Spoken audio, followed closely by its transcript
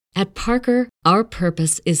At Parker, our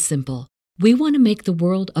purpose is simple. We want to make the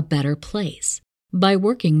world a better place by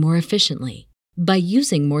working more efficiently, by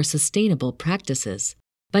using more sustainable practices,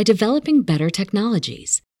 by developing better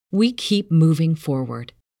technologies. We keep moving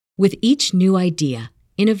forward. With each new idea,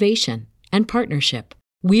 innovation, and partnership,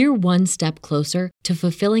 we're one step closer to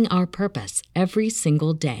fulfilling our purpose every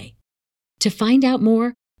single day. To find out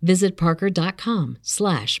more, visit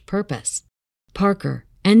parker.com/purpose. Parker,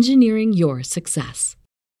 engineering your success.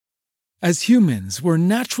 As humans, we're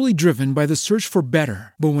naturally driven by the search for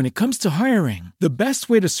better. But when it comes to hiring, the best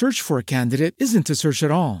way to search for a candidate isn't to search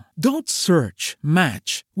at all. Don't search,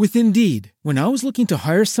 match with Indeed. When I was looking to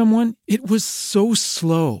hire someone, it was so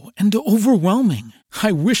slow and overwhelming.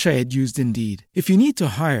 I wish I had used Indeed. If you need to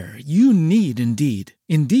hire, you need Indeed.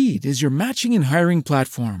 Indeed is your matching and hiring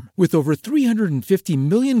platform with over 350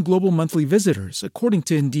 million global monthly visitors, according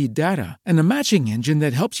to Indeed data, and a matching engine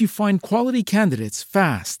that helps you find quality candidates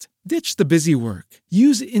fast. Ditch the busy work.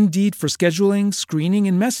 Use Indeed for scheduling, screening,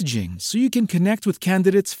 and messaging so you can connect with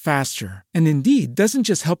candidates faster. And Indeed doesn't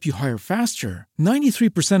just help you hire faster.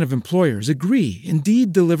 93% of employers agree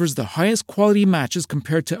Indeed delivers the highest quality matches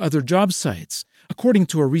compared to other job sites, according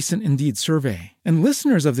to a recent Indeed survey. And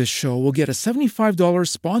listeners of this show will get a $75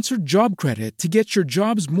 sponsored job credit to get your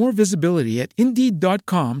jobs more visibility at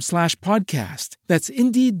Indeed.com/podcast. That's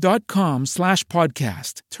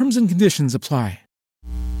Indeed.com/podcast. Terms and conditions apply.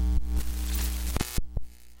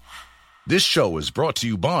 This show is brought to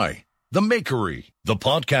you by The Makery, the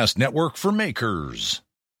podcast network for makers.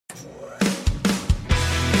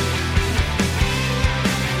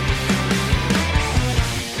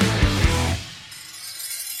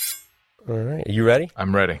 All right. Are you ready?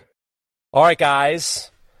 I'm ready. All right,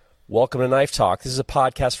 guys. Welcome to Knife Talk. This is a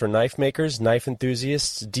podcast for knife makers, knife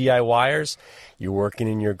enthusiasts, DIYers. You're working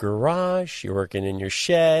in your garage. You're working in your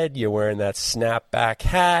shed. You're wearing that snapback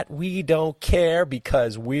hat. We don't care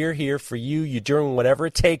because we're here for you. You're doing whatever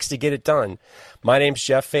it takes to get it done. My name's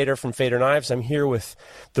Jeff Fader from Fader Knives. I'm here with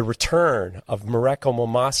the return of Mareko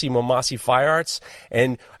Momasi Fire Arts.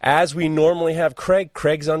 And as we normally have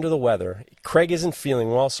Craig's under the weather. Craig isn't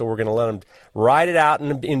feeling well, so we're going to let him ride it out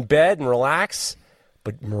in bed and relax.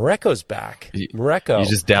 But Mareko's back. Mareko, you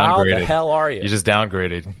just downgraded. How the hell are you? You just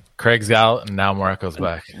downgraded. Craig's out, and now Mareko's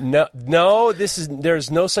back. No. There's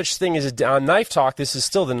no such thing as on Knife Talk. This is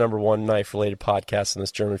still the number one knife-related podcast on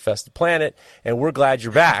this German-infested planet, and we're glad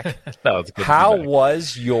you're back. That was good. How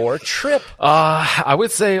was your trip? I would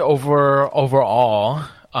say overall,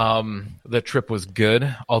 the trip was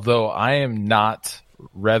good. Although I am not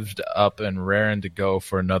revved up and raring to go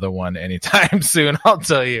for another one anytime soon. I'll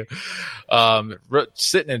tell you,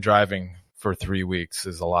 sitting and driving for 3 weeks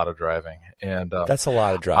is a lot of driving, and that's a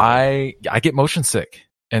lot of driving. I get motion sick,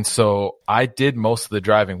 and so I did most of the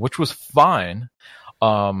driving, which was fine.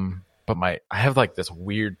 But I have like this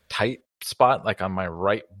weird tight spot like on my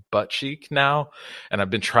right butt cheek now, and I've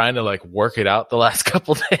been trying to like work it out the last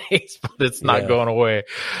couple days, but it's not going away.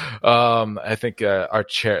 I think our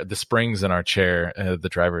chair, the springs in our chair, the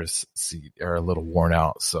driver's seat are a little worn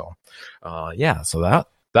out. So so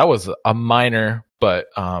that was a minor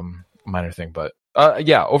thing, but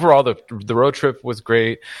overall the road trip was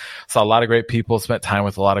great. Saw a lot of great people, spent time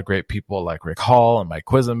with a lot of great people like Rick Hall and Mike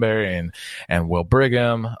Quisenberry and Will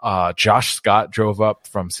Brigham. Josh Scott drove up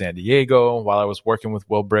from San Diego while I was working with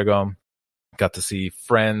Will Brigham. Got to see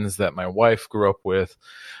friends that my wife grew up with.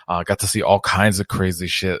 Got to see all kinds of crazy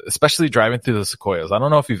shit, especially driving through the sequoias. I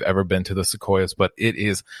don't know if you've ever been to the sequoias, but it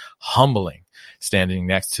is humbling standing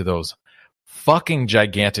next to those fucking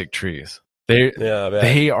gigantic trees.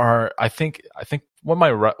 They are, I think what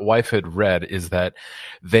my wife had read is that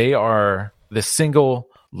they are the single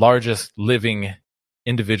largest living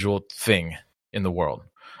individual thing in the world,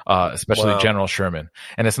 especially General Sherman.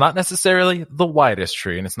 And it's not necessarily the widest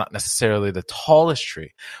tree, and it's not necessarily the tallest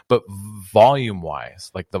tree, but volume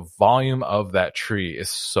wise, like the volume of that tree is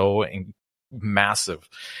so massive.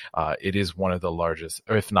 It is one of the largest,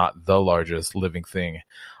 or if not the largest living thing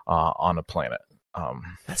on the planet.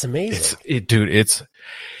 That's amazing. It's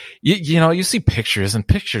you see pictures, and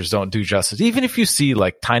pictures don't do justice. Even if you see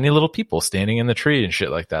like tiny little people standing in the tree and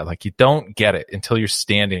shit like that, like you don't get it until you're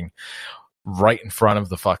standing right in front of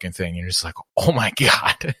the fucking thing. You're just like, oh my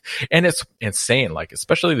God. And it's insane. Like,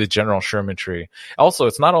 especially the General Sherman tree. Also,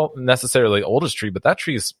 it's not necessarily the oldest tree, but that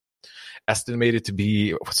tree is estimated to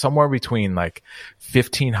be somewhere between like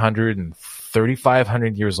 1,500 and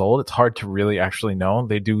 3,500 years old. It's hard to really actually know.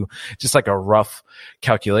 They do just like a rough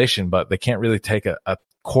calculation, but they can't really take a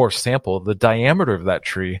core sample. The diameter of that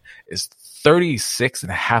tree is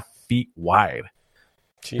 36.5 feet wide.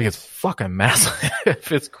 Like, it's fucking massive.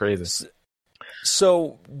 It's crazy.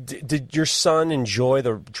 So, did your son enjoy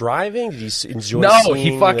the driving? Did he enjoy? No,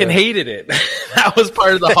 he fucking hated it. That was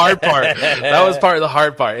part of the hard part. That was part of the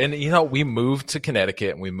hard part. And we moved to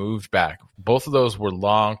Connecticut and we moved back. Both of those were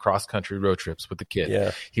long cross country road trips with the kid.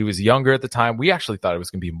 Yeah. He was younger at the time. We actually thought it was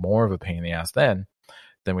going to be more of a pain in the ass then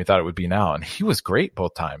than we thought it would be now. And he was great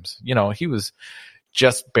both times. He was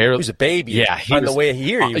just barely. He was a baby. Yeah, the way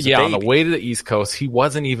here, he was a baby. On the way to the East Coast, he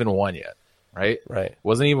wasn't even one yet. Right.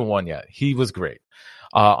 Wasn't even one yet. He was great.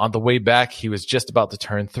 On the way back, he was just about to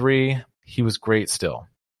turn 3. He was great still.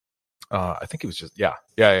 I think he was just yeah.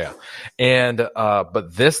 And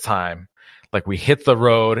but this time, like we hit the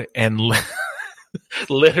road and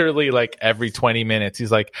literally like every 20 minutes,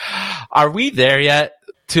 he's like, "Are we there yet?"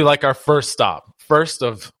 To like our first stop, first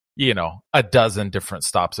of a dozen different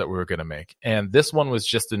stops that we were going to make. And this one was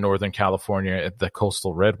just in Northern California at the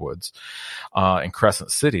coastal redwoods in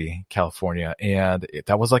Crescent City, California. And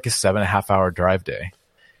that was like a 7.5 hour drive day.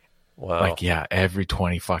 Wow. Like, yeah, every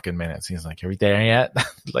 20 fucking minutes. He's like, "Are we there yet?"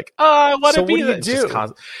 Like, I want to be there. What do you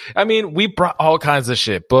do? I mean, we brought all kinds of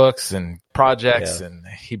shit, books and projects, and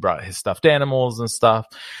he brought his stuffed animals and stuff.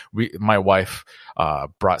 My wife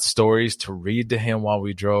brought stories to read to him while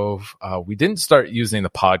we drove. We didn't start using the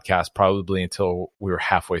podcast probably until we were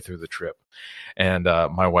halfway through the trip. And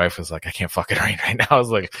my wife was like, "I can't fucking read right now." I was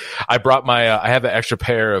like, I brought I have an extra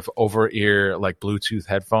pair of over-ear like Bluetooth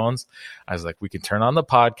headphones. I was like, we can turn on the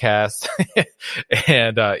podcast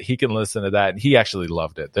and he can listen to that. And he actually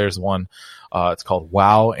loved it. There's one, it's called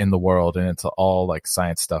Wow in the World, and it's all like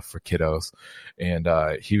science stuff for kiddos. And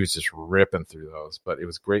he was just ripping through those. But it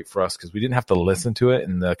was great for us because we didn't have to listen to it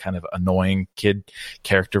in the kind of annoying kid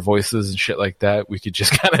character voices and shit like that. We could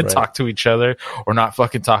just kind of talk to each other or not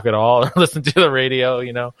fucking talk at all or listen to the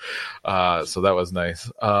radio, so that was nice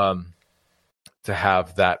to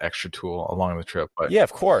have that extra tool along the trip. But yeah,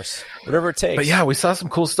 of course, whatever it takes. But yeah, we saw some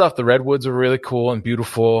cool stuff. The redwoods were really cool and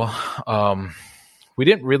beautiful. We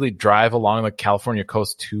didn't really drive along the California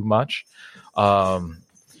coast too much.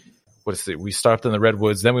 We stopped in the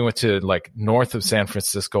redwoods, then we went to like north of San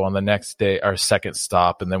Francisco on the next day, our second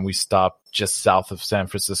stop, and then we stopped just south of San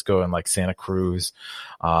Francisco in like Santa Cruz,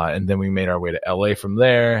 and then we made our way to LA from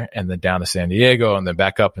there, and then down to San Diego, and then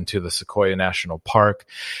back up into the Sequoia National Park,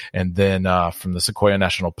 and then from the Sequoia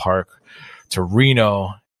National Park to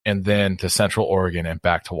Reno, and then to Central Oregon and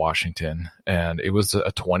back to Washington. And it was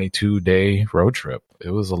a 22-day road trip. It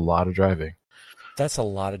was a lot of driving. That's a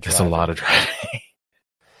lot of driving. It's a lot of driving.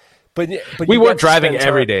 But we weren't driving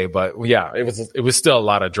every day, but yeah, it was still a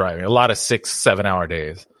lot of driving, a lot of 6-7 hour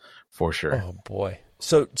days for sure. Oh boy.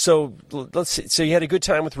 So let's see. So you had a good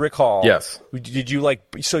time with Rick Hall. Yes. Did you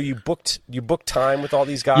you booked time with all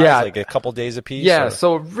these guys, like a couple days apiece? Yeah. Or?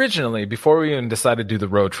 So originally, before we even decided to do the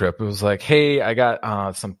road trip, it was like, hey, I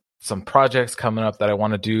got some projects coming up that I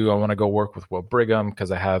want to do. I want to go work with Will Brigham because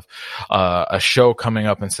I have a show coming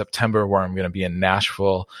up in September where I'm going to be in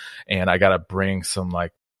Nashville, and I got to bring some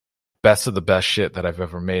like best of the best shit that I've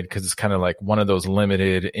ever made, because it's kind of like one of those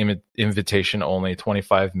limited invitation only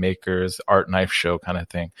 25 makers art knife show kind of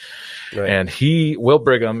thing. Right. And Will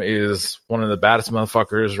Brigham is one of the baddest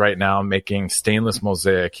motherfuckers right now making stainless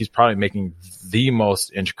mosaic. He's probably making the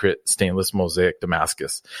most intricate stainless mosaic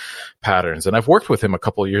Damascus patterns. And I've worked with him a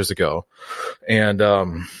couple of years ago, and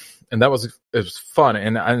it was fun.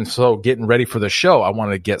 And so getting ready for the show, I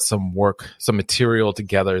wanted to get some material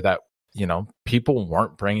together that people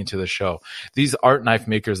weren't bringing to the show. These art knife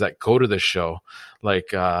makers that go to the show, like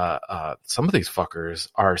some of these fuckers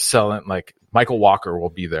are selling, like Michael Walker will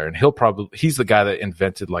be there, and he's the guy that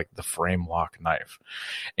invented like the frame lock knife,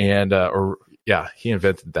 and he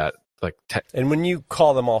invented that. And when you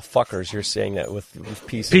call them all fuckers, you're saying that with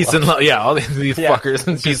peace and love. Yeah, all these fuckers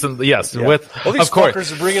and peace and yes, yeah. With all these of course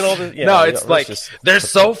fuckers are bringing all the. Yeah, no, it's like they're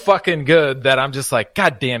so fucking good that I'm just like,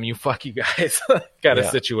 God damn you, fuck you guys, got a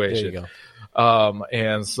situation. There you go.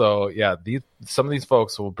 And so some of these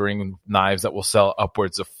folks will bring knives that will sell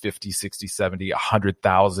upwards of $50, $60, $70,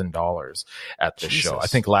 $100,000 at the show. I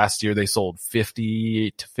think last year they sold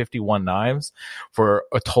 50 to 51 knives for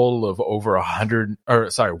a total of over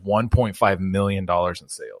 $1.5 million in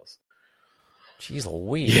sales. Jeez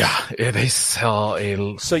Louise. Yeah, they sell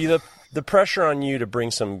So the pressure on you to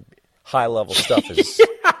bring some high level stuff is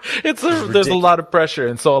there's a lot of pressure.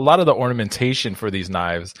 And so a lot of the ornamentation for these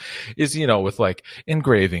knives is, with like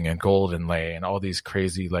engraving and gold inlay and all these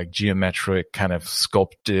crazy like geometric kind of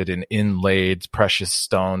sculpted and inlaid precious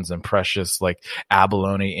stones and precious like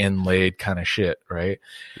abalone inlaid kind of shit. Right.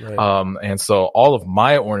 And so all of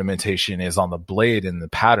my ornamentation is on the blade and the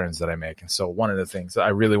patterns that I make. And so one of the things that I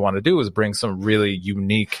really want to do is bring some really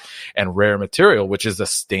unique and rare material, which is a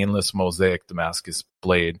stainless mosaic Damascus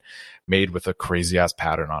blade made with a crazy ass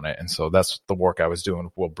pattern on it. And so that's the work I was doing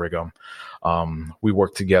with Will Brigham. We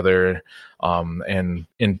worked together and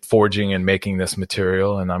in forging and making this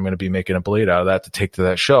material, and I'm going to be making a blade out of that to take to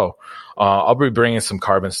that show. I'll be bringing some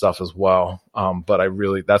carbon stuff as well, but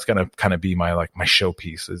that's going to kind of be my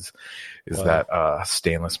showpiece is that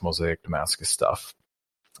stainless mosaic Damascus stuff.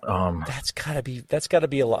 That's gotta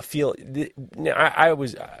be a lot. When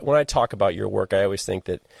I talk about your work, I always think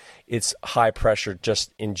that it's high pressure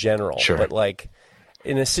just in general. Sure. But like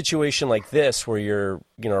in a situation like this where you're,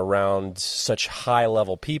 around such high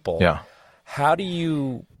level people, how do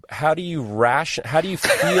you feel when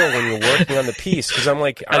you're working on the piece? Because I'm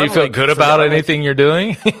like, how do you feel good about anything you're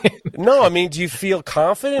doing? No, I mean, do you feel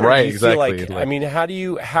confident? Right, or do you exactly. Feel like, I mean, how do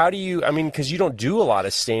you? I mean, because you don't do a lot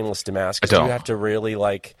of stainless Damascus. I don't. You have to really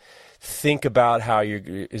like think about how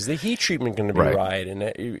is the heat treatment going to be right,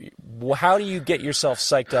 and how do you get yourself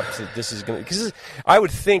psyched up to this is going to? Because I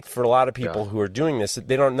would think for a lot of people who are doing this, that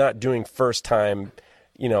they're not doing first time.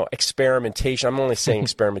 Experimentation. I'm only saying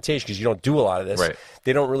experimentation because you don't do a lot of this. Right.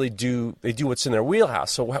 They don't really do. They do what's in their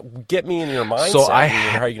wheelhouse. So get me in your mindset. So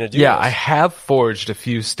how are you going to do this? Yeah, I have forged a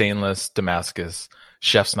few stainless Damascus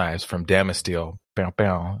chef's knives from Damasteel.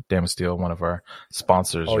 Damasteel, one of our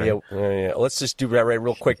sponsors. Oh, right? yeah. Let's just do that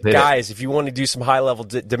real quick. Guys, if you want to do some high-level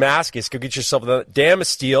Damascus, go get yourself the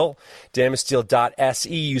Damasteel,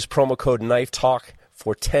 damasteel.se. Use promo code Knife Talk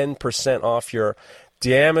for 10% off your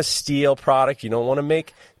Damasteel product. You don't want to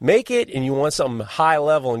make it, and you want something high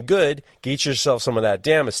level and good, get yourself some of that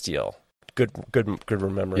Damasteel. Good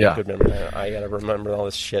remembering. Yeah. Good memory. I gotta remember all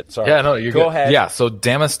this shit. Sorry. Yeah, no, you go ahead. Yeah, so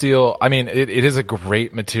Damasteel, I mean, it is a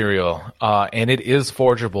great material, and it is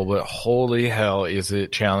forgeable, but holy hell is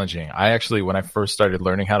it challenging. I actually, when I first started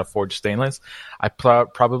learning how to forge stainless, I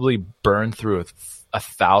probably burned through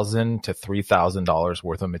 $1,000 to $3,000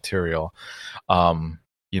 worth of material.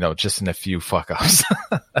 Just in a few fuck ups.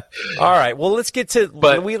 All right. Well, let's get to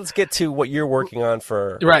what you're working on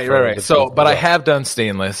for. Right. So, but I have done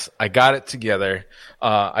stainless. I got it together.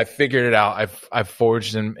 I figured it out. I've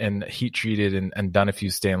forged and heat treated and done a few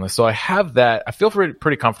stainless. So I have that. I feel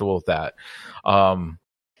pretty comfortable with that.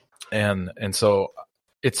 And so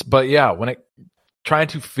but yeah, when trying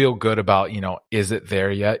to feel good about, is it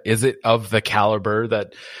there yet? Is it of the caliber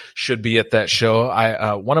that should be at that show?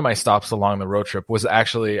 One of my stops along the road trip was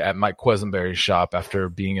actually at Mike Quisenberry's shop after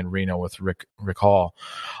being in Reno with Rick Hall.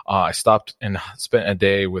 I stopped and spent a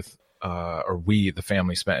day with, the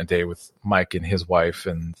family spent a day with Mike and his wife,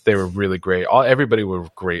 and they were really great. Everybody were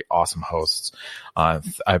great, awesome hosts. I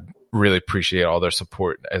really appreciate all their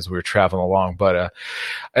support as we were traveling along. But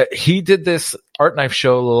he did this art knife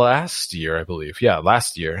show last year, I believe. Yeah,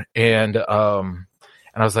 last year. And I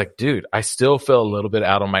was like, dude, I still feel a little bit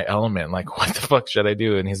out of my element. Like, what the fuck should I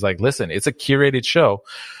do? And he's like, listen, it's a curated show.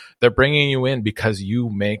 They're bringing you in because you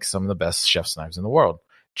make some of the best chef's knives in the world.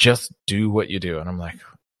 Just do what you do. And I'm like,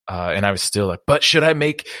 and I was still like, but should I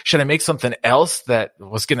make something else that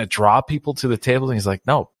was going to draw people to the table? And he's like,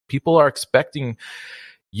 no, people are expecting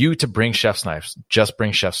you to bring chef's knives. Just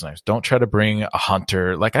bring chef's knives. Don't try to bring a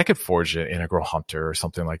hunter. Like, I could forge an integral hunter or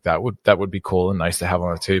something like that. That would be cool and nice to have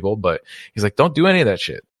on the table. But he's like, don't do any of that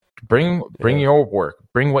shit. Bring your work.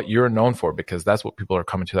 Bring what you're known for, because that's what people are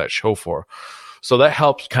coming to that show for. So that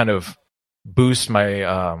helps kind of boost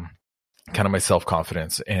my my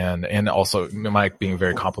self-confidence and also Mike being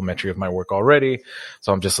very complimentary of my work already.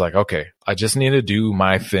 So I'm just like, okay, I just need to do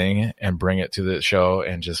my thing and bring it to the show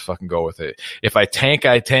and just fucking go with it. If I tank,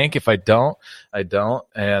 I tank. If I don't, I don't.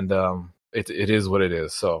 And it is what it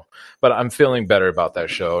is. So, but I'm feeling better about that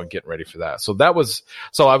show and getting ready for that. So I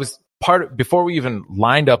was before we even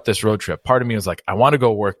lined up this road trip, part of me was like, I want to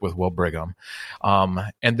go work with Will Brigham.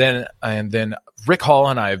 And then Rick Hall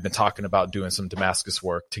and I have been talking about doing some Damascus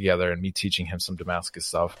work together and me teaching him some Damascus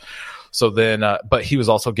stuff. So then, but he was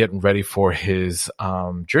also getting ready for his,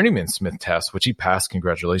 journeyman smith test, which he passed.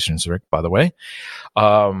 Congratulations, Rick, by the way.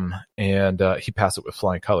 And he passed it with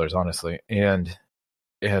flying colors, honestly.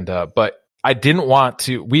 But I didn't want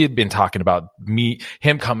to. We had been talking about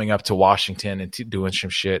him coming up to Washington and doing some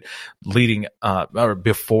shit leading, or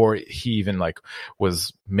before he even like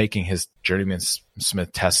was making his Journeyman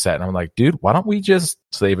Smith test set. And I'm like, dude, why don't we just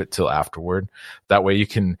save it till afterward? That way you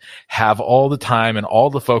can have all the time and all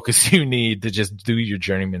the focus you need to just do your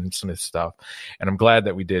Journeyman Smith stuff. And I'm glad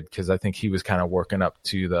that we did, because I think he was kind of working up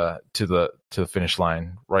to the finish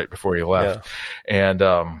line right before he left.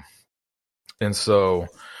 Yeah.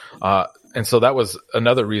 And so that was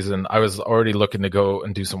another reason I was already looking to go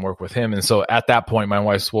and do some work with him. And so at that point, my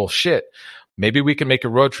wife's, well, shit, maybe we can make a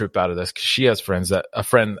road trip out of this, because she has friends a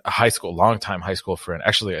longtime high school friend.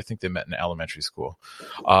 Actually, I think they met in elementary school,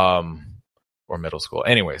 or middle school.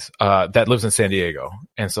 Anyways, that lives in San Diego.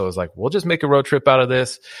 And so I was like, we'll just make a road trip out of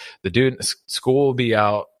this. The dude school will be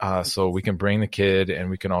out, so we can bring the kid and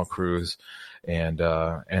we can all cruise.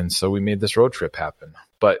 And so we made this road trip happen.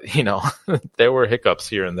 But, you know, there were hiccups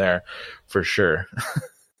here and there for sure.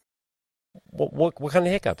 What kind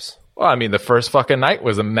of hiccups? Well, I mean, the first fucking night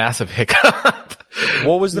was a massive hiccup.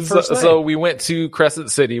 What was the first night? So we went to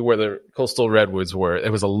Crescent City, where the coastal redwoods were.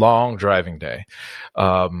 It was a long driving day.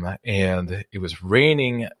 And it was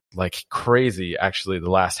raining like crazy, actually,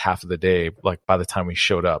 the last half of the day, like by the time we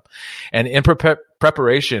showed up. And in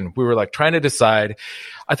preparation, we were like trying to decide,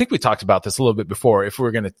 I think we talked about this a little bit before, if we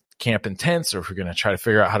were going to camp in tents or if we're going to try to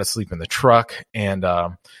figure out how to sleep in the truck. And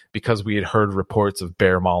because we had heard reports of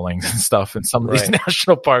bear maulings and stuff in some of these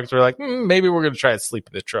national parks, we're like, maybe we're going to try to sleep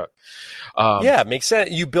in the truck. Yeah, it makes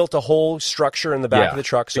sense. You built a whole structure in the back of the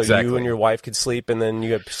truck so you and your wife could sleep, and then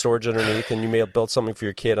you had storage underneath, and you may have built something for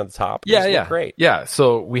your kid on the top. Great. Yeah,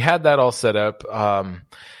 so we had that all set up.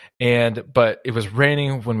 But it was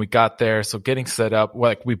raining when we got there. So getting set up,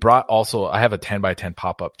 like we brought also, I have a 10x10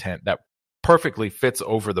 pop-up tent that perfectly fits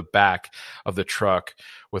over the back of the truck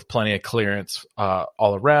with plenty of clearance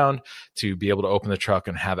all around to be able to open the truck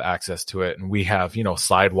and have access to it. And we have, you know,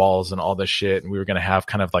 sidewalls and all this shit. And we were going to have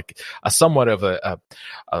kind of like a somewhat of a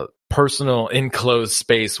personal enclosed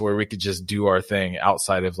space where we could just do our thing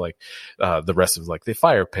outside of like the rest of like the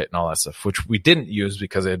fire pit and all that stuff, which we didn't use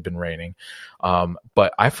because it had been raining.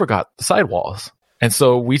 But I forgot the sidewalls. And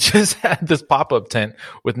so we just had this pop-up tent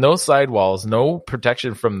with no sidewalls, no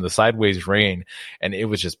protection from the sideways rain, and it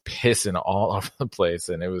was just pissing all over the place.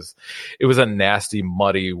 And it was a nasty,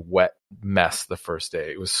 muddy, wet mess the first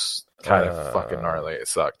day. It was kind of fucking gnarly. It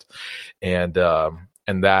sucked. And you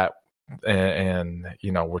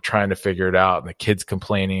know, we're trying to figure it out, and the kids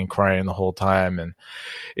complaining and crying the whole time, and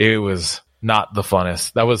it was not the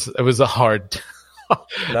funnest. It was a hard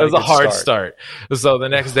It was a hard start. So the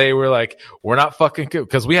next day we're like, we're not fucking cook,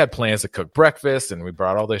 because we had plans to cook breakfast, and we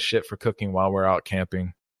brought all this shit for cooking while we're out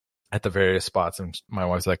camping at the various spots. And my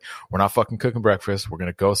wife's like, we're not fucking cooking breakfast. We're going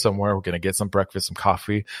to go somewhere. We're going to get some breakfast, some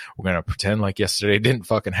coffee. We're going to pretend like yesterday didn't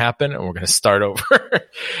fucking happen, and we're going to start over.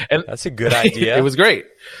 And that's a good idea. It was great.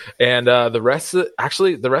 And the rest of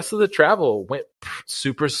the travel went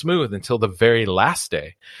super smooth until the very last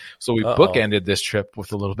day. So we bookended this trip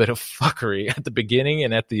with a little bit of fuckery at the beginning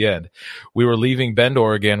and at the end. We were leaving Bend,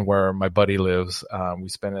 Oregon, where my buddy lives. We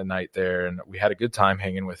spent a night there, and we had a good time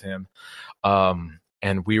hanging with him.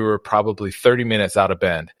 And we were probably 30 minutes out of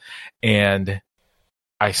Bend, and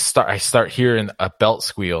I start hearing a belt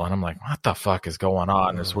squeal, and I'm like, what the fuck is going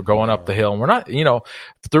on? As we're going up the hill, and we're not, you know,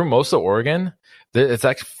 through most of Oregon, it's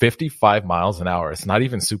like 55 miles an hour. It's not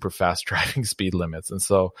even super fast driving speed limits. And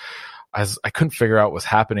so I couldn't figure out what's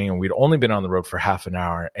happening, and we'd only been on the road for half an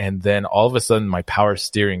hour. And then all of a sudden my power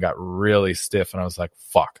steering got really stiff, and I was like,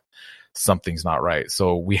 fuck, something's not right.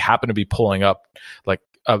 So we happened to be pulling up, like,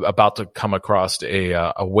 about to come across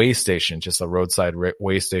a way station, just a roadside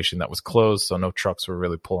way station that was closed, so no trucks were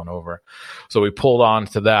really pulling over. So we pulled on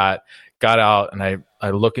to that, got out, and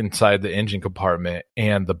I look inside the engine compartment,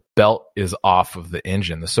 and the belt is off of the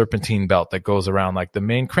engine, the serpentine belt that goes around like the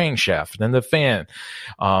main crankshaft and then the fan,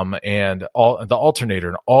 and all the alternator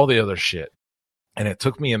and all the other shit. And it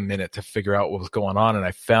took me a minute to figure out what was going on. And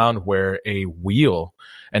I found where a wheel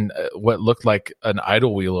and what looked like an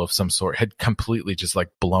idle wheel of some sort had completely just like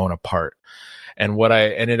blown apart. And what I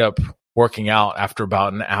ended up working out after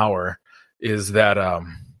about an hour is that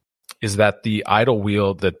the idle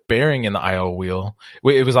wheel, the bearing in the idle wheel,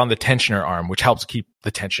 it was on the tensioner arm, which helps keep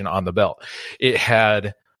the tension on the belt. It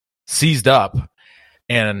had seized up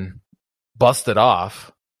and busted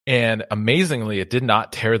off. And amazingly, it did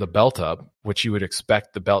not tear the belt up, which you would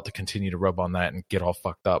expect the belt to continue to rub on that and get all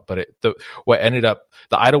fucked up. But the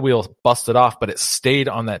idle wheel busted off, but it stayed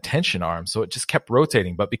on that tension arm. So it just kept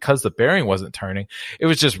rotating. But because the bearing wasn't turning, it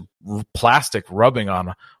was just plastic rubbing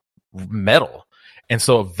on metal. And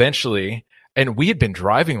so eventually And we had been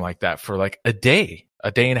driving like that for like a day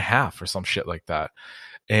and a half or some shit like that.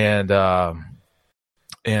 And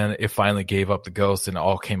it finally gave up the ghost and it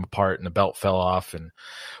all came apart and the belt fell off. And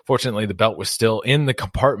fortunately the belt was still in the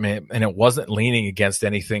compartment and it wasn't leaning against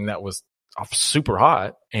anything that was super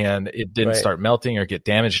hot, and it didn't start melting or get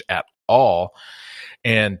damaged at all.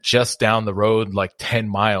 And just down the road, like 10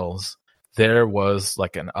 miles, there was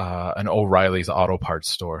like an O'Reilly's auto parts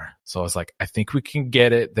store. So I was like, I think we can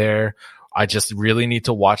get it there. I just really need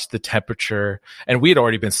to watch the temperature. And we had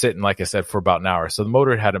already been sitting, like I said, for about an hour. So the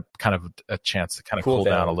motor had a kind of a chance to kind of cool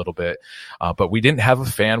down a little bit. But we didn't have a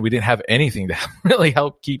fan. We didn't have anything to really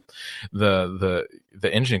help keep the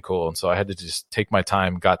engine cool. And so I had to just take my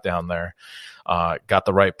time, got down there, got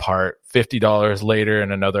the right part. $50 later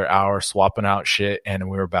in another hour, swapping out shit. And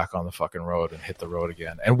we were back on the fucking road and hit the road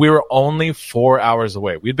again. And we were only 4 hours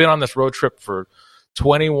away. We'd been on this road trip for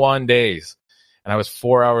 21 days. And I was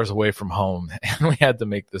 4 hours away from home, and we had to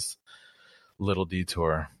make this little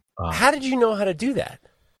detour. How did you know how to do that?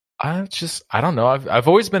 I don't know. I've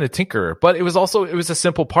always been a tinkerer, but it was a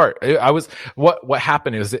simple part. What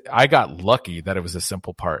happened is I got lucky that it was a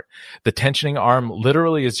simple part. The tensioning arm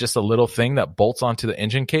literally is just a little thing that bolts onto the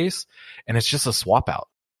engine case, and it's just a swap out.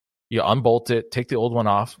 You unbolt it, take the old one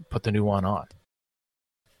off, put the new one on.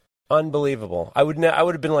 Unbelievable. I would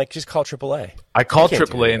have been like, just call AAA. I called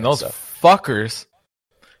AAA, and those fuckers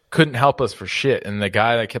couldn't help us for shit. And the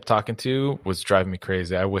guy that I kept talking to was driving me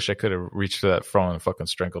crazy. I wish I could have reached to that phone and fucking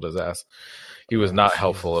strangled his ass. He was not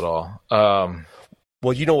helpful at all.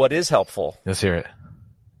 Well, you know what is helpful? Let's hear it.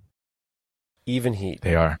 Even Heat.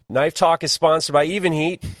 They are. Knife Talk is sponsored by Even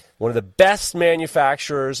Heat, one of the best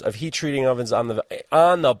manufacturers of heat treating ovens on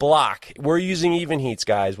the block. We're using Even Heats,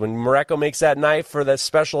 guys. When Mareko makes that knife for that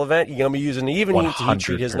special event, you're going to be using Even Heat to heat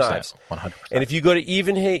treat his knives. 100%. And if you go to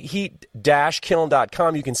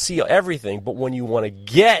evenheat-kiln.com, you can see everything. But when you want to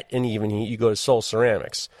get an Even Heat, you go to Soul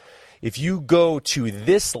Ceramics. If you go to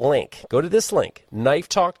this link,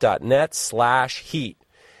 knifetalk.net/heat.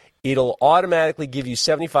 It'll automatically give you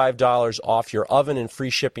 $75 off your oven and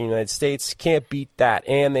free shipping in the United States. Can't beat that.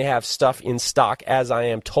 And they have stuff in stock, as I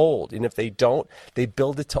am told. And if they don't, they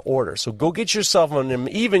build it to order. So go get yourself one of them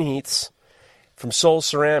Even Heats from Soul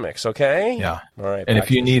Ceramics, okay? Yeah. All right. And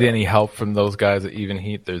if you need any help from those guys at Even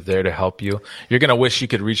Heat, they're there to help you. You're going to wish you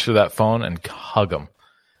could reach for that phone and hug them.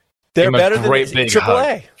 They're better than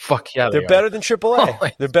AAA. Fuck yeah, they're better than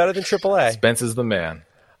AAA. They're better than AAA. Spence is the man.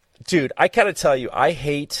 Dude, I gotta tell you, I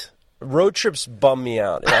hate road trips. Bum me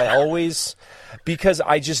out, and I always, because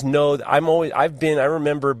I just know I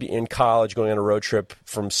remember in college going on a road trip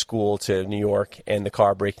from school to New York, and the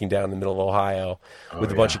car breaking down in the middle of Ohio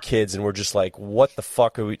with a bunch of kids, and we're just like, what the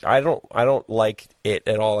fuck are we? I don't like it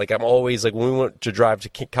at all. Like I'm always like, when we went to drive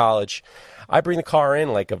to college, I bring the car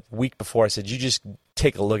in like a week before. I said, you just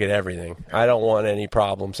take a look at everything. I don't want any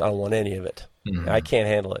problems. I don't want any of it. Mm-hmm. I can't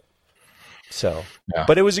handle it. So, yeah.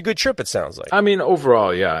 But it was a good trip. It sounds like. I mean,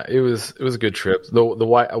 overall, yeah, it was a good trip.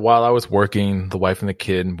 While I was working, the wife and the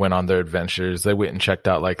kid went on their adventures. They went and checked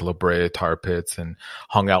out like La Brea tar pits and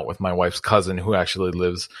hung out with my wife's cousin, who actually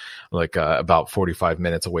lives like about 45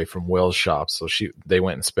 minutes away from Will's shop. So they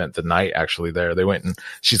went and spent the night actually there. They went and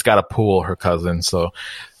she's got a pool, her cousin. So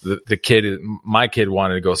my kid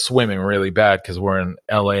wanted to go swimming really bad because we're in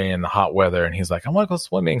LA in the hot weather, and he's like, I want to go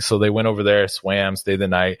swimming. So they went over there, swam, stayed the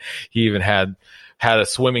night. He even had a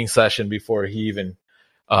swimming session before he even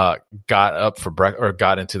got up for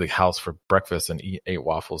got into the house for breakfast and ate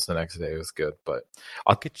waffles the next day. It was good. But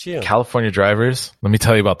look at you, California drivers. Let me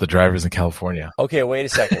tell you about the drivers in California. Okay, wait a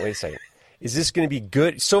second. Is this going to be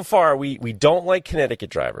good? So far, we don't like Connecticut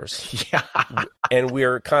drivers. Yeah. And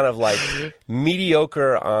we're kind of like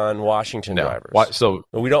mediocre on Washington drivers. So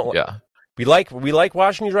we don't. Yeah. We like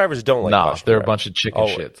Washington drivers. Don't like. No, they're a bunch of chicken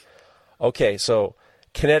shits. Okay, so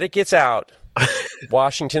Connecticut's out.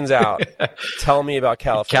 Washington's out. Tell me about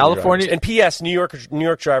California. And P.S. New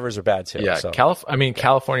York drivers are bad too. Yeah, so.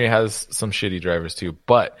 California has some shitty drivers too,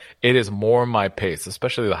 but it is more my pace,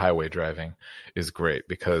 especially the highway driving is great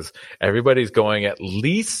because everybody's going at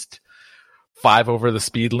least 5 over the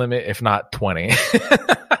speed limit, if not 20.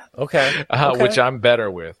 Okay. Which I'm better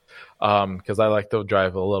with because I like to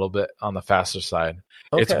drive a little bit on the faster side.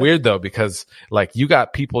 Okay. It's weird though because like you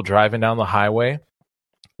got people driving down the highway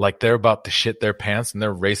like they're about to shit their pants and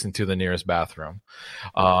they're racing to the nearest bathroom.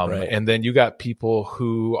 Right. And then you got people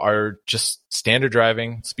who are just standard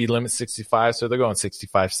driving, speed limit 65. So they're going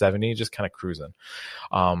 65, 70, just kind of cruising.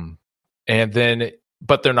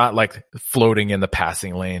 But they're not like floating in the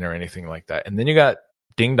passing lane or anything like that. And then you got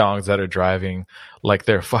ding dongs that are driving like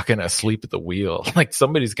they're fucking asleep at the wheel. Like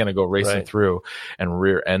somebody's going to go racing through and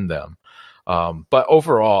rear end them. But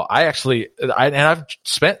overall, I've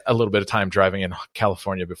spent a little bit of time driving in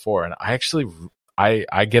California before, and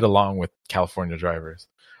I get along with California drivers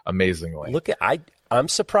amazingly. I'm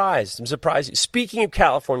surprised. Speaking of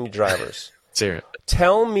California drivers,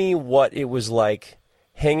 tell me what it was like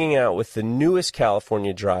hanging out with the newest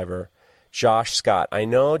California driver, Josh Scott. I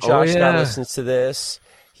know Josh Scott listens to this.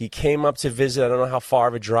 He came up to visit. I don't know how far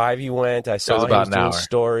of a drive he went. I saw him doing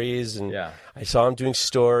stories, and I saw him doing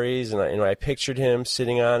stories, and I pictured him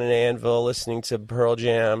sitting on an anvil listening to Pearl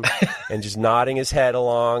Jam and just nodding his head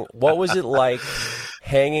along. What was it like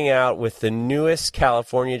hanging out with the newest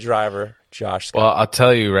California driver, Josh Scott? Well, I'll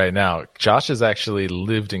tell you right now, Josh has actually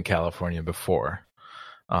lived in California before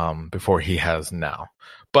he has now.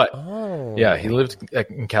 But he lived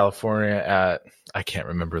in California I can't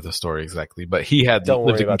remember the story exactly, but he had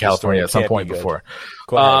lived in California at some point before.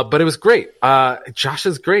 But it was great. Josh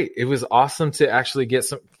is great. It was awesome to actually get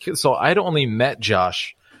so I'd only met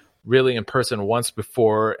Josh really in person once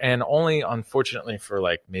before, and only unfortunately for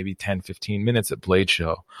like maybe 10, 15 minutes at Blade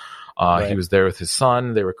Show. He was there with his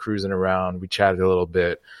son. They were cruising around. We chatted a little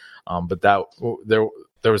bit. But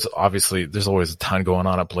there was obviously, there's always a ton going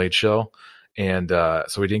on at Blade Show. And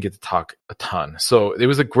so we didn't get to talk a ton. So it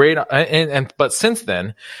was a great, but since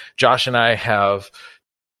then, Josh and I have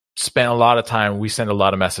spent a lot of time. We send a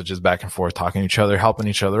lot of messages back and forth, talking to each other, helping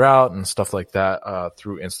each other out and stuff like that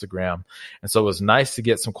through Instagram. And so it was nice to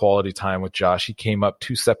get some quality time with Josh. He came up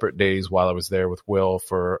 2 separate days while I was there with Will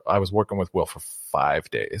I was working with Will for 5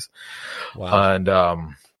 days. Wow.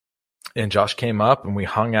 And Josh came up and we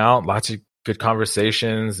hung out, lots of good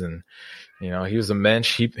conversations, and he was a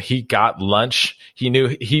mensch. He got lunch.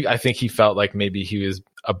 I think he felt like maybe he was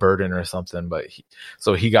a burden or something, but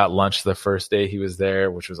so he got lunch the first day he was there,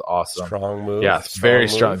 which was awesome. Strong move. Yeah, very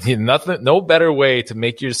strong. No better way to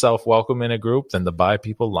make yourself welcome in a group than to buy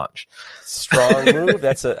people lunch. Strong move.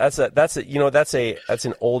 That's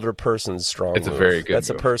an older person's strong move. It's a very good That's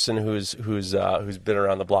move. A person who's been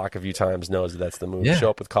around the block a few times knows that's the move. Yeah. Show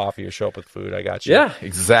up with coffee or show up with food. I got you. Yeah,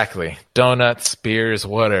 exactly. Donuts, beers,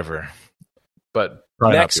 whatever. But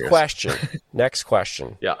next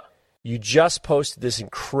question. Yeah. You just posted this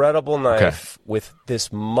incredible knife with this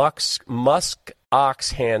musk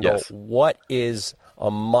ox handle. Yes. What is a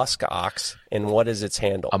musk ox and what is its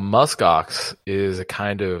handle? A musk ox is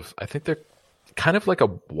I think they're kind of like a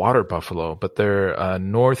water buffalo, but they're a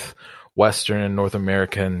northwestern North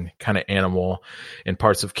American kind of animal in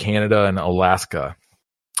parts of Canada and Alaska.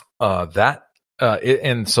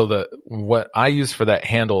 And so what I use for that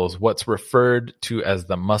handle is what's referred to as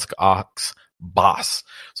the musk ox boss.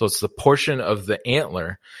 So it's the portion of the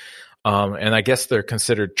antler. And I guess they're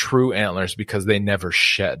considered true antlers because they never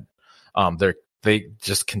shed. They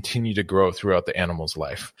just continue to grow throughout the animal's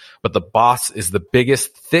life. But the boss is the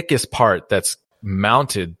biggest, thickest part that's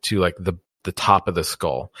mounted to like the top of the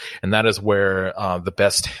skull. And that is where the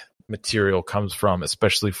best material comes from,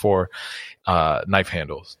 especially for knife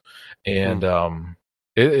handles. And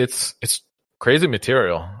it's crazy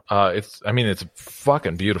material. It's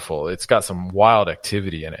fucking beautiful. It's got some wild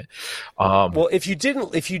activity in it. Well, if you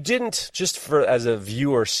didn't, just for as a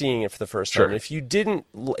viewer seeing it for the first time, Sure. if you didn't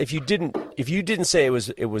say it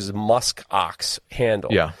was a musk ox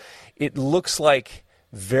handle, Yeah. it looks like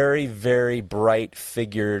very, very bright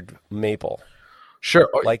figured maple. Sure.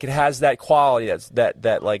 Like it has that quality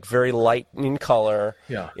that like very light in color.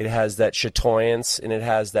 Yeah. It has that chatoyance and it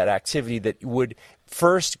has that activity that would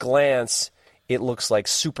first glance it looks like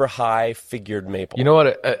super high figured maple. You know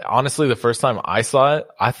what? Honestly, the first time I saw it,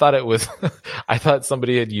 I thought it was, I thought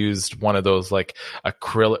somebody had used one of those like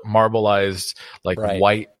acrylic, marbleized, like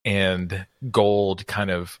white and gold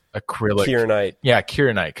kind of acrylic. Kieranite. Yeah,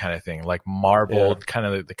 Kieranite kind of thing, like marbled, kind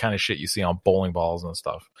of the kind of shit you see on bowling balls and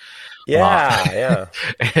stuff. Yeah.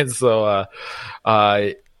 And so,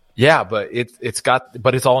 yeah, but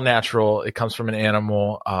it's all natural. It comes from an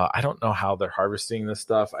animal. I don't know how they're harvesting this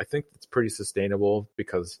stuff. I think it's pretty sustainable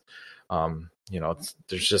because, because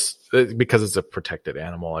it's a protected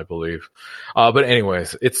animal, I believe. But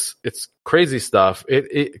anyways, it's crazy stuff.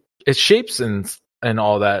 It shapes and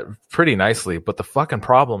all that pretty nicely. But the fucking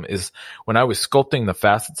problem is when I was sculpting the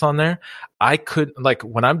facets on there, I could, like,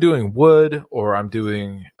 when I'm doing wood or I'm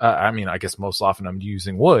doing, I guess most often I'm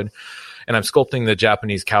using wood and I'm sculpting the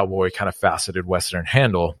Japanese cowboy kind of faceted Western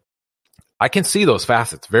handle, I can see those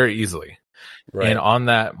facets very easily. Right. And on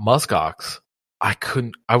that muskox, I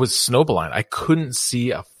was snowblind. I couldn't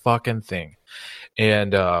see a fucking thing.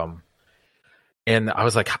 And I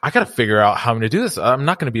was like, I got to figure out how I'm going to do this. I'm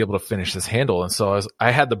not going to be able to finish this handle. And so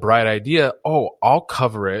I had the bright idea, I'll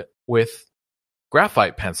cover it with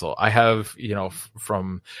graphite pencil. I have,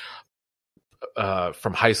 from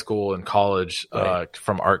from high school and college,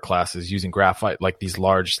 from art classes using graphite, like these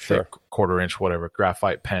large, thick, quarter-inch, whatever,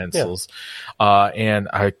 graphite pencils. And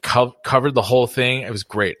I covered the whole thing. It was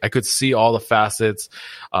great. I could see all the facets.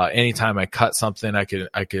 Anytime I cut something, I could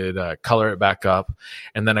color it back up.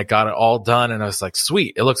 And then I got it all done, and I was like,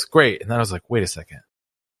 sweet, it looks great. And then I was like, wait a second.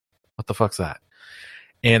 What the fuck's that?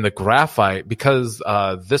 And the graphite, because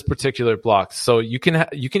this particular block, so you can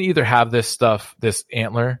either have this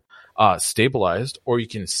antler stabilized, or you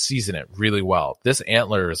can season it really well. This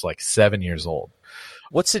antler is like 7 years old.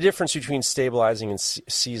 What's the difference between stabilizing and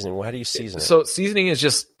seasoning? Well, how do you season it? So seasoning is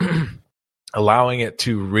just allowing it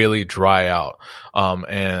to really dry out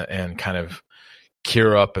and kind of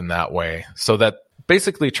cure up in that way. So that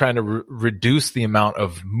basically trying to reduce the amount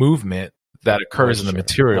of movement that occurs in the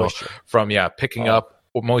material from picking up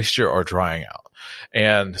moisture or drying out.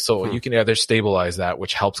 And so you can either stabilize that,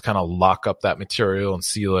 which helps kind of lock up that material and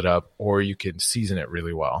seal it up, or you can season it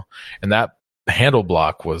really well. And that handle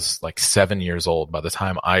block was like 7 years old by the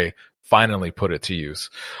time I finally put it to use.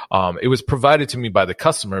 It was provided to me by the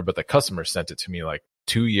customer, but the customer sent it to me like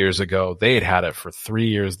 2 years ago. They had it for 3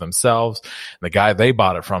 years themselves. And the guy they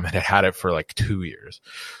bought it from had it for like 2 years.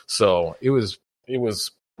 So it was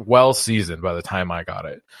well seasoned by the time I got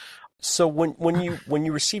it. So when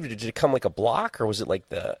you received it, did it come like a block, or was it like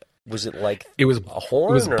a horn? It was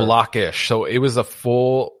blockish. So it was a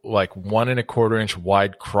full like 1 1/4 inch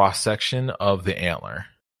wide cross section of the antler.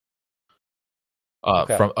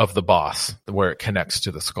 Of the boss, where it connects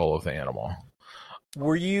to the skull of the animal.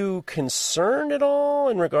 Were you concerned at all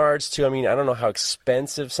in regards to, I mean, I don't know how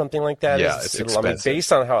expensive something like that is. Yeah, it's expensive. I mean,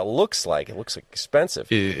 based on how it looks like expensive.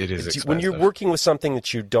 It is expensive. When you're working with something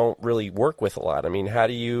that you don't really work with a lot, I mean, how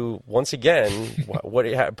do you, once again,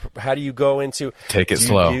 how do you go into... Take it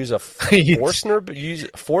slow. Do you use a Forstner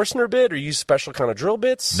bit or use special kind of drill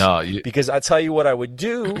bits? No. Because I tell you what I would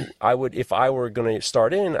do, if I were going to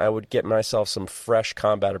start I would get myself some fresh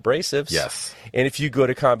Combat Abrasives. Yes. And if you go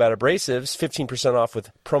to Combat Abrasives, 15% off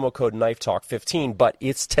with promo code KNIFETALK15, but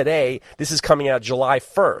it's today. This is coming out July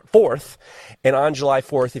 4th, and on July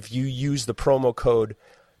 4th, if you use the promo code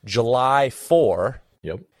July4,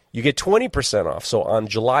 you get 20% off. So on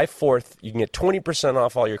July 4th, you can get 20%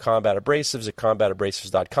 off all your Combat Abrasives at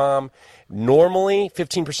combatabrasives.com. Normally,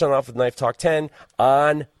 15% off with Knife Talk 10.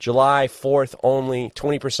 On July 4th only,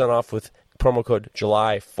 20% off with promo code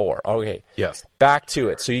July4. Okay. Yes. Back to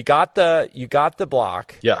it. So you got the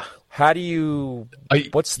block. Yeah. How do you?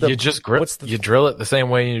 You just you drill it the same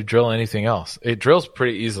way you drill anything else. It drills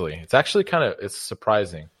pretty easily. It's actually it's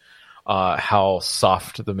surprising how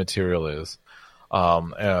soft the material is,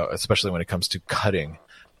 especially when it comes to cutting.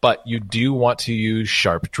 But you do want to use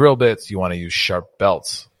sharp drill bits. You want to use sharp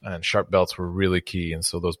belts, and sharp belts were really key. And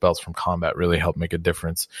so those belts from Combat really helped make a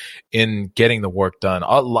difference in getting the work done.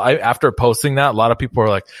 After posting that, a lot of people were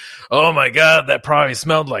like, "Oh my God, that probably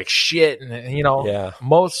smelled like shit." And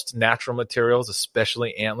most natural materials,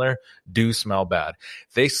 especially antler, do smell bad.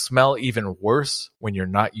 They smell even worse when you're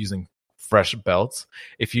not using fresh belts.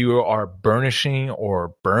 If you are burnishing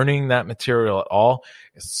or burning that material at all,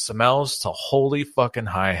 it smells to holy fucking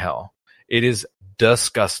high hell. It is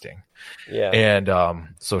disgusting. Yeah. And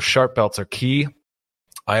so sharp belts are key.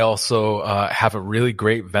 I also have a really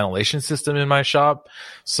great ventilation system in my shop.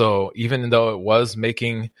 So even though it was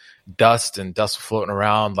making dust and dust floating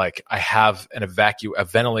around, like I have a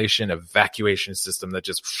ventilation evacuation system that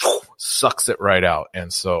just sucks it right out.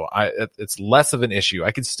 And so it's less of an issue.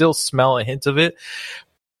 I can still smell a hint of it.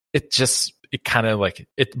 It kind of like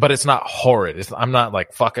it, but it's not horrid. I'm not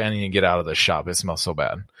like, fuck, I need to get out of the shop. It smells so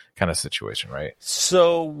bad kind of situation, right?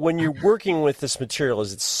 So when you're working with this material,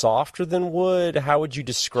 is it softer than wood? How would you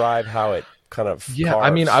describe how it kind of carves?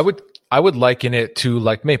 I mean, I would liken it to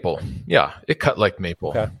like maple. Yeah, it cut like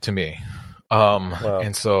maple to me. Wow.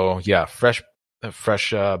 And so fresh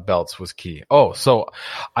belts was key. Oh, so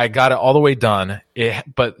I got it all the way done.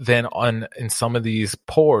 But then in some of these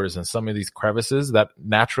pores and some of these crevices that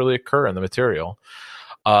naturally occur in the material,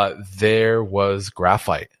 there was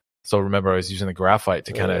graphite. So remember, I was using the graphite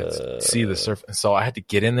to kind of see the surface. So I had to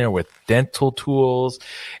get in there with dental tools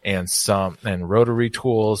and rotary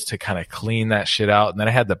tools to kind of clean that shit out. And then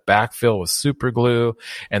I had the backfill with super glue.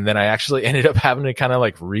 And then I actually ended up having to kind of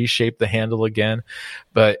like reshape the handle again.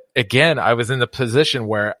 But again, I was in the position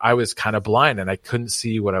where I was kind of blind and I couldn't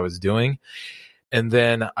see what I was doing. And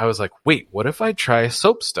then I was like, wait, what if I try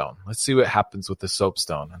soapstone? Let's see what happens with the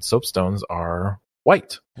soapstone. And soapstones are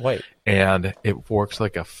white. And it works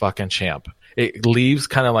like a fucking champ. It leaves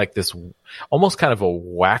kind of like this, almost kind of a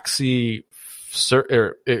waxy,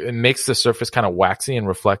 it makes the surface kind of waxy and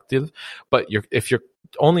reflective. But if you're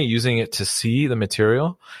only using it to see the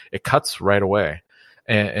material, it cuts right away.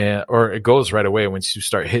 Or it goes right away once you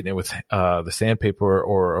start hitting it with the sandpaper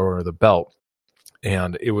or the belt.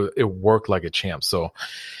 And it worked like a champ. So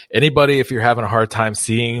anybody, if you're having a hard time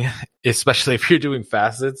seeing, especially if you're doing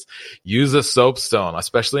facets, use a soapstone,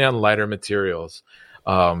 especially on lighter materials,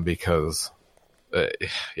 because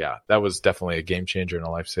that was definitely a game changer and a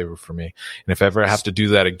lifesaver for me. And if ever I have to do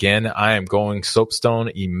that again, I am going soapstone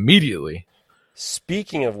immediately.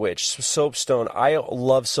 Speaking of which, soapstone, I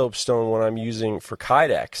love soapstone when I'm using for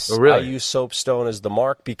Kydex. Oh, really? I use soapstone as the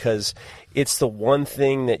mark because it's the one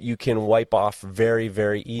thing that you can wipe off very,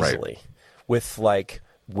 very easily with like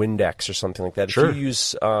Windex or something like that. Sure. If you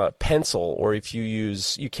use pencil, or if you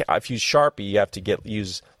use Sharpie, you have to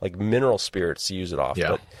use like mineral spirits to use it off.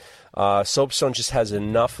 Yeah. But soapstone just has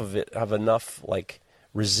enough enough like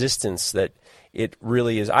resistance that it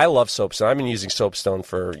really is. I love soapstone. I've been using soapstone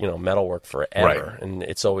for metalwork forever, and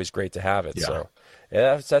it's always great to have it. Yeah.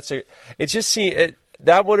 So it's just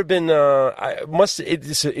that would have been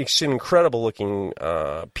it's an incredible looking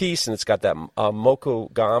piece, and it's got that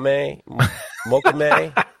mokugame.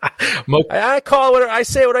 I call it what I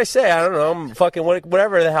say. What I say. I don't know. I'm fucking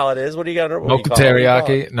whatever the hell it is. What do you got? Moku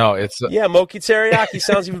teriyaki? No, it's Moki teriyaki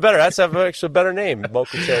sounds even better. That's actually a better name.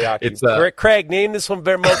 Moku teriyaki. It's Craig, name this one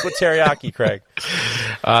Moku teriyaki. Craig.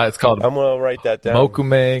 It's called. I'm gonna write that down.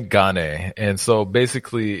 Mokume Gane, and so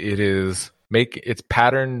basically it's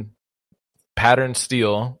pattern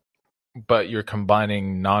steel, but you're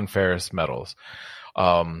combining non-ferrous metals,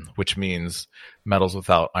 which means metals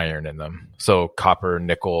without iron in them. So copper,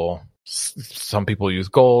 nickel, some people use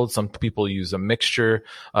gold, some people use a mixture,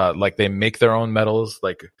 like they make their own metals,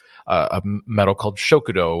 like a metal called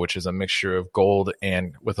shokudo, which is a mixture of gold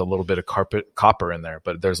and with a little bit of copper in there.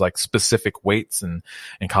 But there's like specific weights and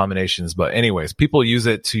combinations. But anyways, people use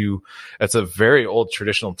it's a very old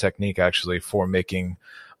traditional technique actually for making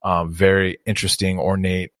very interesting,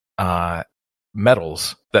 ornate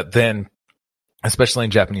metals that then, especially in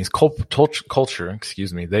Japanese culture,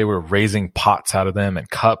 they were raising pots out of them and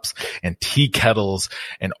cups and tea kettles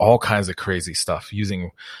and all kinds of crazy stuff using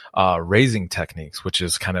raising techniques, which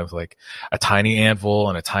is kind of like a tiny anvil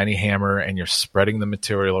and a tiny hammer, and you're spreading the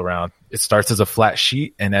material around. It starts as a flat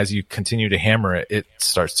sheet, and as you continue to hammer it, it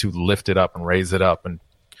starts to lift it up and raise it up and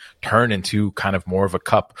turn into kind of more of a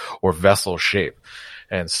cup or vessel shape.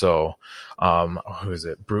 And so, who is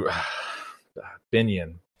it?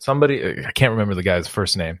 Binion. Somebody, I can't remember the guy's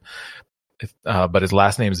first name, but his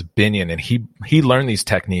last name is Binion, and he learned these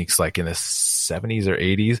techniques like in the 70s or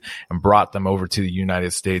 80s and brought them over to the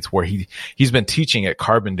United States, where he's been teaching at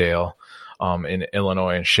Carbondale in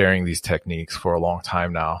Illinois and sharing these techniques for a long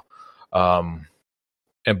time now.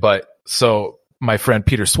 So my friend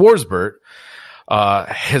Peter Swarsbert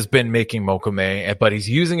has been making mokume, but he's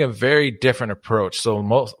using a very different approach. So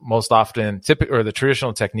most often, the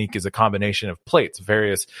traditional technique is a combination of plates,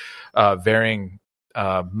 various varying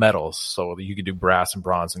metals. So you could do brass and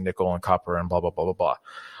bronze and nickel and copper and blah blah blah blah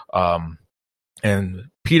blah. And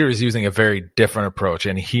Peter is using a very different approach,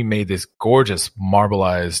 and he made this gorgeous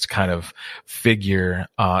marbleized kind of figure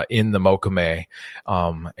in the mokume.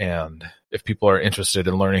 And if people are interested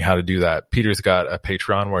in learning how to do that, Peter's got a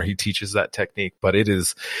Patreon where he teaches that technique. But it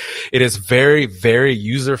is very, very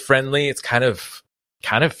user friendly. It's kind of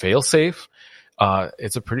fail safe.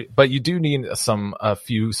 But you do need a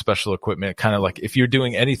few special equipment, kind of like if you're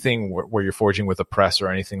doing anything where you're forging with a press or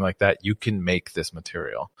anything like that, you can make this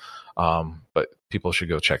material. But people should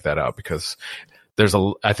go check that out, because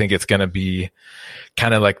I think it's going to be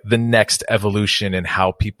kind of like the next evolution in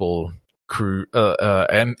how people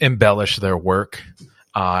embellish their work,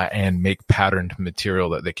 and make patterned material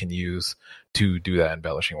that they can use to do that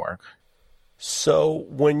embellishing work. So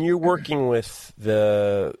when you're working with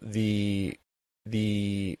the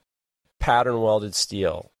pattern welded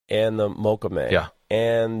steel and the mokume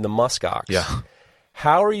and the muskox,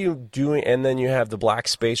 how are you doing? And then you have the black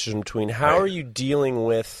spacers in between. How are you dealing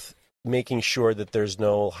with making sure that there's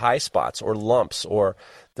no high spots or lumps, or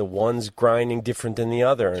the one's grinding different than the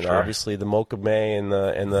other? And obviously the mokume and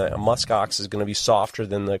the muskox is going to be softer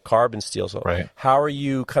than the carbon steel. So how are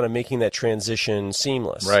you kind of making that transition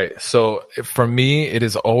seamless? Right. So for me, it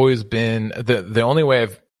has always been the only way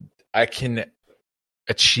I can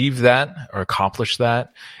achieve that or accomplish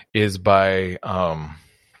that is by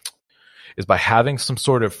having some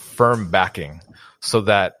sort of firm backing, so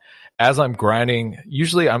that as I'm grinding,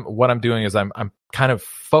 usually what I'm doing is I'm kind of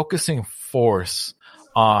focusing force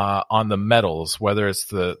on the metals, whether it's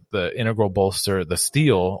the integral bolster, the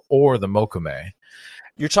steel, or the mokume.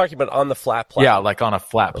 You're talking about on the flat platen? Yeah, like on a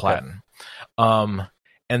flat platen. And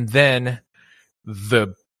then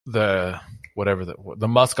the whatever the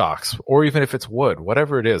muskox, or even if it's wood,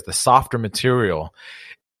 whatever it is, the softer material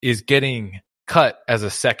is getting cut as a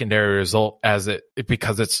secondary result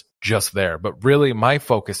because it's just there. But really my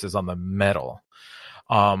focus is on the metal.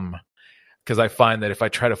 Because I find that if I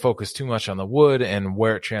try to focus too much on the wood and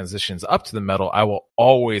where it transitions up to the metal, I will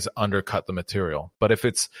always undercut the material. But if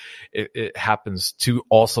it happens to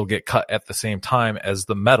also get cut at the same time as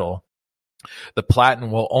the metal, the platen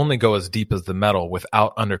will only go as deep as the metal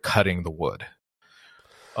without undercutting the wood.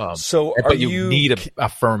 But you need a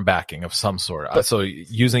firm backing of some sort. So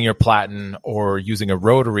using your platen or using a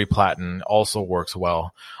rotary platen also works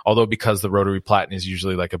well. Although because the rotary platen is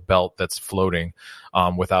usually like a belt that's floating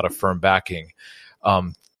without a firm backing.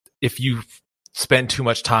 If you spend too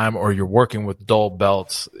much time or you're working with dull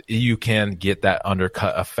belts, you can get that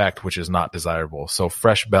undercut effect, which is not desirable. So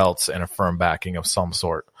fresh belts and a firm backing of some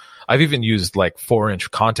sort. I've even used like 4-inch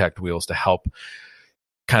contact wheels to help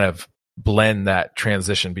kind of blend that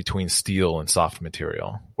transition between steel and soft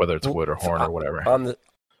material, whether it's wood or horn or whatever.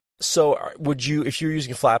 So would you, if you're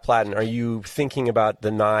using a flat platen, are you thinking about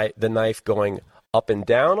the knife going up and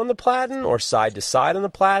down on the platen or side to side on the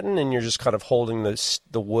platen, and you're just kind of holding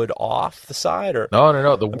the wood off the side? Or No.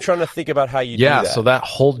 I'm trying to think about how you do that. Yeah, so that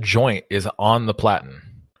whole joint is on the platen.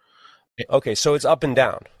 Okay, so it's up and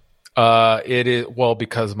down. It is, well,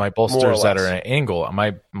 because my bolsters that are at an angle,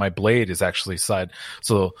 my blade is actually side.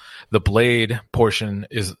 So the blade portion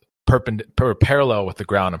is parallel with the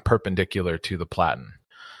ground and perpendicular to the platen,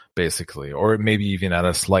 basically, or maybe even at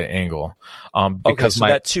a slight angle. Because so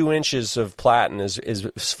that 2 inches of platen is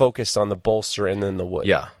focused on the bolster and then the wood.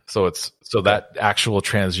 Yeah. So that actual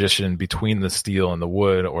transition between the steel and the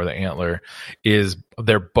wood or the antler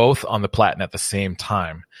they're both on the platen at the same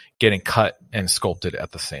time, getting cut and sculpted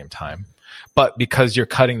at the same time. But because you're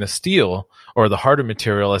cutting the steel or the harder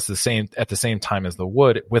material at the same time as the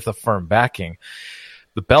wood with a firm backing,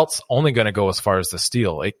 the belt's only going to go as far as the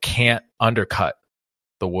steel. It can't undercut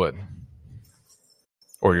the wood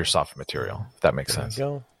or your soft material, if that makes sense.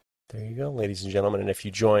 There you go, ladies and gentlemen. And if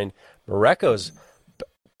you join Mareko's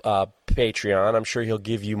Patreon, I'm sure he'll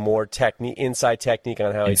give you more inside technique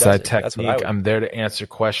on how he does it. Technique. I'm there to answer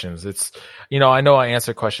questions. It's, I know I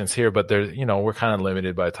answer questions here, but there's, we're kind of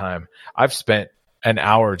limited by time. I've spent an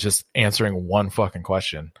hour just answering one fucking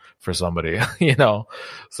question for somebody, so.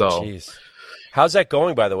 Jeez. How's that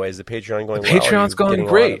going, by the way? Is the Patreon going well? Patreon's going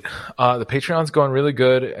great. The Patreon's going really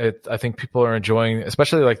good. I think people are enjoying,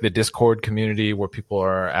 especially like the Discord community where people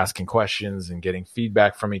are asking questions and getting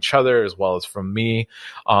feedback from each other as well as from me.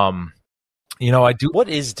 I do. What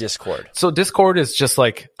is Discord? So Discord is just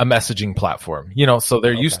like a messaging platform, so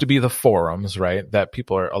there used to be the forums, right? That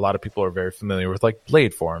a lot of people are very familiar with, like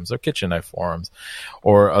Blade forums or Kitchen Knife forums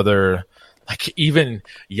or other, like even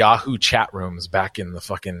Yahoo chat rooms back in the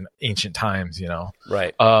fucking ancient times,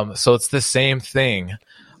 Right. So it's the same thing,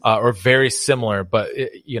 or very similar, but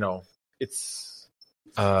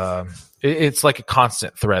it's like a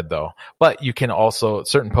constant thread though. But you can also,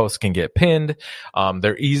 certain posts can get pinned.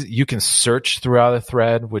 They're easy. You can search throughout a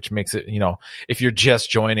thread, which makes it, if you're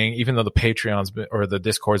just joining, even though the Patreon's or the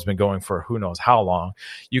Discord's been going for who knows how long,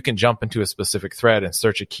 you can jump into a specific thread and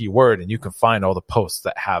search a keyword, and you can find all the posts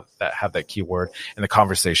that have that keyword and the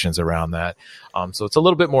conversations around that. So it's a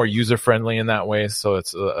little bit more user friendly in that way. So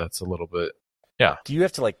it's a little bit. Yeah. Do you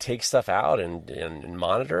have to like take stuff out and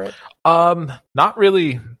monitor it? Not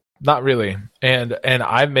really. And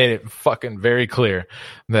I've made it fucking very clear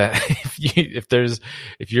that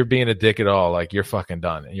if you're being a dick at all, like you're fucking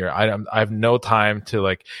done. I have no time to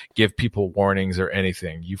like give people warnings or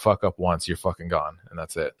anything. You fuck up once, you're fucking gone, and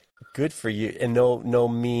that's it. Good for you. And no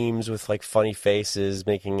memes with like funny faces,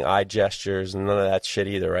 making eye gestures, and none of that shit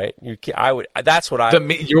either, right? You're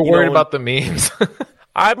worried about the memes.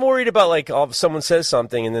 I'm worried about like someone says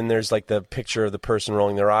something and then there's like the picture of the person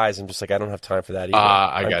rolling their eyes. I'm just like, I don't have time for that either.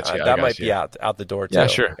 I got you. That might be out the door too. Yeah,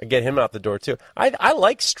 sure. I get him out the door too. I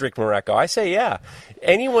like strict Mareko. I say, yeah.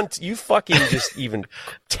 Anyone you fucking just even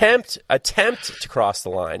attempt to cross the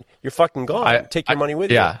line, you're fucking gone. Take your money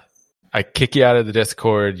with you. Yeah. I kick you out of the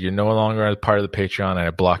Discord. You're no longer a part of the Patreon, and I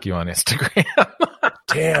block you on Instagram.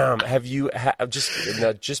 Damn. Have you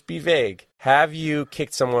just be vague? Have you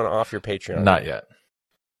kicked someone off your Patreon? Not yet.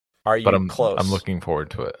 Are you close? I'm looking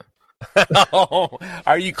forward to it. Oh,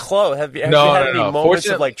 are you close? Have you had any moments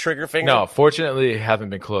of like trigger finger? No, fortunately,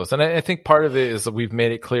 haven't been close. And I think part of it is that we've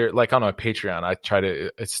made it clear, like on my Patreon, I try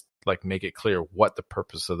to make it clear what the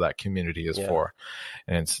purpose of that community is for.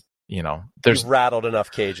 And it's, there's You've rattled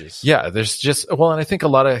enough cages. Yeah, there's just, and I think a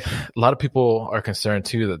lot of people are concerned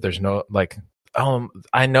too that there's no, like,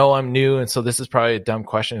 I know I'm new, and so this is probably a dumb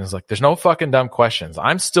question. It's like, there's no fucking dumb questions.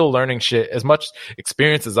 I'm still learning shit. As much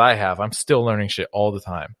experience as I have, I'm still learning shit all the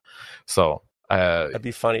time. So it'd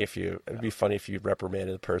be funny if you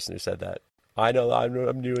reprimanded the person who said that. I know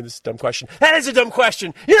I'm new in this dumb question. That is a dumb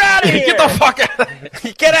question. You're out of here. Get the fuck out of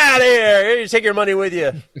here. Get out of here. You take your money with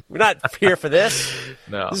you. We're not here for this.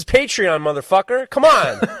 No. This is Patreon, motherfucker. Come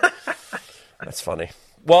on. That's funny.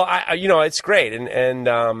 Well, it's great, and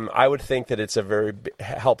I would think that it's a very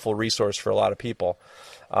helpful resource for a lot of people.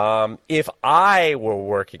 If I were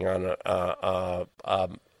working on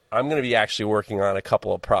I'm going to be actually working on a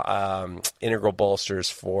couple of integral bolsters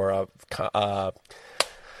for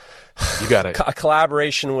you got it. A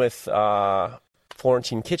collaboration with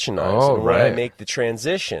Florentine Kitchen Knives. Oh, and when right. I make the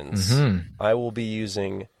transitions, I will be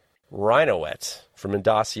using Rhino-Wet from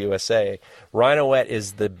Indasi USA. Rhino-Wet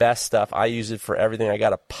is the best stuff. I use it for everything. I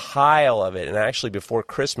got a pile of it. And actually, before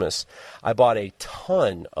Christmas, I bought a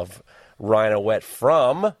ton of Rhino-Wet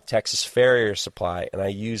from Texas Farrier Supply, and I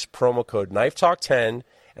used promo code KNIFETALK10,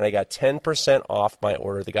 and I got 10% off my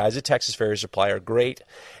order. The guys at Texas Farrier Supply are great.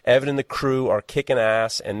 Evan and the crew are kicking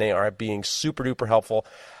ass, and they are being super duper helpful.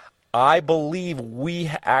 I believe we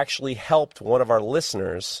actually helped one of our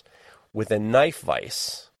listeners with a knife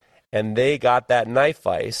vise, and they got that knife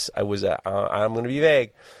vise. I'm going to be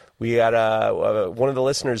vague. We got one of the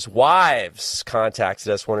listeners' wives contacted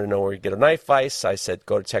us, wanted to know where you get a knife vise. I said,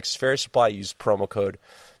 go to Texas Farrier Supply, use promo code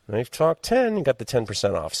KNIFETALK10, and got the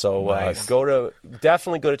 10% off. So nice.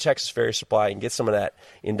 Definitely go to Texas Farrier Supply and get some of that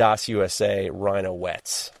Indasi USA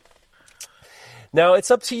Rhino-Wets. Now,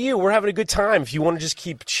 it's up to you. We're having a good time. If you want to just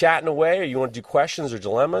keep chatting away, or you want to do questions or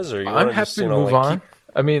dilemmas, or you want I'm to happy just, to move on.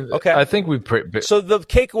 I mean, okay. I think we. So the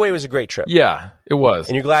Cakeaway was a great trip. Yeah, it was.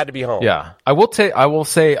 And you're glad to be home. Yeah, I will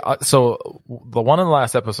say. So the one of the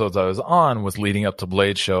last episodes I was on was leading up to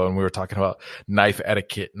Blade Show, and we were talking about knife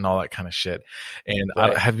etiquette and all that kind of shit. And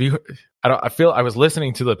right. I was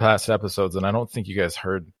listening to the past episodes, and I don't think you guys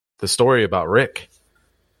heard the story about Rick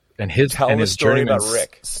and his story about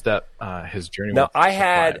Rick. His journey. Now, with I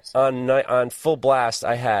had knives. on Full Blast,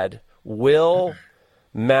 I had Will,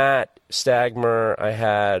 Matt Stagmer, I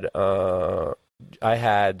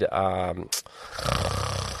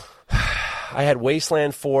had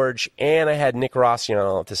Wasteland Forge, and I had Nick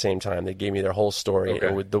Rossiano at the same time. They gave me their whole story.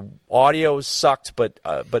 Okay. The audio sucked, but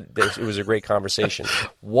it was a great conversation.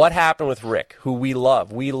 What happened with Rick, who we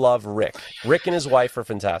love? We love Rick. Rick and his wife are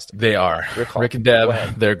fantastic. They are. Rick and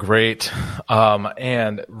Deb, they're great.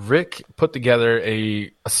 And Rick put together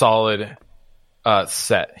a solid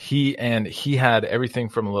set. He had everything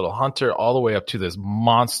from a little Hunter all the way up to this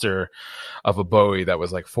monster of a Bowie that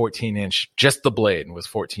was like 14-inch. Just the blade was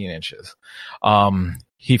 14 inches.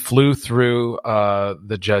 He flew through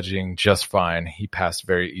the judging just fine. He passed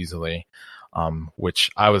very easily, which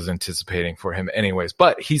I was anticipating for him anyways.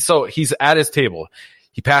 But he's at his table.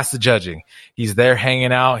 He passed the judging. He's there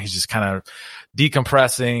hanging out. He's just kind of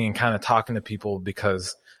decompressing and kind of talking to people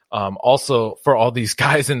because also for all these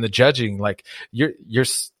guys in the judging, like you're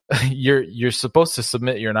supposed to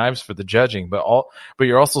submit your knives for the judging, but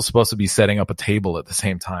you're also supposed to be setting up a table at the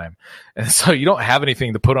same time. And so you don't have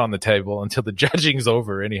anything to put on the table until the judging's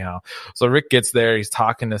over anyhow. So Rick gets there, he's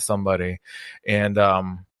talking to somebody, and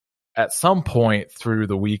at some point through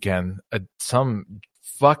the weekend, some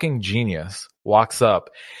fucking genius walks up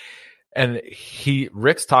and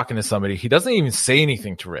Rick's talking to somebody. He doesn't even say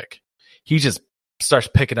anything to Rick. He just starts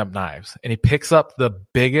picking up knives, and he picks up the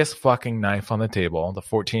biggest fucking knife on the table, the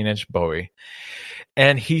 14-inch Bowie,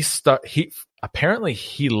 and he apparently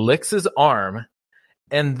licks his arm,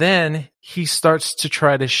 and then he starts to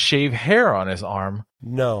try to shave hair on his arm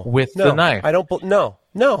with the knife.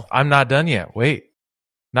 No, I'm not done yet. Wait.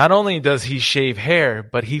 Not only does he shave hair,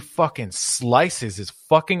 but he fucking slices his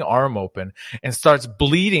fucking arm open and starts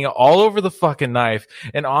bleeding all over the fucking knife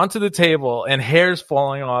and onto the table, and hair's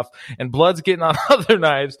falling off and blood's getting on other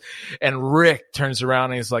knives. And Rick turns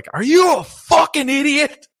around and he's like, "Are you a fucking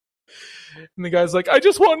idiot?" And the guy's like, "I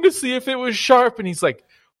just wanted to see if it was sharp." And he's like,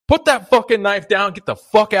 "Put that fucking knife down. Get the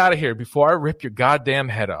fuck out of here before I rip your goddamn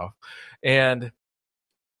head off." And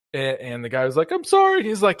the guy was like, "I'm sorry." And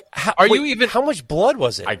he's like, how much blood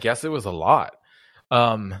was it? I guess it was a lot.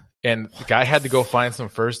 And the guy had to go find some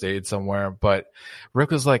first aid somewhere. But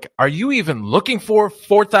Rick was like, "Are you even looking for a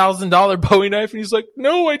 $4,000 Bowie knife?" And he's like,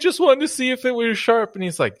 "No, I just wanted to see if it was sharp." And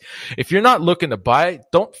he's like, "If you're not looking to buy it,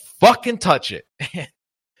 don't fucking touch it."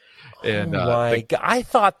 And I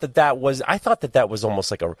thought that was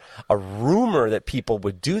almost like a rumor that people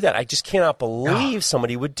would do that. I just cannot believe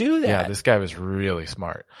somebody would do that. Yeah, this guy was really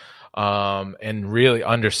smart. and really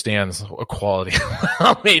understands a quality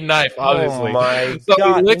homemade knife, obviously. Oh my so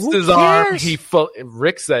God. he licks Who his arm. cares?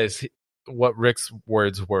 Rick says what Rick's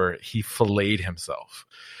words were, he filleted himself.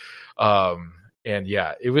 And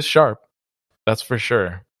yeah, it was sharp. That's for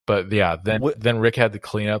sure. But yeah, then Rick had to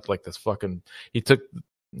clean up like this fucking,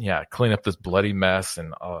 clean up this bloody mess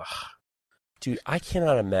and Dude, I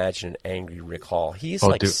cannot imagine an angry Rick Hall. He's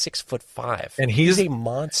 6'5", and he's a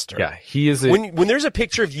monster. Yeah, he is. When there's a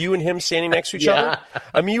picture of you and him standing next to each other,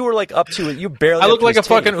 I mean, you were like up to it. You barely. I look like a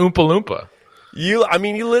fucking titty. Oompa Loompa. You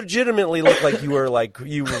legitimately look like you were like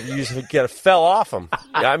you just fell off him.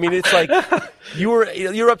 I mean, it's like you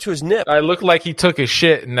were up to his nip. I look like he took his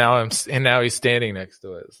shit and now he's standing next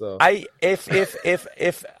to it. So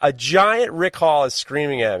if a giant Rick Hall is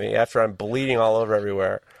screaming at me after I'm bleeding all over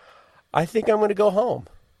everywhere, I think I'm going to go home.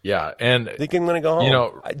 Yeah, and I think I'm going to go home. You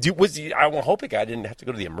know, I'm hoping I didn't have to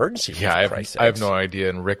go to the emergency room. Yeah, I have no idea,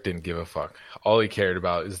 and Rick didn't give a fuck. All he cared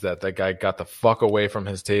about is that guy got the fuck away from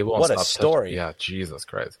his table. What a story! Yeah, Jesus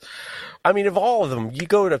Christ. I mean, of all of them, you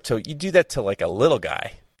do that to like a little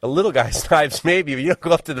guy. A little guy's knives, maybe, but you don't go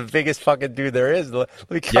up to the biggest fucking dude there is. Let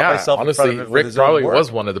me cut myself honestly, in front of Rick probably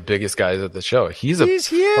was one of the biggest guys at the show. He's huge.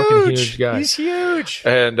 Fucking huge guy. He's huge.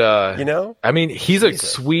 And, I mean, he's a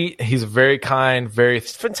sweet, he's very kind, very...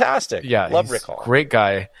 It's fantastic. Yeah. Love Rick Hall. Great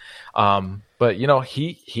guy. But, you know,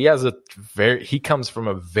 he comes from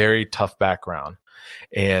a very tough background.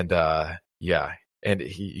 And, and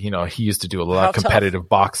he used to do a lot of competitive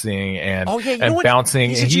boxing and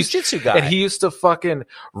bouncing. He's and a jiu-jitsu guy. And he used to fucking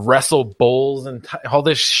wrestle bulls and all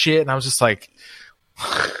this shit. And I was just like,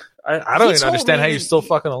 I don't even understand how you're still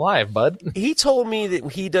fucking alive, bud. He told me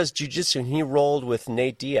that he does jiu-jitsu and he rolled with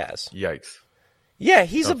Nate Diaz. Yikes. Yeah,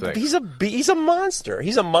 he's a monster.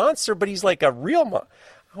 He's a monster, but he's like a real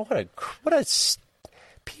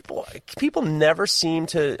People never seem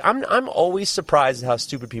to. I'm always surprised at how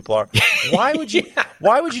stupid people are. Why would you?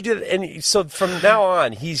 Why would you do that? And so from now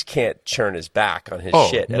on, he can't churn his back on his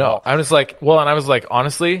shit. No, all. I was like,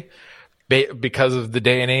 honestly, because of the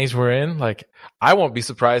day and age we're in, like, I won't be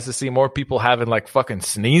surprised to see more people having like fucking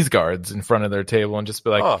sneeze guards in front of their table and just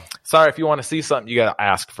be like, sorry, if you want to see something, you got to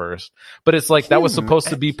ask first. But it's like that was supposed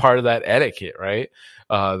to be part of that etiquette, right?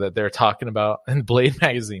 That they're talking about in Blade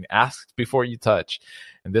magazine. Ask before you touch.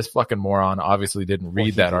 And this fucking moron obviously didn't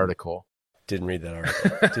read that article. Didn't read that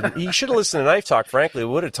article. He should have listened to Knife Talk, frankly.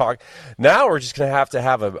 We would have talked. Now we're just going to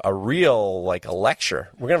have a real, like, a lecture.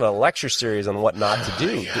 We're going to have a lecture series on what not to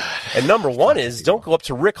do. And number one is don't go up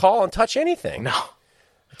to Rick Hall and touch anything. No.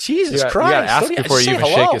 Jesus Christ. You got to ask before you even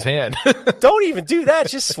shake his hand. Don't even do that.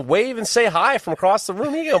 Just wave and say hi from across the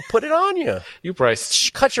room. He's going to put it on you. You probably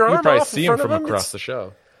cut your arm off. You probably see in him front from of across the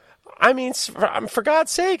show. I mean, for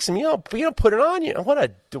God's sakes, I mean, you don't put it on you. What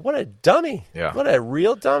a dummy. Yeah. What a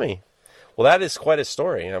real dummy. Well, that is quite a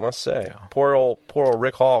story, I must say. Yeah. Poor old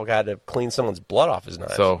Rick Hall had to clean someone's blood off his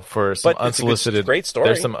knife. So for some unsolicited, great story.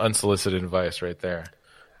 There's some unsolicited advice right there.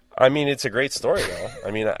 I mean, it's a great story, though. I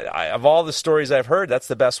mean, of all the stories I've heard, that's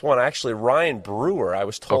the best one. Actually, Ryan Brewer, I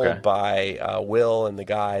was told by Will and the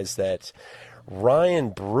guys that Ryan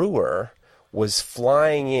Brewer was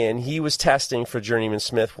flying in. He was testing for Journeyman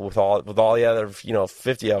Smith with all the other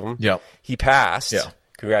 50 of them. Yep. He passed. Yeah.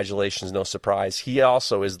 Congratulations, no surprise. He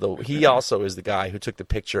also is the guy who took the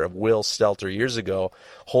picture of Will Stelter years ago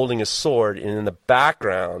holding a sword, and in the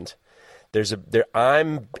background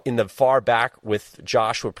I'm in the far back with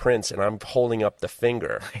Joshua Prince, and I'm holding up the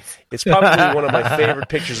finger. It's probably one of my favorite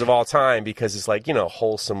pictures of all time because it's like,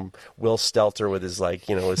 wholesome Will Stelter with his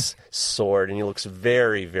his sword, and he looks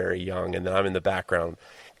very, very young. And then I'm in the background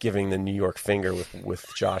giving the New York finger with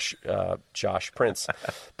Josh Prince.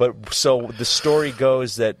 But so the story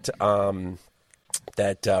goes that Ryan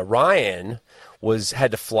had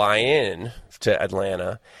to fly in to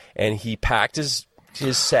Atlanta, and he packed his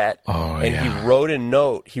set, he wrote a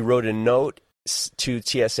note. He wrote a note to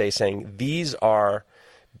TSA saying, these are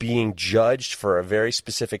being judged for a very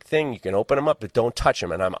specific thing. You can open them up, but don't touch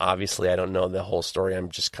them. And I don't know the whole story. I'm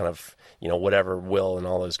just kind of, whatever Will and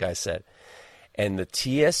all those guys said. And the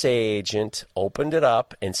TSA agent opened it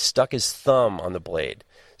up and stuck his thumb on the blade.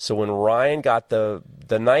 So when Ryan got the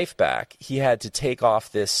knife back, he had to take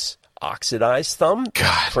off this oxidized thumb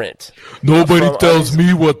print. Nobody tells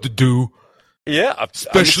me what to do. Yeah,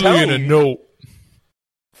 especially in a note.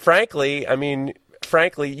 Frankly, I mean, But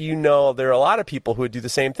frankly, there are a lot of people who would do the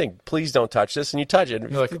same thing. Please don't touch this, and you touch it.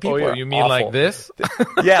 You're like, People oh, are you mean awful. like this?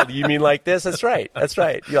 Yeah, you mean like this? That's right. That's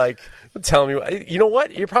right. You're like, tell me, you know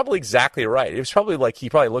what? You're probably exactly right. It was probably like he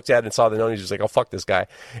probably looked at it and saw the note and he was like, oh, fuck this guy.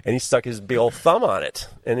 And he stuck his big old thumb on it.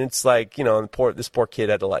 And it's like, and this poor kid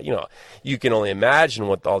had to you can only imagine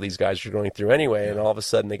what all these guys are going through anyway. And all of a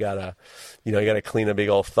sudden they got to, you got to clean a big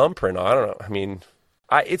old thumbprint. I don't know. I mean,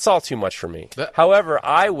 it's all too much for me. However,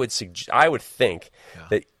 I would think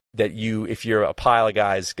that if you're a pile of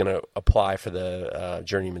guys going to apply for the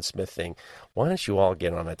Journeyman Smith thing, why don't you all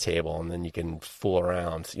get on a table and then you can fool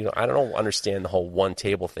around? I don't understand the whole one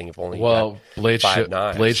table thing. If only Blade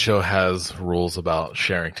knives. Blade Show has rules about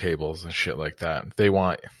sharing tables and shit like that. They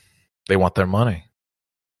want their money.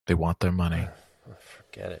 They want their money.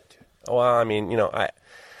 Forget it, dude. Well, I mean,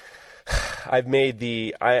 I've made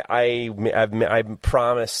I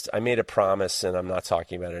made a promise, and I'm not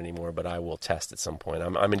talking about it anymore. But I will test at some point.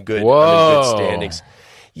 I'm in good standings.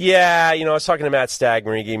 Yeah, I was talking to Matt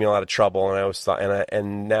Stagmer. He gave me a lot of trouble, and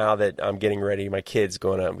and now that I'm getting ready, my kid's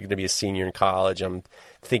I'm going to be a senior in college. I'm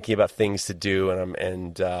thinking about things to do,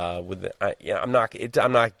 and I'm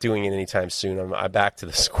not doing it anytime soon. I'm back to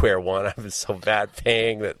the square one. I've been so bad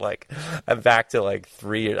paying that I'm back to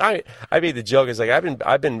 3 years. I made the joke. It's like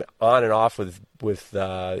I've been on and off with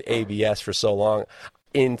ABS for so long.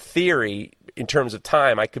 In theory, in terms of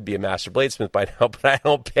time, I could be a master bladesmith by now, but I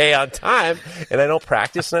don't pay on time, and I don't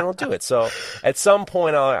practice, and I don't do it. So at some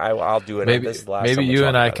point, I'll do it. Maybe you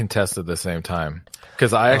and I can test at the same time,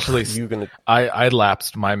 because I actually I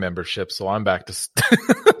lapsed my membership, so I'm back to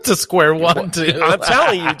square one too. I'm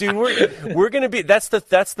telling you, dude, we're gonna be. That's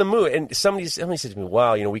the move. And somebody said to me,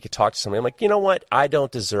 "Wow, we could talk to somebody." I'm like, you know what? I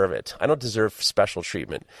don't deserve it. I don't deserve special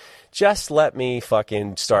treatment. Just let me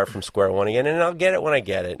fucking start from square one again, and I'll get it when I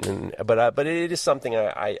get it. But it is something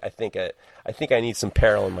I think I need some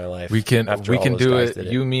peril in my life. We can do it.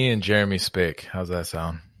 You, me, and Jeremy Spake. How's that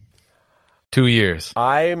sound? 2 years.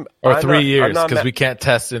 3 years, because we can't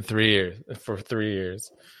test in 3 years for 3 years.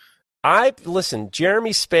 Listen,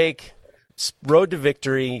 Jeremy Spake, road to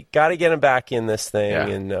victory. Got to get him back in this thing. Yeah.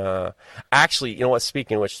 And actually, you know what?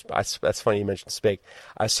 Speaking of which, that's funny you mentioned Spake.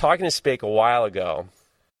 I was talking to Spake a while ago.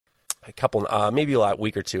 Maybe a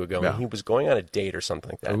week or two ago, when he was going on a date or something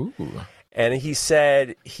like that. Ooh. And he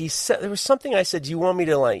said there was something I said, do you want me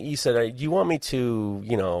to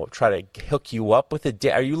try to hook you up with a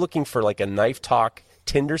date? Are you looking for a Knife Talk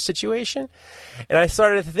Tinder situation? And I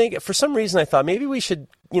started to think, for some reason I thought maybe we should,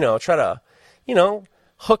 try to,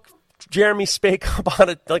 hook Jeremy Spake up on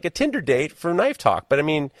a Tinder date for Knife Talk. But I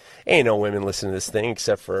mean, ain't no women listening to this thing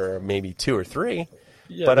except for maybe 2 or 3.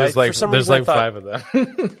 Yeah, but there's 5 of them.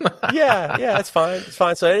 yeah, it's fine. It's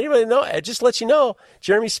fine. So anybody know? It just lets you know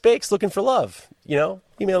Jeremy Spake's looking for love. Email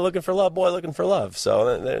looking for love, boy looking for love.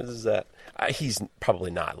 So there's that. He's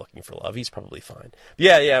probably not looking for love. He's probably fine.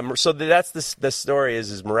 Yeah. So that's the story.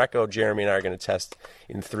 Is Mareko, Jeremy, and I are going to test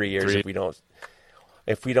in 3 years if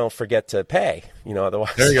we don't forget to pay.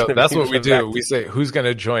 Otherwise. There you go. That's what we do. We say who's going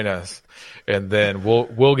to join us, and then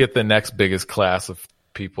we'll get the next biggest class of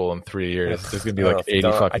people in 3 years. There's gonna be 80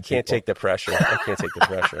 fucking I can't take the pressure.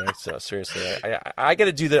 So seriously, I got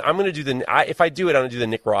to do I'm gonna do if I do it, I'm gonna do the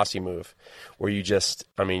Nick Rossi move, where you just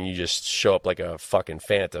show up like a fucking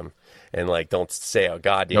phantom and don't say a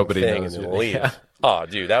goddamn thing and then leave. Yeah. Oh,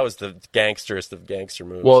 dude, that was the gangsterest of gangster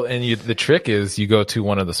moves. Well, and the trick is you go to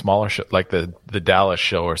one of the smaller shows, like the Dallas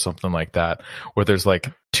show or something like that, where there's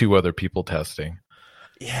 2 other people testing.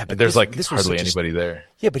 Yeah, but there's hardly anybody there.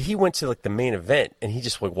 Yeah, but he went to the main event and he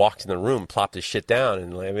just walked in the room, plopped his shit down,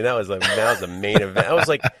 and that was the main event. That was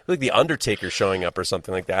like the Undertaker showing up or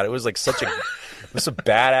something like that. It was such a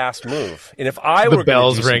badass move. And if I were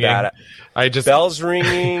bells ringing, bells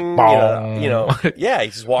ringing, yeah,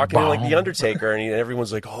 he's just walking in like the Undertaker, and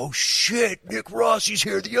everyone's like, "Oh shit, Nick Rossi's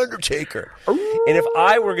here, the Undertaker." And if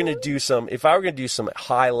I were going to do some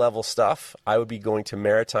high level stuff, I would be going to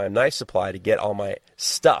Maritime Knife Supply to get all my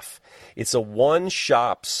stuff. It's a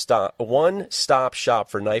one-stop shop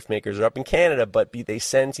for knife makers. They're up in Canada, but they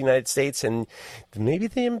send to the United States, and maybe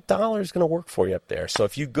the dollar is going to work for you up there. So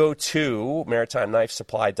if you go to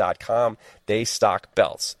MaritimeKnifeSupply.com, they stock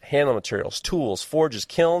belts, handle materials, tools, forges,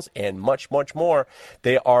 kilns, and much, much more.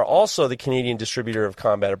 They are also the Canadian distributor of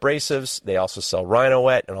combat abrasives. They also sell Rhino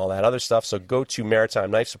Wet and all that other stuff. So go to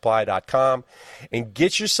MaritimeKnifeSupply.com and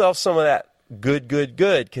get yourself some of that good,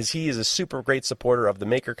 because he is a super great supporter of the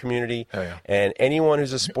maker community. Oh, yeah. And anyone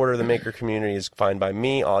who's a supporter of the maker community is fine by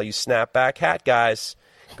me. All you snapback hat guys,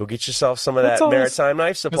 go get yourself some of that Maritime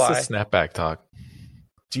Knife Supply. It's a snapback talk.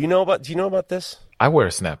 Do you know about this? I wear a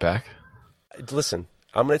snapback. Listen,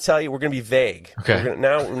 I'm going to tell you, we're going to be vague. Okay.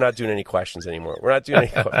 Now we're not doing any questions anymore. We're not doing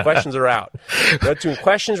any questions are out. We're not doing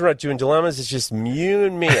questions. We're not doing dilemmas. It's just you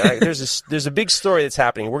and me. There's a big story that's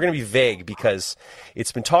happening. We're going to be vague because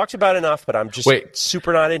it's been talked about enough, but I'm just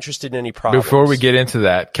super not interested in any problems. Before we get into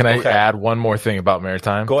that, can I add one more thing about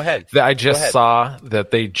Maritime? Go ahead. I just saw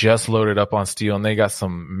that they just loaded up on steel, and they got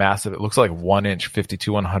some massive, it looks like 1-inch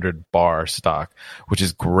 52-100 bar stock, which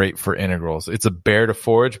is great for integrals. It's a bear to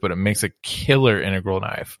forge, but it makes a killer integral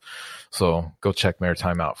knife. So go check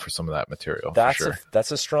Maritime out for some of that material.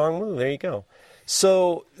 That's a strong move. There you go.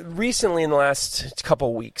 So recently, in the last couple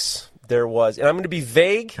of weeks, there was, and I'm going to be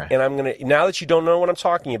vague, and I'm going to, now that you don't know what I'm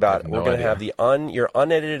talking about, we're going to have your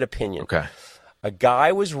unedited opinion. Okay. A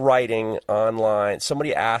guy was writing online.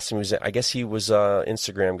 Somebody asked him, I guess he was an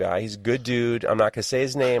Instagram guy. He's a good dude. I'm not going to say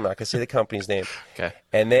his name. I'm not going to say the company's name. Okay.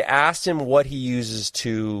 And they asked him what he uses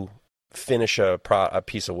to finish a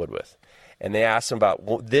piece of wood with. And they asked him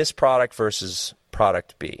about this product versus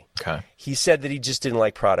product B. Okay. He said that he just didn't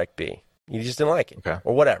like product B. He just didn't like it. Okay.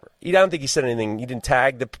 Or whatever. I don't think he said anything. He didn't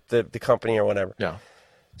tag the company or whatever. Yeah.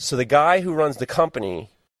 So the guy who runs the company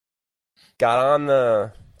got on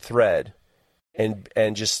the thread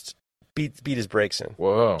and just beat his brakes in.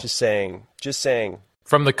 Whoa. Just saying.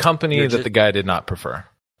 From the company that the guy did not prefer.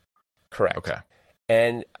 Correct. Okay.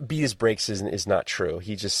 And beat his brakes is not true.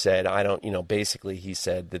 He just said, basically he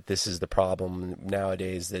said that this is the problem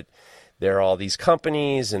nowadays, that there are all these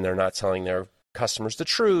companies and they're not telling their customers the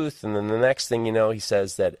truth. And then the next thing you know, he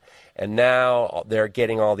says that, and now they're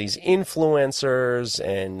getting all these influencers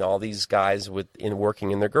and all these guys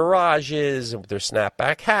working in their garages with their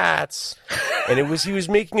snapback hats. And he was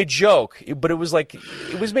making a joke, but he was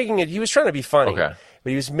trying to be funny, okay. But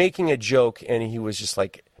he was making a joke, and he was just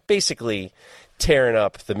like basically tearing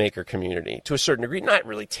up the maker community to a certain degree, not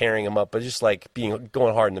really tearing them up, but just like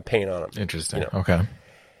going hard in the paint on them. Interesting. Okay.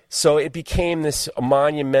 So it became this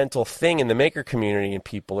monumental thing in the maker community, and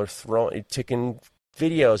people are taking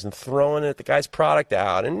videos and throwing the guy's product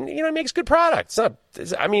out, and it makes good product.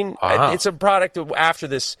 It's a product after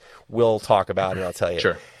this we'll talk about, and I'll tell you.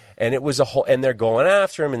 Sure. And it was and they're going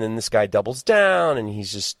after him, and then this guy doubles down, and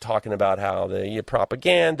he's just talking about how the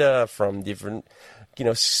propaganda from different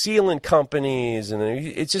sealant companies, and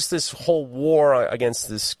it's just this whole war against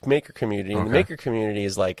this maker community, and the maker community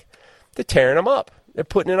is like, they're tearing him up. They're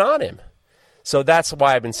putting it on him. So that's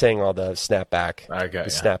why I've been saying all the snapback.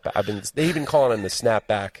 Snapback. They've been calling him the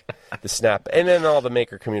snapback, and then all the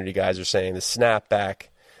maker community guys are saying the snapback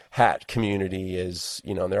hat community is,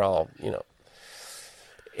 they're all,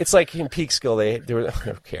 it's like in Peekskill, they were,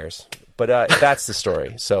 who cares? But that's the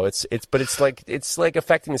story. So it's like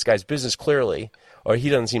affecting this guy's business clearly, or he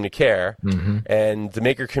doesn't seem to care, and the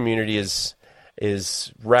maker community is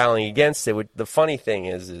rallying against it. The funny thing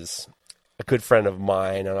is a good friend of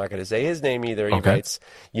mine, I'm not going to say his name either, he writes,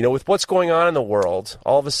 with what's going on in the world,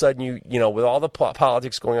 all of a sudden, with all the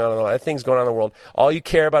politics going on, and all the things going on in the world, all you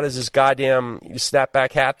care about is this goddamn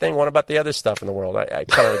snapback hat thing. What about the other stuff in the world? I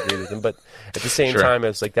kind of agree with him, but at the same time,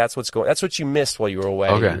 it's like that's what you missed while you were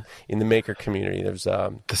away in the maker community. There's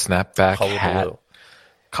the snapback hat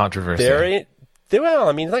controversy.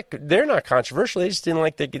 They're not controversial. They just didn't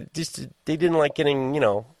like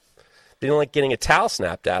getting a towel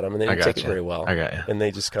snapped at them, and they didn't take it very well. I got you. And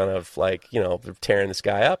they just kind of they're tearing this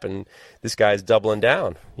guy up, and this guy's doubling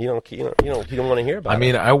down. You don't want to hear about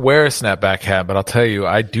it. I wear a snapback hat, but I'll tell you,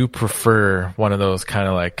 I do prefer one of those kind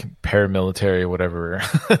of like paramilitary, whatever.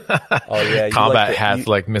 Oh yeah, combat hats,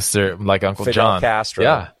 like Uncle Fidel John Castro.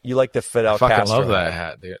 Yeah, you like the Fidel Castro. I fucking love that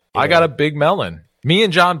hat, dude. I got a big melon. Me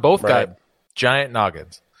and John both got giant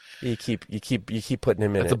noggins. You keep putting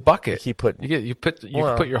him in. It's a bucket. You put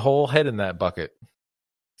your whole head in that bucket.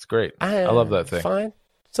 It's great. I love that thing. Fine.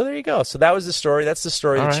 So there you go. So that was the story. That's the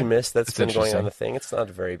story that you missed. That's been going on the thing. It's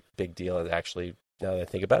not a very big deal, actually, now that I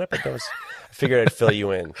think about it. But I figured I'd fill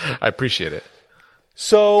you in. I appreciate it.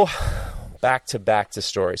 So back to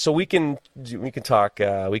story. So we can talk.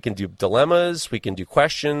 We can do dilemmas. We can do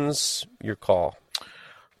questions. Your call.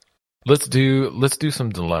 Let's do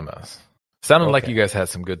some dilemmas. Sounded like you guys had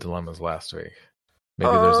some good dilemmas last week. Maybe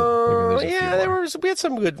there's a few more. We had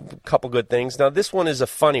some couple good things. Now this one is a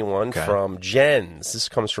funny one from Jens. This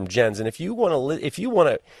comes from Jens, and if you want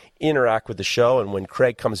to interact with the show, and when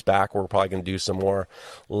Craig comes back, we're probably going to do some more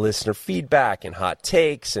listener feedback and hot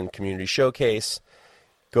takes and community showcase.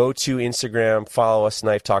 Go to Instagram, follow us,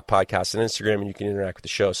 Knife Talk Podcast on Instagram, and you can interact with the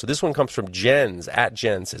show. So this one comes from Jens at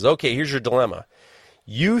Jen. Says, okay, here's your dilemma.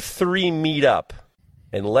 You three meet up,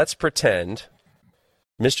 and let's pretend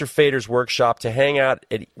Mr. Fader's workshop to hang out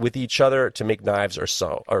with each other to make knives or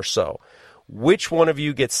so. Which one of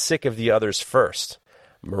you gets sick of the others first?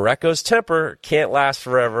 Mareko's temper can't last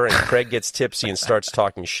forever, and Craig gets tipsy and starts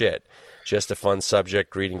talking shit. Just a fun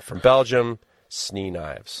subject. Greeting from Belgium. Snee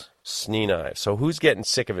knives. Snee knives. So who's getting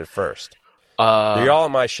sick of it first? You're all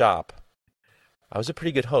in my shop. I was a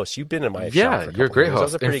pretty good host. You've been in my shop. Yeah, For a you're a couple great years. I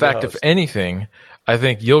was host. a pretty In fact, good if host. anything, I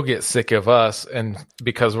think you'll get sick of us, and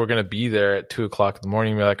because we're going to be there at 2:00 in the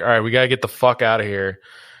morning, you're like, all right, we got to get the fuck out of here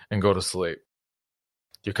and go to sleep.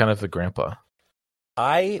 You're kind of the grandpa.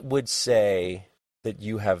 I would say that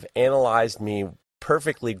you have analyzed me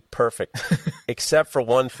perfect, except for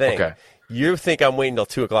one thing. Okay. You think I'm waiting till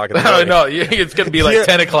 2:00 in the Oh, morning. no, it's going to be like Yeah.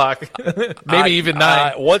 10:00, maybe even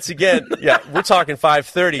 9. Once again, yeah, we're talking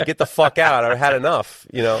 5:30. Get the fuck out. I had enough.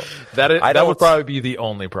 That would probably be the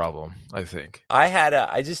only problem, I think.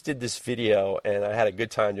 I just did this video, and I had a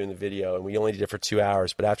good time doing the video, and we only did it for 2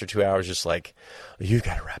 hours. But after 2 hours, just like, you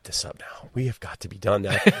got to wrap this up now. We have got to be done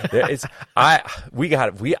now. I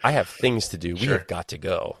have things to do. We have got to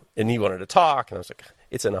go. And he wanted to talk, and I was like,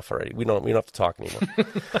 it's enough already. We don't have to talk anymore.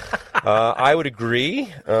 I would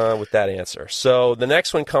agree with that answer. So the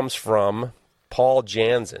next one comes from Paul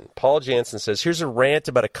Jansen. Paul Jansen says, here's a rant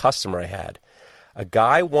about a customer I had. A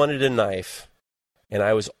guy wanted a knife, and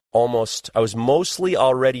I was mostly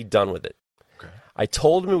already done with it. Okay. I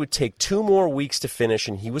told him it would take 2 more weeks to finish,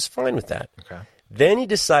 and he was fine with that. Okay. Then he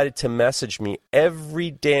decided to message me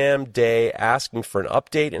every damn day asking for an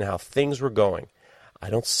update and how things were going. I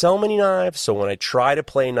don't sell many knives, so when I try to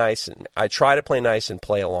play nice and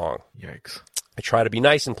play along. Yikes. I try to be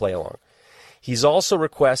nice and play along. He's also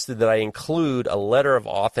requested that I include a letter of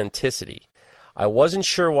authenticity. I wasn't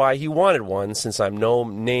sure why he wanted one, since I'm a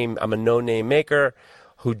no-name maker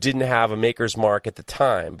who didn't have a maker's mark at the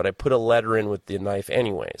time, but I put a letter in with the knife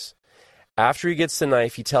anyways. After he gets the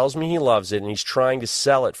knife, he tells me he loves it, and he's trying to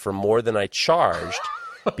sell it for more than I charged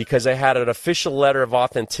because I had an official letter of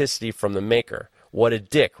authenticity from the maker. What a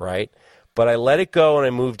dick, right? But I let it go and I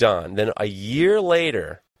moved on. Then a year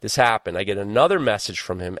later, this happened. I get another message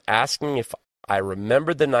from him asking if I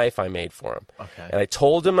remembered the knife I made for him. Okay. And I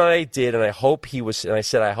told him that I did, and I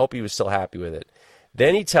said I hope he was still happy with it.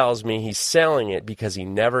 Then he tells me he's selling it because he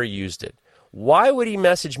never used it. Why would he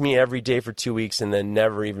message me every day for 2 weeks and then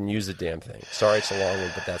never even use the damn thing? Sorry it's a long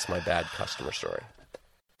one, but that's my bad customer story.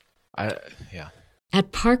 Yeah.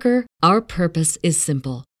 At Parker, our purpose is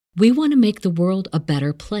simple. We want to make the world a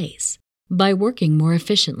better place by working more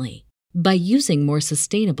efficiently, by using more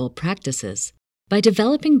sustainable practices, by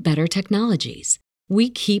developing better technologies. We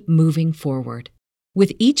keep moving forward.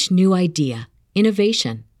 With each new idea,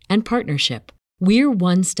 innovation, and partnership, we're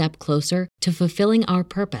one step closer to fulfilling our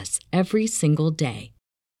purpose every single day.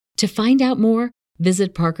 To find out more,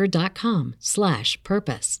 visit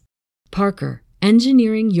parker.com/purpose. Parker,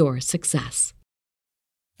 engineering your success.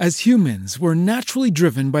 As humans, we're naturally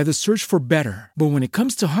driven by the search for better. But when it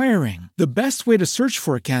comes to hiring, the best way to search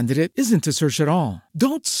for a candidate isn't to search at all.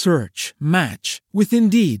 Don't search, match with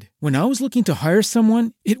Indeed. When I was looking to hire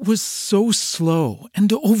someone, it was so slow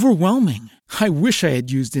and overwhelming. I wish I had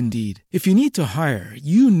used Indeed. If you need to hire,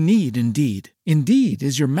 you need Indeed. Indeed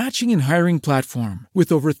is your matching and hiring platform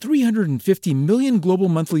with over 350 million global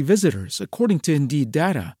monthly visitors, according to Indeed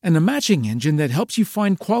data, and a matching engine that helps you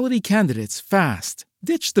find quality candidates fast.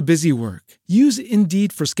 Ditch the busy work. Use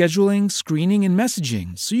Indeed for scheduling, screening, and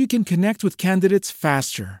messaging so you can connect with candidates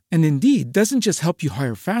faster. And Indeed doesn't just help you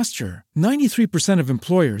hire faster. 93% of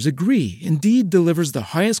employers agree Indeed delivers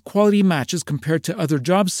the highest quality matches compared to other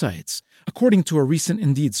job sites, according to a recent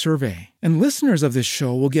Indeed survey. And listeners of this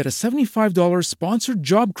show will get a $75 sponsored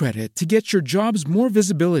job credit to get your jobs more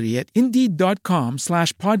visibility at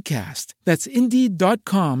Indeed.com/podcast. That's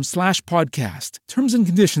Indeed.com/podcast. Terms and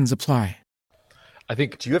conditions apply. I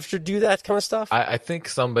think Do you have to do that kind of stuff? I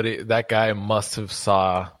think that guy must have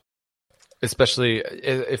saw, especially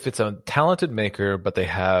if it's a talented maker, but they're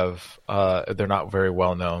not very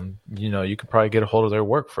well known. You could probably get a hold of their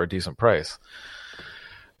work for a decent price.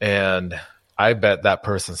 And I bet that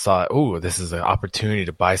person saw, oh, this is an opportunity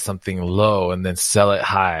to buy something low and then sell it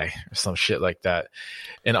high or some shit like that.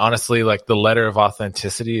 And honestly, like the letter of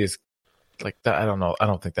authenticity is like that. I don't know. I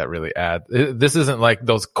don't think that really adds. This isn't like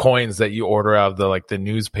those coins that you order out of the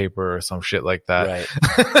newspaper or some shit like that. Right.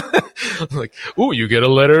 Like, oh, you get a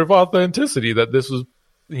letter of authenticity that this was,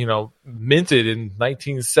 minted in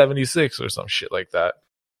 1976 or some shit like that.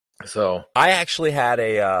 So I actually had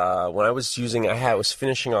when I was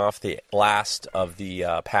finishing off the last of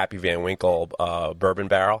the Pappy Van Winkle bourbon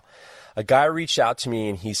barrel. A guy reached out to me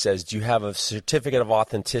and he says, "Do you have a certificate of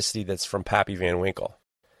authenticity that's from Pappy Van Winkle?"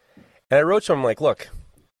 And I wrote to him like, "Look,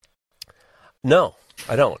 no,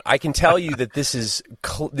 I don't. I can tell you that this is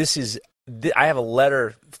I have a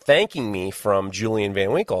letter thanking me from Julian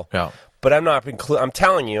Van Winkle. Yeah. But I'm not. I'm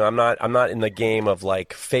telling you, I'm not in the game of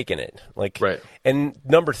like faking it. Like, Right. And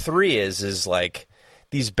number 3 is like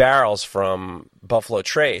these barrels from Buffalo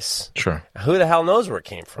Trace. Sure. Who the hell knows where it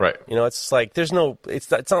came from? Right. You know, it's like there's no.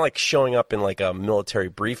 It's not like showing up in like a military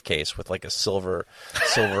briefcase with like a silver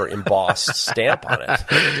embossed stamp on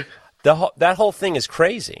it. That whole thing is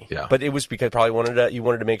crazy. Yeah. But it was because probably you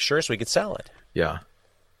wanted to make sure so we could sell it. Yeah.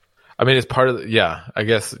 I mean, it's part of I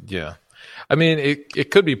guess, yeah. I mean,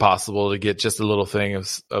 it could be possible to get just a little thing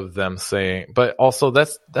of them saying, but also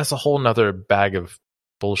that's a whole nother bag of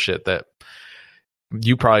bullshit that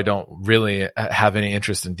you probably don't really have any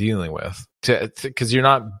interest in dealing with, because you're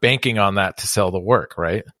not banking on that to sell the work,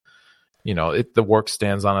 right? You know, the work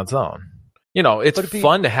stands on its own. You know, it's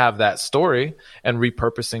fun to have that story and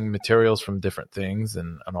repurposing materials from different things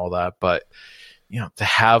and all that, but you know, to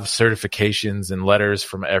have certifications and letters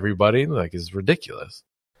from everybody like is ridiculous.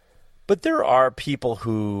 But there are people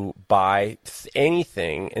who buy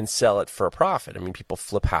anything and sell it for a profit. I mean, people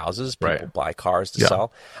flip houses, people buy cars to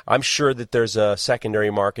sell. I'm sure that there's a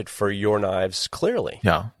secondary market for your knives, clearly.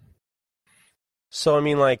 Yeah. So, I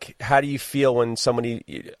mean, like, how do you feel when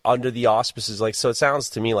somebody under the auspices, like, so it sounds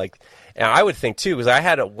to me like, and I would think too, because I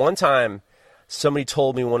had at one time, somebody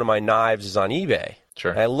told me one of my knives is on eBay.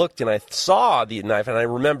 Sure. And I looked and I saw the knife and I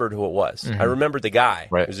remembered who it was. Mm-hmm. I remembered the guy.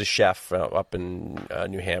 Right. He was a chef up in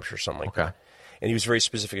New Hampshire or something like Okay. that. And he was very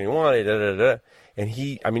specific and he wanted it. And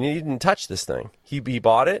he didn't touch this thing. He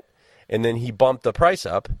bought it and then he bumped the price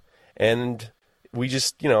up and we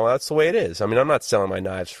just, that's the way it is. I mean, I'm not selling my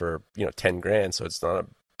knives for, $10,000, so it's not a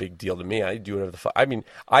big deal to me. I do whatever the fuck. I mean,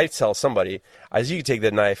 I tell somebody, you can take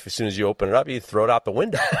that knife as soon as you open it up, you throw it out the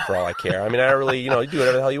window for all I care. I mean, I really, you do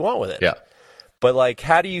whatever the hell you want with it. Yeah. But like,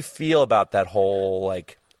 how do you feel about that whole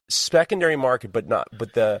like secondary market, but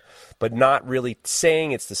not really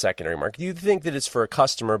saying it's the secondary market? Do you think that it's for a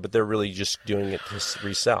customer, but they're really just doing it to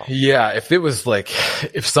resell? Yeah. If it was like,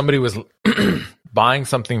 if somebody was buying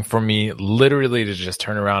something from me literally to just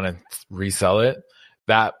turn around and resell it,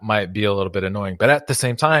 that might be a little bit annoying. But at the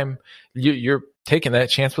same time, you're taking that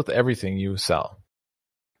chance with everything you sell.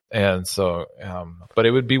 And so, but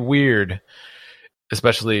it would be weird,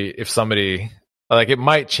 especially if somebody, like, it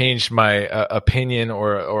might change my opinion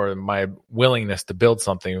or my willingness to build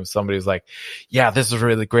something. If somebody's like, yeah, this is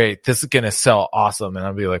really great, this is going to sell awesome. And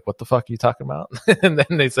I'll be like, what the fuck are you talking about? And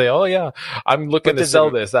then they say, oh yeah, I'm looking to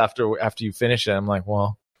sell this after you finish it. I'm like,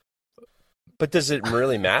 well, but does it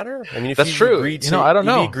really matter? I mean, if that's true. I don't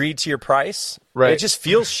know. You agreed to your price, right? It just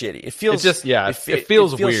feels shitty. It feels it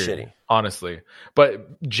feels weird, shitty, honestly.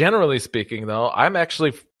 But generally speaking, though, I'm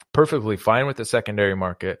actually perfectly fine with the secondary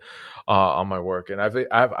market on my work, and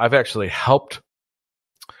I've actually helped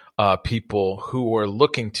people who were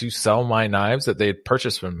looking to sell my knives that they had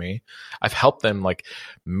purchased from me. I've helped them like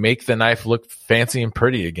make the knife look fancy and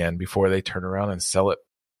pretty again before they turn around and sell it.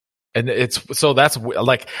 And that's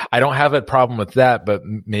like, I don't have a problem with that, but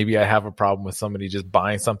maybe I have a problem with somebody just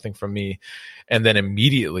buying something from me and then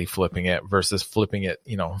immediately flipping it versus flipping it,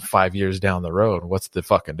 5 years down the road. What's the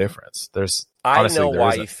fucking difference? I know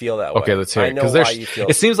why you feel that way. Okay, let's hear it. Because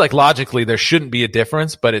it seems like logically there shouldn't be a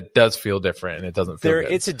difference, but it does feel different and it doesn't feel good.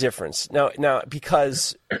 It's a difference. Now,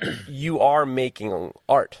 because you are making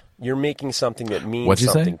art. You're making something that means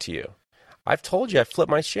something to you. I've told you I flipped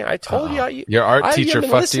my shit. I told you. Your art teacher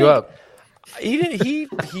fucked you up. He didn't. He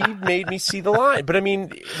made me see the line. But I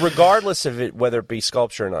mean, regardless of it, whether it be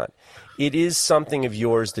sculpture or not, it is something of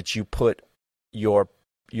yours that you put your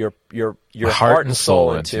heart and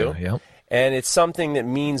soul into. Yep. And it's something that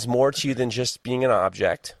means more to you than just being an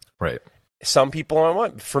object. Right. Some people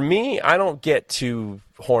aren't. For me, I don't get too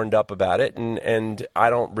horned up about it, and I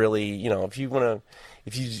don't really, if you want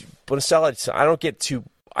to sell it, I don't get too.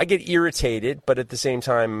 I get irritated, but at the same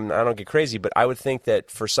time, I don't get crazy. But I would think that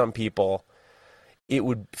for some people, it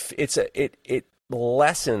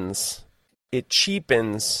lessens, it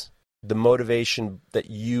cheapens the motivation that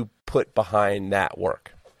you put behind that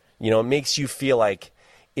work. It makes you feel like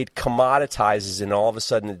it commoditizes, and all of a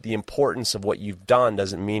sudden, the importance of what you've done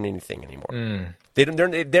doesn't mean anything anymore.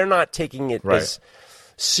 They're not taking it as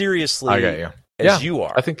seriously as you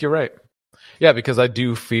are. I think you're right. Yeah, because I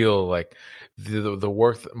do feel like the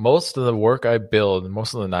work, most of the work I build,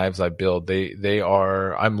 most of the knives I build,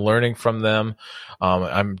 I'm learning from them.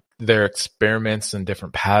 Their experiments and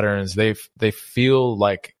different patterns. They feel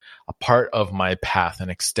like a part of my path,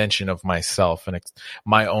 an extension of myself, and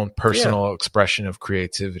my own personal expression of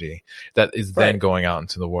creativity that is then going out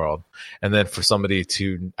into the world. And then for somebody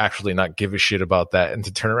to actually not give a shit about that and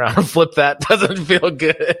to turn around and flip that doesn't feel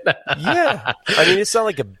good. Yeah, I mean, it's not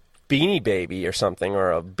like a Beanie Baby or something,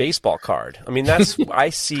 or a baseball card. I mean, that's I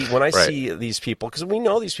see when I Right. see these people, because we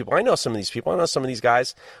know these people. I know some of these people. I know some of these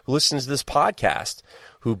guys who listen to this podcast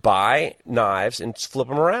who buy knives and flip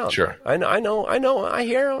them around. Sure. I know. I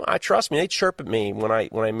hear them. I trust me. They chirp at me when I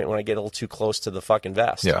get a little too close to the fucking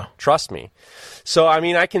vest. Yeah. Trust me. So I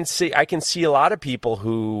mean, I can see a lot of people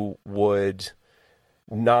who would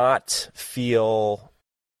not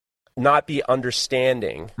be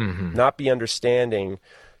understanding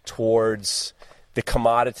towards the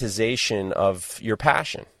commoditization of your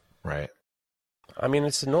passion. Right. I mean,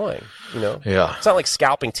 it's annoying, you know. Yeah. It's not like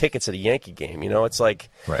scalping tickets at a Yankee game, you know. It's like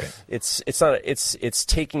Right. it's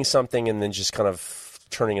taking something and then just kind of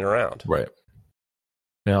turning it around. Right.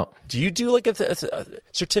 Yeah. Do you do like a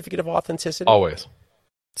certificate of authenticity? Always.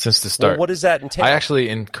 Since the start. Well, what does that entail? I actually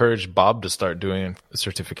encouraged Bob to start doing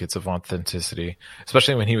certificates of authenticity,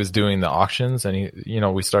 especially when he was doing the auctions, and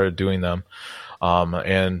we started doing them.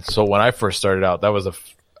 And so when I first started out, that was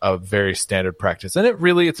a very standard practice, and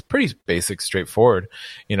it's pretty basic, straightforward.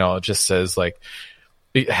 It just says like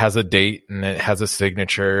it has a date and it has a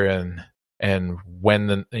signature and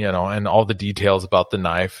when and all the details about the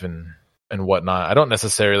knife and whatnot. I don't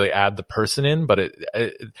necessarily add the person in, but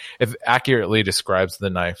it accurately describes the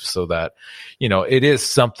knife so that, it is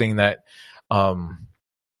something that,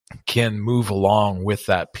 can move along with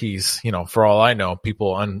that piece. For all I know,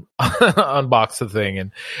 people unbox the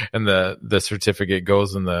thing and the certificate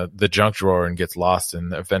goes in the junk drawer and gets lost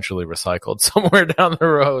and eventually recycled somewhere down the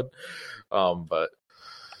road. But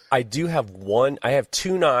I do have I have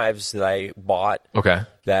two knives that I bought. Okay.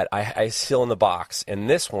 That I still in the box. And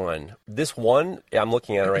this one, I'm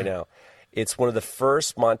looking at it right now. It's one of the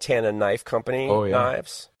first Montana Knife Company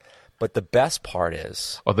knives. But the best part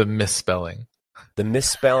is the misspelling. The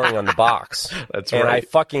misspelling on the box. That's and right.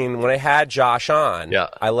 when I had Josh on, Yeah.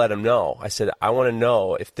 I let him know. I said, I want to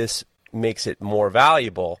know if this makes it more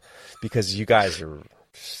valuable because you guys are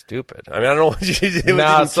stupid. I mean, I don't know what you did.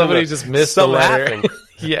 Nah, somebody just missed the letter. Happened.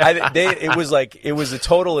 Yeah. It was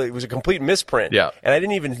a complete misprint. Yeah. And I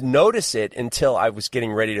didn't even notice it until I was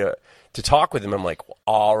getting ready to talk with him. I'm like,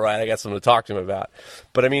 all right, I got something to talk to him about.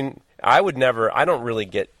 But I mean, I don't really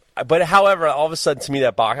get. But however, all of a sudden, to me,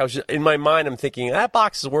 that box, I was just, in my mind, I'm thinking that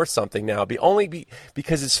box is worth something now.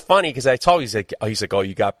 Because it's funny. Because I told he's like, oh,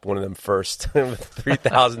 you got one of them first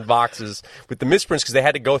 3,000 boxes with the misprints because they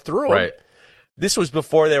had to go through them. Right. This was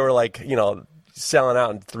before they were like, selling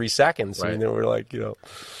out in 3 seconds. Right. I mean, they were like,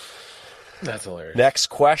 That's hilarious. Next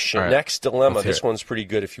question, All right. Next dilemma. Let's hear This it. one's pretty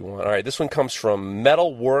good if you want. All right, this one comes from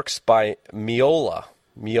Metalworks by Miola.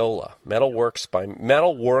 Metalwork by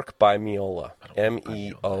Miola.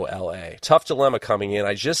 Meola. Tough dilemma coming in.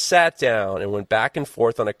 I just sat down and went back and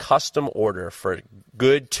forth on a custom order for a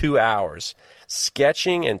good 2 hours,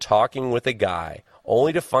 sketching and talking with a guy,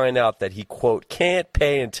 only to find out that he, quote, can't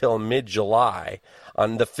pay until mid-July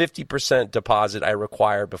on the 50% deposit I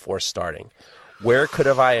require before starting. Where could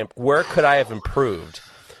I have improved?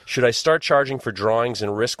 Should I start charging for drawings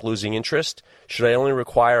and risk losing interest? Should I only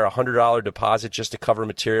require a $100 deposit just to cover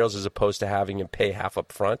materials as opposed to having him pay half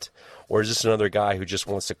up front? Or is this another guy who just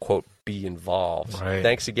wants to, quote, be involved? Right.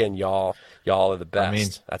 Thanks again, y'all. Y'all are the best. I mean,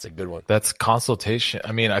 that's a good one. That's consultation.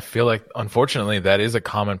 I mean, I feel like, unfortunately, that is a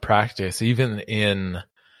common practice, even in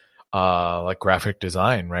like graphic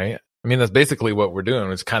design, right? I mean, that's basically what we're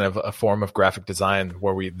doing. It's kind of a form of graphic design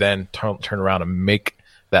where we then turn around and make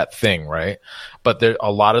that thing, right? But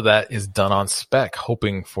a lot of that is done on spec,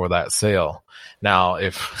 hoping for that sale. Now,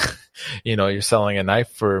 if you're selling a knife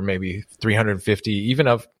for maybe $350, even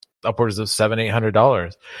upwards of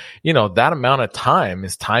 $700-800, that amount of time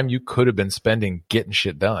is time you could have been spending getting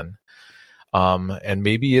shit done. And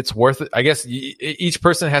maybe it's worth it. I guess each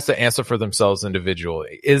person has to answer for themselves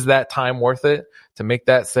individually. Is that time worth it to make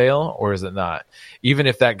that sale, or is it not? Even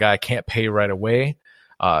if that guy can't pay right away,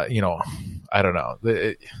 I don't know.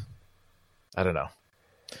 I don't know.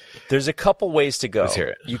 There's a couple ways to go. Let's hear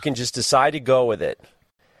it. You can just decide to go with it,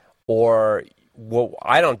 or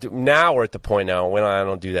I don't do. Now we're at the point now when I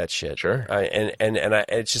don't do that shit. Sure.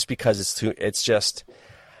 It's just because it's just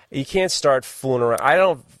you can't start fooling around. I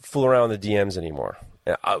don't fool around with the DMs anymore.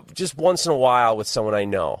 Just once in a while with someone I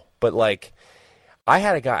know, but like I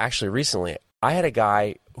had a guy actually recently. I had a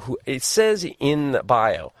guy who it says in the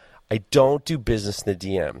bio, I don't do business in the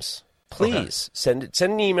DMs. Please send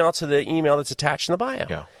an email to the email that's attached in the bio.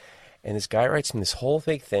 Yeah. And this guy writes me this whole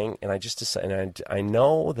big thing, and I just decided, and I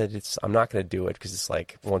know that I'm not going to do it because it's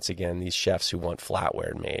like, once again, these chefs who want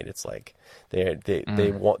flatware made, it's like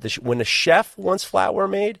they want when a chef wants flatware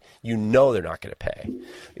made, they're not going to pay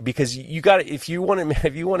because you got if you want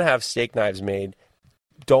to have steak knives made,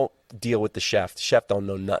 don't deal with the chef. The chef don't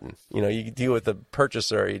know nothing. You deal with the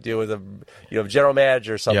purchaser, you deal with a general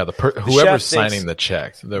manager or something. Yeah, whoever's signing the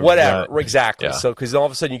check. Whatever, exactly. Yeah. So because all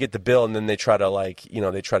of a sudden you get the bill and then they try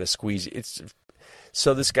to squeeze it.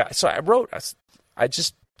 So this guy, I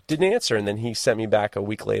just didn't answer, and then he sent me back a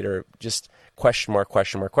week later, just question mark,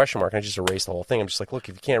 and I just erased the whole thing. I'm just like, look,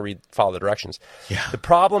 if you can't follow the directions. Yeah. The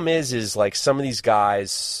problem is like some of these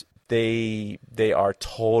guys, they are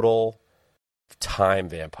total time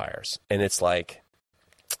vampires, and it's like,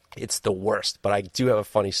 it's the worst. But I do have a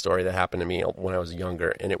funny story that happened to me when I was younger,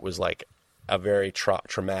 and it was like a very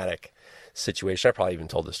traumatic situation. I probably even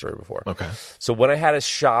told this story before. Okay. So when I had a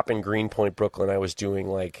shop in Greenpoint, Brooklyn, I was going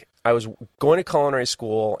to culinary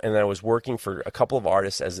school, and I was working for a couple of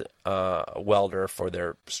artists as a welder for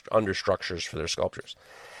their understructures for their sculptures.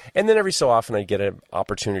 And then every so often I'd get an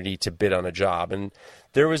opportunity to bid on a job. And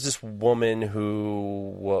there was this woman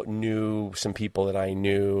who knew some people that I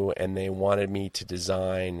knew, and they wanted me to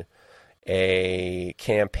design a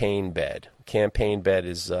campaign bed. Campaign bed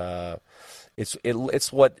is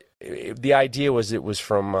it's what the idea was. It was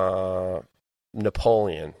from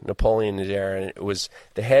Napoleon is there, and it was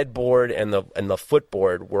the headboard and the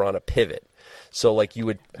footboard were on a pivot. So like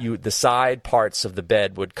the side parts of the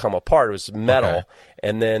bed would come apart. It was metal, okay.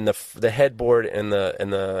 And then the headboard and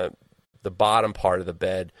the bottom part of the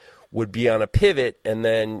bed would be on a pivot, and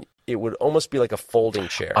then it would almost be like a folding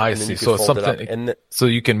chair. I see. So it's something, so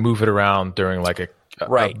you can move it around during like a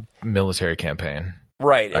military campaign.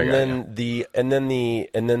 Right, and then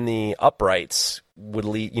the uprights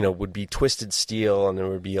would be twisted steel, and there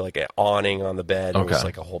would be like an awning on the bed. Okay. It was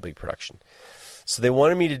like a whole big production. So they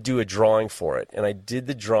wanted me to do a drawing for it, and I did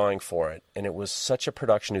the drawing for it, and it was such a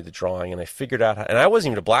production to do the drawing, and I figured out and I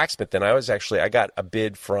wasn't even a blacksmith then. I got a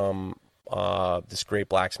bid from this great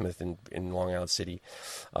blacksmith in Long Island City,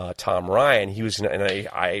 Tom Ryan. He was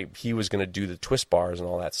gonna do the twist bars and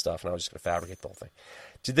all that stuff, and I was just gonna fabricate the whole thing.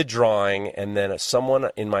 Did the drawing, and then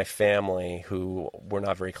someone in my family who we're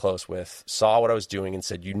not very close with saw what I was doing and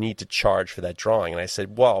said, "You need to charge for that drawing." And I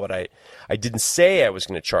said, "Well, but I didn't say I was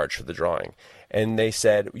going to charge for the drawing." And they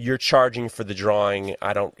said, "You're charging for the drawing.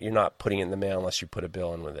 You're not putting it in the mail unless you put a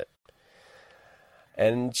bill in with it."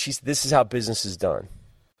 And this is how business is done.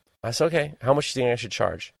 I said, "Okay, how much do you think I should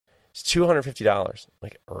charge?" It's $250.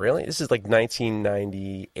 Like, really? This is like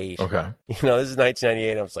 1998. Okay. This is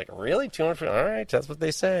 1998. I was like, really? $250? All right, that's what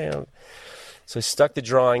they say. So I stuck the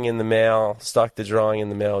drawing in the mail with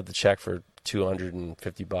the check for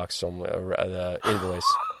 $250 somewhere, the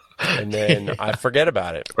invoice. And then I forget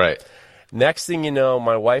about it. Right. Next thing you know,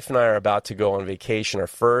 my wife and I are about to go on vacation, our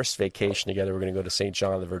first vacation together. We're going to go to St.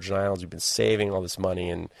 John of the Virgin Islands. We've been saving all this money,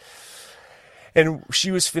 and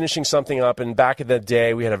she was finishing something up, and back in the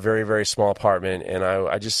day, we had a very, very small apartment, and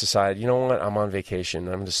I just decided, you know what, I'm on vacation,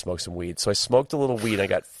 I'm going to smoke some weed. So I smoked a little weed, and I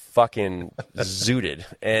got fucking zooted.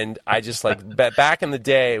 And I just, like, back in the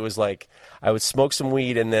day, it was like, I would smoke some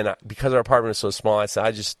weed, and then because our apartment was so small, I said,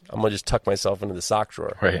 I'm going to just tuck myself into the sock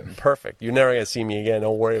drawer. Right. Perfect. You're never going to see me again.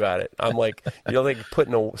 Don't worry about it. I'm like,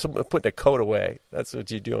 putting a coat away. That's what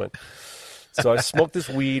you're doing. So I smoked this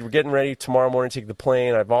weed. We're getting ready tomorrow morning to take the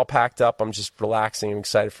plane. I've all packed up. I'm just relaxing. I'm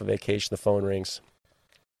excited for vacation. The phone rings.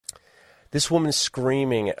 This woman's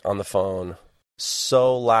screaming on the phone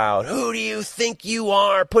so loud. "Who do you think you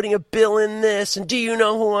are putting a bill in this? And do you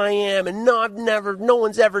know who I am? And no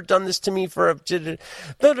one's ever done this to me for a..."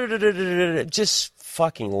 Just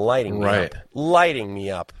fucking lighting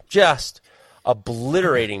me up. Just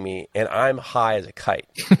obliterating me, and I'm high as a kite,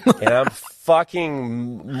 and I'm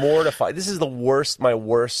fucking mortified. This is my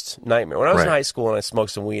worst nightmare. When I was in high school and I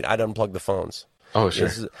smoked some weed, I'd unplug the phones. Oh, sure.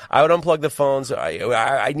 I would unplug the phones.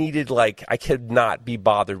 I needed, I could not be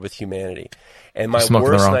bothered with humanity. And my smoking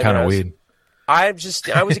worst the wrong nightmare kind of weed. I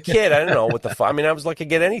was a kid. I didn't know what the fuck. I mean, I was lucky to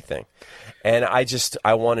get anything, and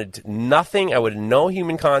I wanted nothing. I wanted no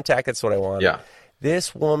human contact. That's what I wanted. Yeah.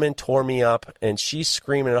 This woman tore me up, and she's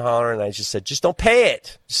screaming and hollering, and I just said, "Just don't pay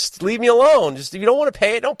it. Just leave me alone. Just if you don't want to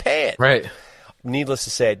pay it, don't pay it." Right. Needless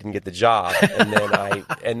to say, I didn't get the job,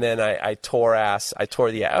 and then I tore ass. I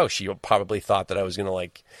tore the. Oh, she probably thought that I was gonna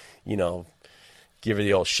give her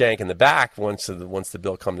the old shank in the back once the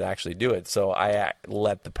bill come to actually do it. So I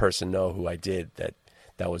let the person know who I did that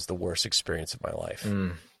was the worst experience of my life.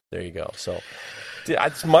 There you go. So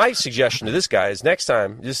my suggestion to this guy is next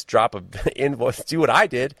time, just drop an invoice, do what I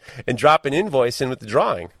did, and drop an invoice in with the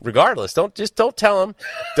drawing. Regardless, don't tell him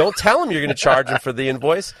you're going to charge him for the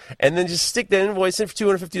invoice, and then just stick the invoice in for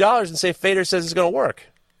 $250 and say Fader says it's going to work.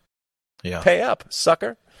 Yeah. Pay up,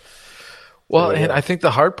 sucker. Well, and I think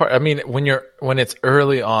the hard part, I mean, when it's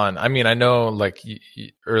early on, I mean, I know like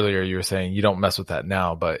earlier you were saying you don't mess with that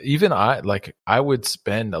now, but even I would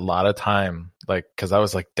spend a lot of time, like, cause I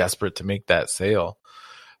was like desperate to make that sale,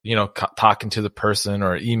 you know, talking to the person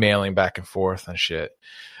or emailing back and forth and shit.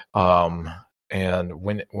 And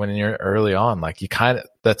when you're early on, like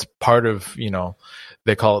that's part of, you know,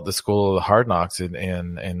 they call it the school of the hard knocks,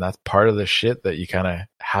 and that's part of the shit that you kind of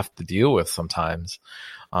have to deal with sometimes.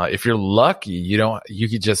 If you're lucky, you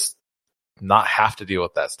could just not have to deal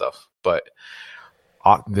with that stuff. But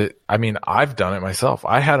I mean, I've done it myself.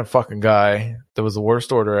 I had a fucking guy that was the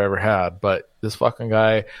worst order I ever had, but this fucking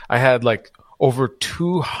guy, I had like over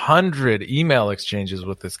 200 email exchanges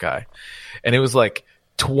with this guy, and it was like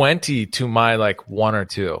 20 to my like 1 or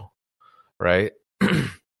 2, right?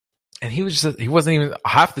 And he wasn't even,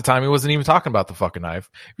 half the time he wasn't even talking about the fucking knife.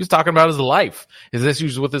 He was talking about his life, his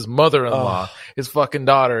issues with his mother-in-law, his fucking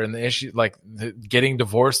daughter, and the issue, like getting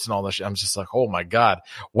divorced and all that shit. I'm just like, oh my God,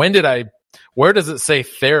 where does it say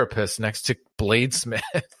therapist next to bladesmith?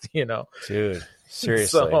 You know, dude,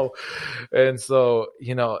 seriously. So,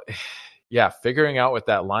 you know, yeah, figuring out with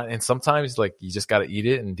that line, and sometimes like you just got to eat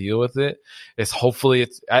it and deal with it.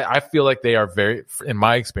 I feel like they are very, in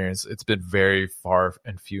my experience, it's been very far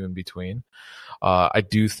and few in between. I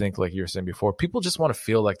do think, like you were saying before, people just want to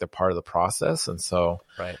feel like they're part of the process. And so,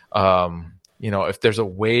 right. You know, if there's a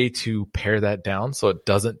way to pare that down so it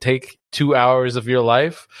doesn't take 2 hours of your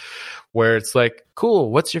life, where it's like,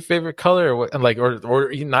 cool, what's your favorite color? And like,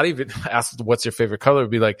 or not even ask what's your favorite color,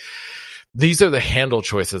 be like, these are the handle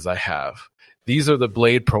choices I have. These are the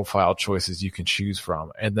blade profile choices you can choose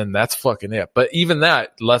from. And then that's fucking it. But even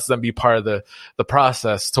that lets them be part of the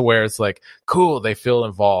process, to where it's like, cool, they feel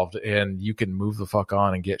involved and you can move the fuck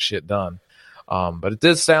on and get shit done. But it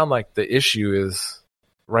does sound like the issue is,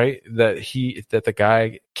 right, that the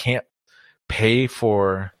guy can't pay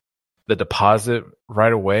for the deposit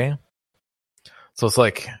right away. So it's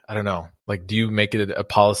like, I don't know, like, do you make it a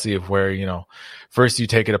policy of where, you know, first you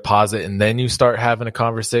take a deposit and then you start having a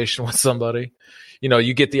conversation with somebody? You know,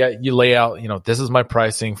 you lay out, you know, this is my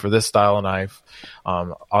pricing for this style of knife.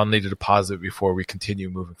 I'll need a deposit before we continue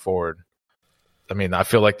moving forward. I mean, I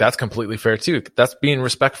feel like that's completely fair too. That's being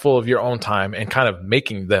respectful of your own time and kind of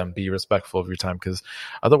making them be respectful of your time. Because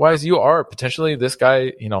otherwise you are potentially, this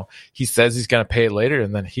guy, you know, he says he's going to pay it later,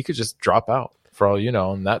 and then he could just drop out for all you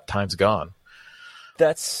know, and that time's gone.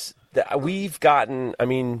 We've gotten,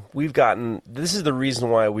 this is the reason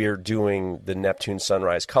why we are doing the Neptune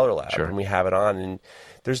Sunrise Color Lab. Sure. And we have it on, and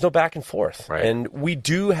there's no back and forth. Right. And we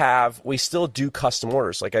still do custom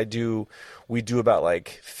orders. Like we do about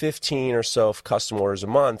like 15 or so custom orders a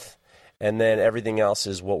month. And then everything else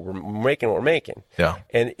is what we're making. Yeah.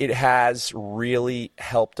 And it has really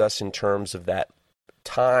helped us in terms of that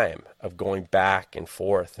time of going back and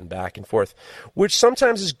forth, which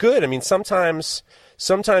sometimes is good. I mean, sometimes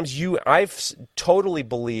I've totally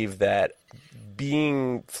believe that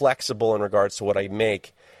being flexible in regards to what I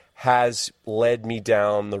make has led me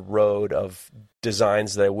down the road of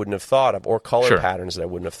designs that I wouldn't have thought of, or color patterns that I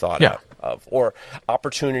wouldn't have thought of, or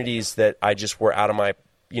opportunities that I just were out of my,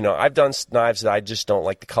 you know, I've done knives that I just don't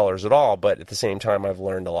like the colors at all, but at the same time, I've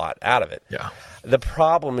learned a lot out of it. Yeah. The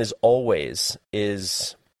problem is always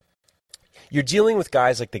you're dealing with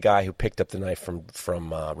guys like the guy who picked up the knife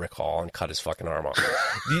from Rick Hall and cut his fucking arm off.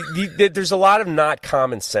 There's a lot of not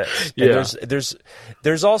common sense. Yeah.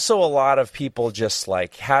 There's also a lot of people just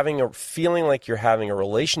like feeling like you're having a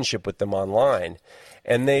relationship with them online,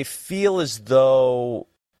 and they feel as though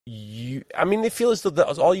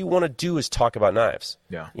all you want to do is talk about knives.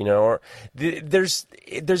 Yeah. You know, or there's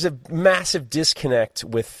a massive disconnect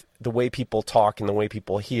with the way people talk and the way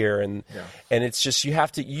people hear, and it's just you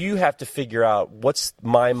have to figure out what's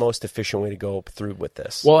my most efficient way to go through with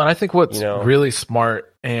this. Well, and I think what's really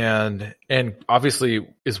smart and obviously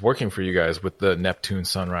is working for you guys with the Neptune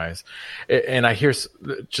Sunrise, and I hear,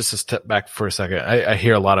 just to step back for a second, I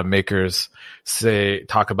hear a lot of makers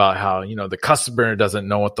talk about how, you know, the customer doesn't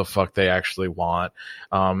know what the fuck they actually want,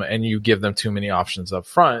 and you give them too many options up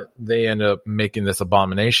front, they end up making this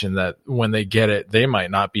abomination that when they get it, they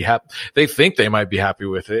might not be happy. They think they might be happy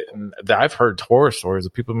with it. And I've heard horror stories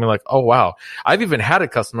of people being like, oh wow. I've even had a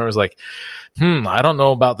customer who's like, I don't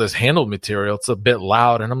know about this handle material. It's a bit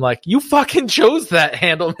loud. And I'm like, you fucking chose that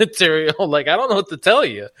handle material. Like, I don't know what to tell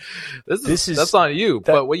you. That's on you.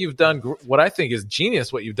 But what you've done, what I think is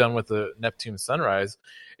genius, what you've done with the Neptune Sunrise,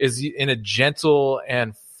 is in a gentle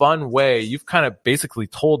and fun way, you've kind of basically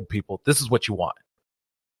told people, this is what you want.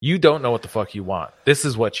 You don't know what the fuck you want. This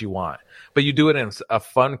is what you want. But you do it in a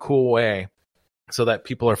fun, cool way so that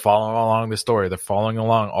people are following along the story. They're following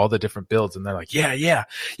along all the different builds, and they're like, yeah,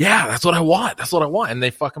 that's what I want. That's what I want. And they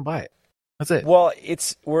fucking buy it. That's it. Well,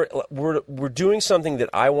 we're doing something that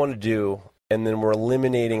I want to do, and then we're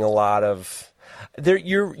eliminating a lot of.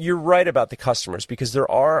 You're right about the customers, because there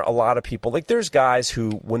are a lot of people, like there's guys who,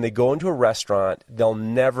 when they go into a restaurant, they'll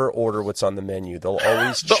never order what's on the menu. They'll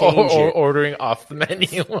always change it. Ordering off the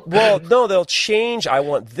menu. Well, no, they'll change. I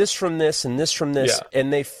want this from this and this from this. Yeah.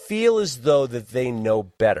 And they feel as though that they know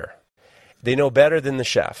better. They know better than the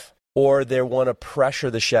chef. Or they want to pressure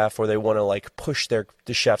the chef, or they want to like push the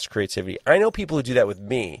chef's creativity. I know people who do that with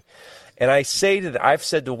me. And I've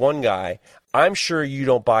said to one guy, I'm sure you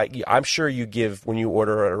don't buy. I'm sure you give, when you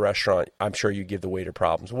order at a restaurant, I'm sure you give the waiter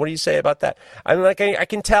problems. What do you say about that? I'm like, I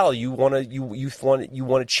can tell you want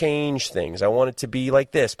to change things. I want it to be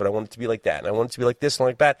like this, but I want it to be like that, and I want it to be like this and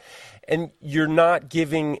like that. And you're not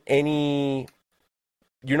giving any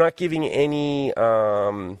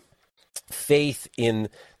faith in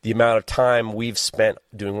the amount of time we've spent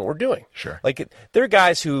doing what we're doing. Sure. Like, there are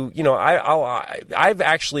guys who, I've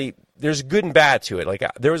actually, there's good and bad to it. Like,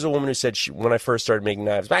 there was a woman who said, when I first started making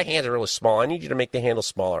knives, my hands are really small. I need you to make the handle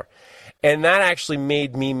smaller. And that actually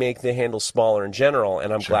made me make the handle smaller in general,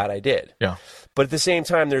 and I'm glad I did. Yeah. But at the same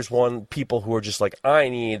time, there's people who are just like, I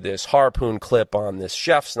need this harpoon clip on this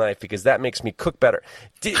chef's knife because that makes me cook better.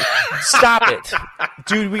 Stop it.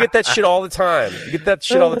 Dude, we get that shit all the time.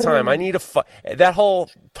 I need that whole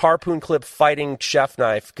harpoon clip fighting chef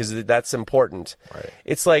knife because that's important. Right.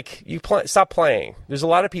 It's like, stop playing. There's a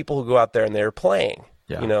lot of people who go out there and they're playing,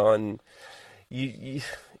 and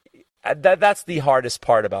that's the hardest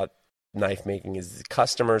part about knife making is the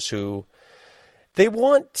customers who, they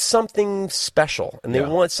want something special, and they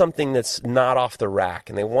want something that's not off the rack,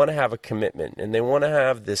 and they want to have a commitment, and they want to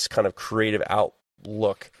have this kind of creative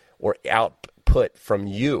outlook or output from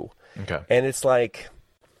you. Okay. And it's like,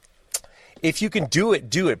 if you can do it,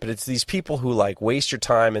 do it. But it's these people who like waste your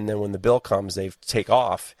time, and then when the bill comes, they take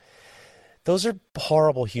off. Those are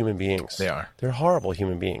horrible human beings. They are. They're horrible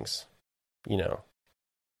human beings. I don't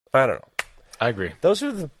know. I agree. Those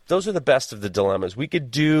are the best of the dilemmas. We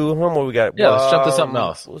could do. What we got? Yeah, let's jump to something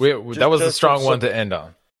else. That was a strong one to end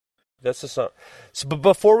on. That's the song. So, but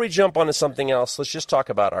before we jump onto something else, let's just talk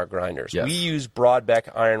about our grinders. Yes. We use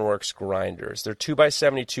Broadbeck Ironworks grinders. Their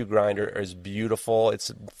 2x72 grinder is beautiful.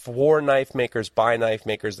 It's for knife makers, by knife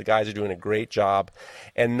makers. The guys are doing a great job.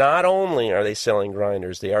 And not only are they selling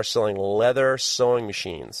grinders, they are selling leather sewing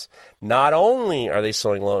machines. Not only are they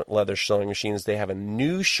selling leather sewing machines, they have a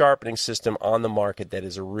new sharpening system on the market that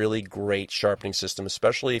is a really great sharpening system,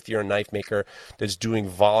 especially if you're a knife maker that's doing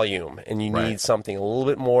volume and you need something a little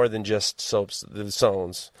bit more than just the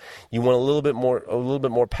sews. You want a little bit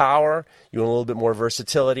more power. You want a little bit more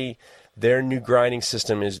versatility. Their new sharpening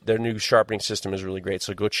system is really great.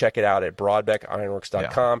 So go check it out at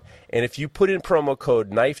broadbeckironworks.com. Yeah. And if you put in promo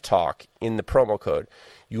code Knife Talk in the promo code,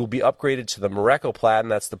 you will be upgraded to the Morocco Platen.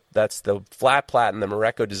 That's the flat platen, the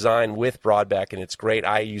Morocco design with Broadbeck, and it's great.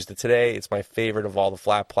 I used it today. It's my favorite of all the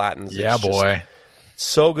flat platens. Yeah, boy.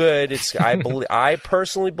 So good. I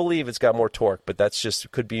personally believe it's got more torque, but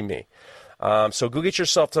could be me. So go get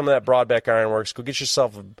yourself some of that Broadbeck Ironworks. Go get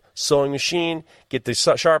yourself a sewing machine. Get the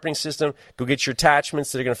sharpening system. Go get your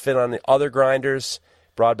attachments that are going to fit on the other grinders.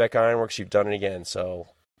 Broadbeck Ironworks, you've done it again. So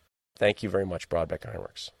thank you very much, Broadbeck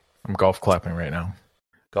Ironworks. I'm golf clapping right now.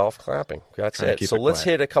 Golf clapping. That's it. So let's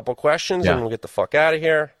hit a couple questions and we'll get the fuck out of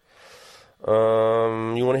here. You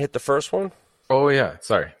want to hit the first one? Oh, yeah.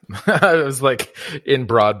 Sorry. I was like in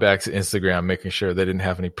Broadbeck's Instagram, making sure they didn't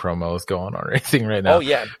have any promos going on or anything right now. Oh,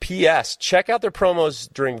 yeah. P.S. Check out their promos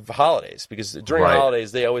during holidays, because during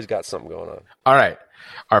holidays, they always got something going on. All right.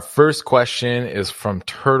 Our first question is from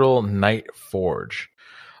Turtle Night Forge.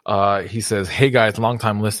 He says, hey, guys,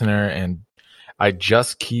 longtime listener, and I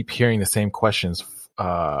just keep hearing the same questions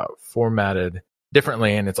formatted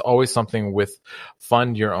differently, and it's always something with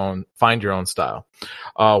find your own style.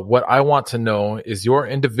 What I want to know is your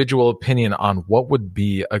individual opinion on what would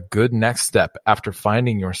be a good next step after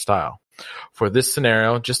finding your style. For this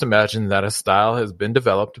scenario, just imagine that a style has been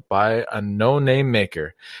developed by a no-name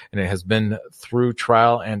maker, and it has been through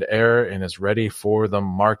trial and error and is ready for the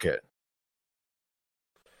market.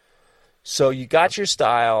 So you got your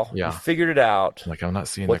style, you figured it out. Like, I'm not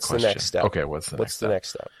seeing what's the question. The next step? Okay, what's the next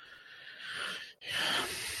step?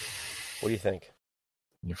 What do you think?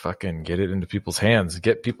 You fucking get it into people's hands.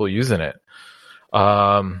 Get people using it.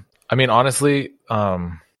 I mean, honestly,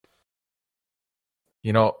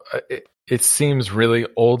 it seems really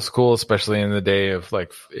old school, especially in the day of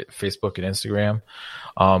like Facebook and Instagram.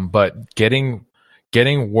 But getting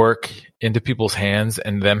getting work into people's hands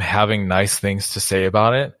and them having nice things to say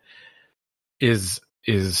about it is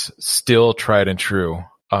still tried and true.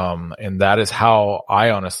 And that is how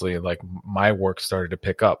I honestly, like, my work started to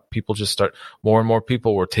pick up. More and more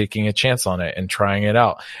people were taking a chance on it and trying it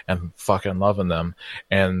out and fucking loving them.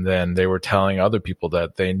 And then they were telling other people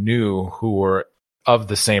that they knew who were of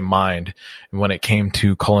the same mind when it came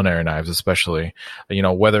to culinary knives, especially,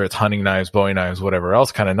 whether it's hunting knives, bowie knives, whatever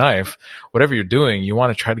else kind of knife, whatever you're doing, you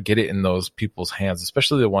want to try to get it in those people's hands,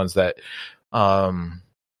 especially the ones that,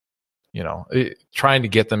 trying to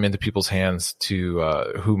get them into people's hands to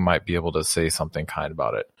who might be able to say something kind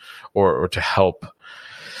about it or to help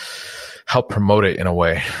promote it in a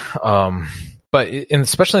way. But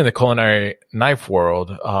especially in the culinary knife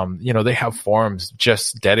world, they have forums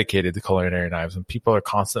just dedicated to culinary knives, and people are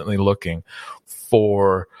constantly looking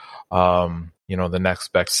for, the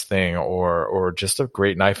next best thing or just a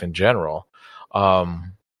great knife in general.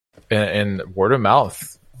 And word of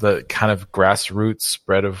mouth, the kind of grassroots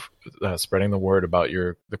spread of spreading the word about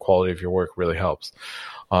the quality of your work really helps.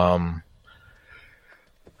 I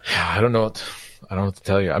don't know what to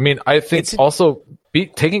tell you. I mean, I think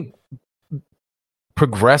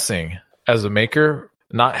progressing as a maker,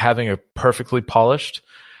 not having a perfectly polished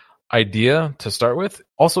idea to start with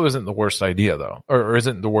also isn't the worst idea though, or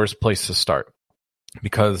isn't the worst place to start,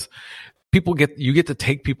 because you get to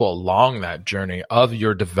take people along that journey of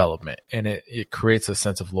your development, and it creates a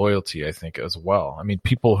sense of loyalty, I think, as well. I mean,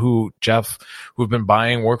 people who've been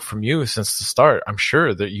buying work from you since the start, I'm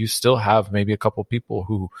sure that you still have maybe a couple people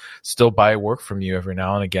who still buy work from you every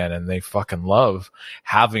now and again, and they fucking love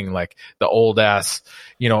having like the old ass,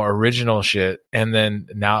 original shit, and then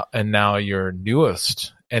now your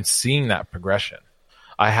newest, and seeing that progression.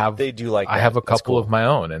 I have a couple of my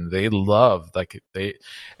own, and they love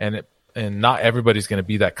and not everybody's going to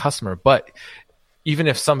be that customer, but even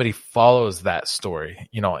if somebody follows that story,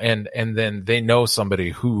 and then they know somebody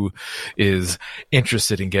who is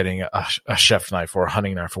interested in getting a chef knife or a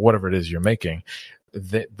hunting knife or whatever it is you're making,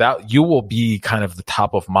 that you will be kind of the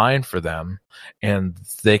top of mind for them, and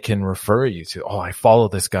they can refer you to, I follow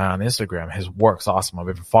this guy on Instagram. His work's awesome. I've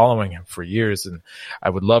been following him for years and I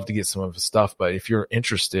would love to get some of his stuff. But if you're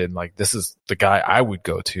interested, like, this is the guy I would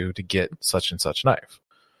go to get such and such knife.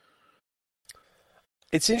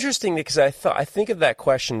 It's interesting because I think of that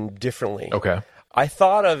question differently. Okay. I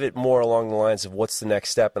thought of it more along the lines of what's the next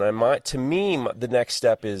step, and to me, the next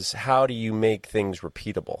step is how do you make things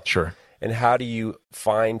repeatable? Sure. And how do you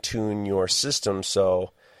fine-tune your system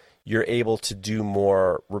so you're able to do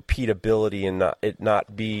more repeatability and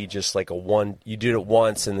not be just like you did it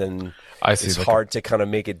once and then it's hard to kind of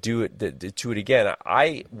make it do it again.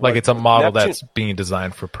 It's a model that's being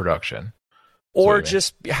designed for production. Or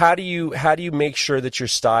just how do you make sure that your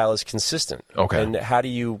style is consistent? Okay. And how do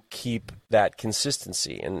you keep that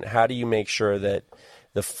consistency? And how do you make sure that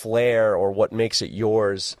the flair or what makes it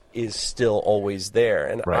yours is still always there?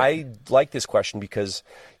 And right. I like this question because,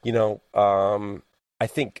 I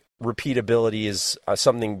think repeatability is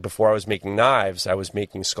something. Before I was making knives, I was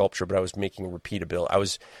making sculpture, but I was making repeatability. I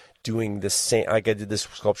was doing the same. Like, I did this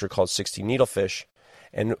sculpture called 60 Needlefish,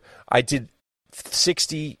 and I did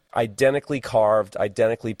 60 identically carved,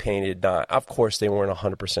 identically painted. Of course, they weren't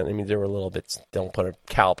 100%. I mean, they were a little bit, don't put a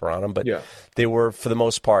caliper on them, but they were, for the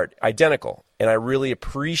most part, identical. And I really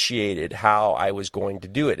appreciated how I was going to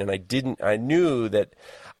do it. And I knew that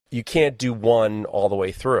you can't do one all the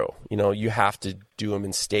way through. You have to do them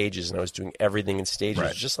in stages. And I was doing everything in stages,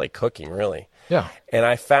 right. Just like cooking, really. Yeah. And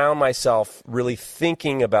I found myself really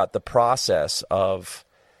thinking about the process of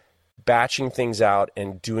batching things out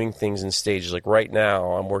and doing things in stages. Like right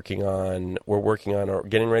now, we're working on or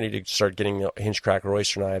getting ready to start getting hinge cracker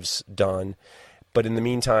oyster knives done. But in the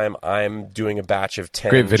meantime, I'm doing a batch of 10.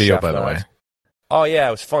 Great video, chef by knives. the way. Oh yeah,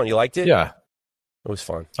 it was fun. You liked it? Yeah, it was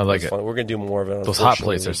fun. I like it. Fun. We're gonna do more of it. Those hot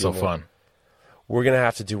plates are so fun. We're gonna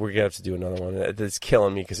have to do another one. It's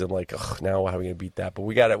killing me because I'm like, now how are we gonna beat that? But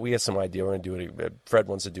we got some idea. We're gonna do it. Fred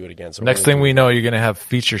wants to do it again. So next thing we know, you're gonna have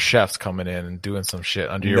feature chefs coming in and doing some shit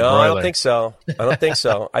under your broiler. No, I don't think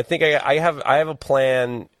so. I think I have a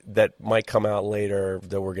plan that might come out later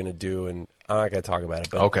that we're gonna do, and I'm not gonna talk about it.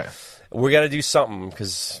 But okay, we got to do something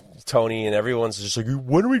because Tony and everyone's just like,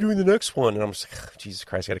 when are we doing the next one? And I'm just like, Jesus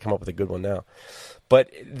Christ, I got to come up with a good one now. But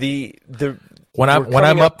when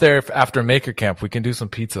I'm up there after Maker Camp, we can do some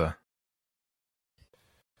pizza.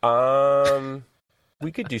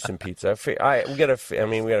 We could do some pizza. We got to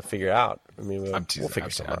figure it out. I mean, we'll figure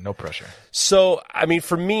something out. No pressure. So, I mean,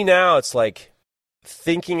 for me now, it's like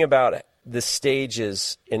thinking about the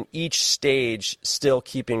stages, and each stage still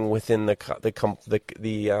keeping within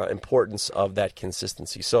the importance of that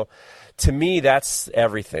consistency. So to me, that's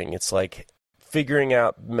everything. It's like figuring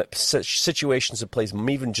out situations of place,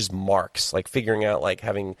 even just marks, like figuring out, like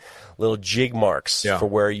having little jig marks for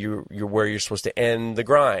where you're supposed to end the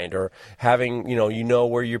grind, or having,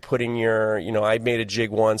 where you're putting your, I made a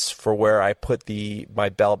jig once for where I put my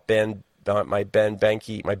Bill Benke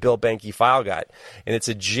file guide, and it's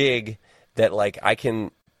a jig that, like, I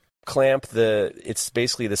can clamp it's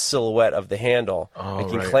basically the silhouette of the handle. I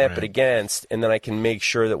can clamp it against, and then I can make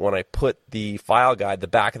sure that when I put the file guide, the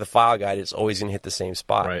back of the file guide, it's always going to hit the same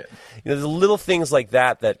spot. Right. The little things like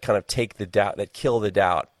that kind of take the doubt, that kill the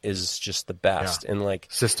doubt, is just the best. And like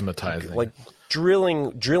systematizing, like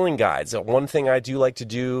drilling guides. One thing I do like to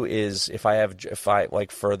do is when I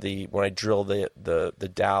drill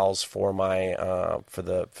the dowels for my for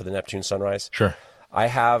the Neptune Sunrise. Sure. I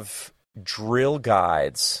have drill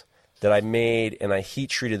guides that I made, and I heat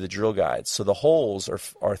treated the drill guides, so the holes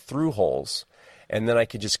are through holes, and then I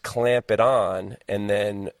could just clamp it on, and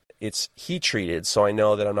then it's heat treated, so I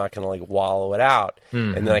know that I'm not going to like wallow it out,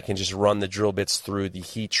 and then I can just run the drill bits through the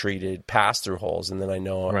heat treated pass through holes, and then I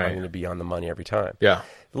know I'm going to be on the money every time. Yeah,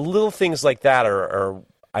 the little things like that are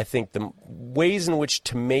I think the ways in which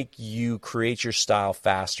to make you create your style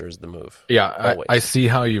faster is the move. Yeah, I see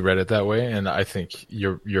how you read it that way, and I think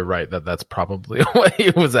you're right that's probably what he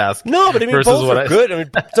was asking. No, but I mean, both are good. I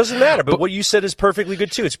mean, it doesn't matter. But what you said is perfectly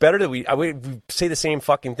good too. It's better that we say the same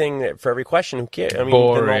fucking thing for every question. Who cares? I mean,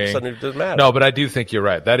 boring. Then all of a sudden it doesn't matter. No, but I do think you're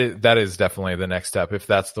right. That is definitely the next step. If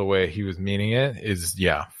that's the way he was meaning it, is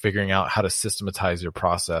figuring out how to systematize your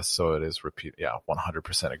process so it is repeat. Yeah,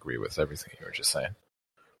 100% agree with everything you were just saying.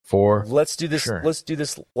 Let's do this. Sure. Let's do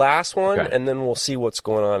this last one, and then we'll see what's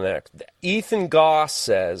going on next. Ethan Goss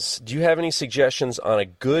says, "Do you have any suggestions on a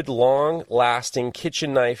good, long-lasting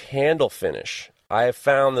kitchen knife handle finish? I have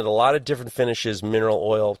found that a lot of different finishes, mineral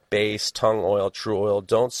oil, base, tongue oil, true oil,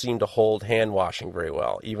 don't seem to hold hand washing very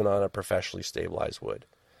well, even on a professionally stabilized wood."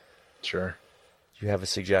 Sure. Do you have a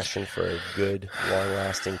suggestion for a good,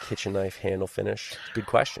 long-lasting kitchen knife handle finish? Good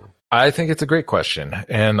question. I think it's a great question,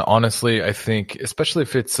 and honestly, I think especially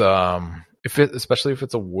if it's especially if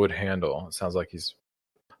it's a wood handle, it sounds like he's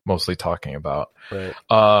mostly talking about. Right.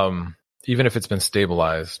 Even if it's been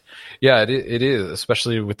stabilized, it is,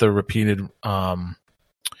 especially with the repeated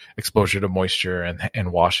exposure to moisture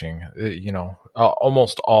and washing.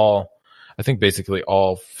 Almost all, I think basically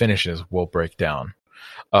all finishes will break down.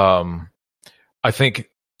 I think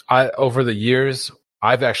over the years,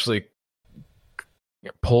 I've actually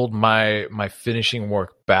pulled my finishing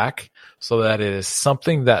work back so that it is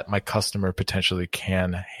something that my customer potentially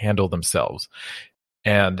can handle themselves.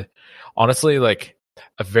 And honestly, like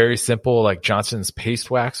a very simple, like Johnson's paste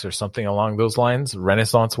wax or something along those lines,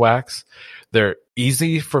 Renaissance wax, they're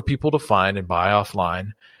easy for people to find and buy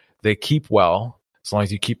offline. They keep well, as long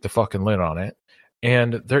as you keep the fucking lid on it,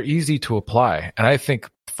 and they're easy to apply. And I think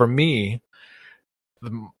for me,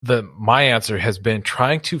 my answer has been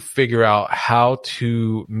trying to figure out how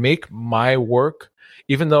to make my work,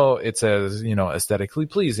 even though it's as, aesthetically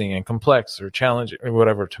pleasing and complex or challenging or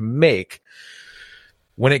whatever to make,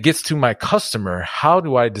 when it gets to my customer, how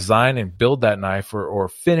do I design and build that knife or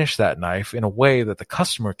finish that knife in a way that the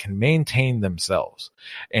customer can maintain themselves?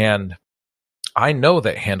 And I know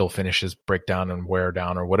that handle finishes break down and wear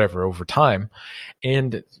down or whatever over time.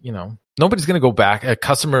 And, nobody's going to go back. A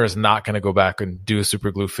customer is not going to go back and do a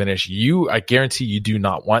super glue finish. I guarantee you do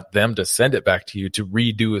not want them to send it back to you to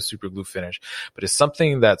redo a super glue finish. But it's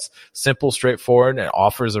something that's simple, straightforward, and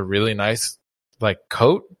offers a really nice, like,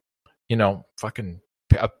 coat. Fucking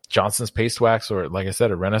Johnson's paste wax, or like I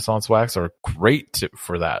said, a Renaissance wax, are great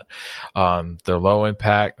for that. They're low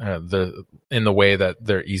impact, in the way that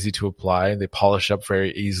they're easy to apply. They polish up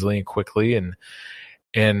very easily and quickly, and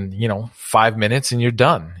 5 minutes and you're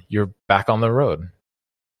done. You're back on the road.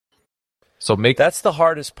 So that's the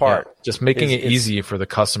hardest part. Yeah, just making it easy for the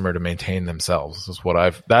customer to maintain themselves is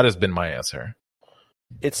that has been my answer.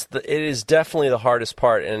 It is definitely the hardest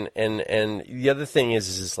part, and the other thing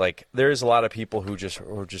is like there's a lot of people who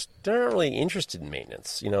are just they're not really interested in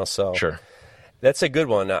maintenance, So sure, that's a good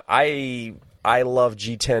one. I love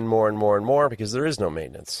G10 more and more and more because there is no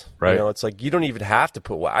maintenance. Right. It's like you don't even have to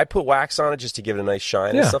put wax. I put wax on it just to give it a nice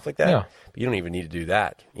shine and stuff like that. Yeah. But you don't even need to do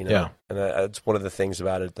that. Yeah. And that's one of the things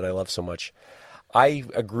about it that I love so much. I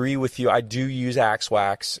agree with you. I do use Axe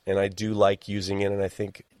wax, and I do like using it, and I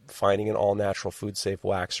think finding an all-natural food-safe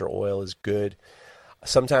wax or oil is good.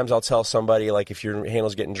 Sometimes I'll tell somebody, like, if your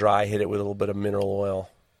handle's getting dry, hit it with a little bit of mineral oil.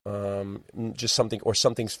 just something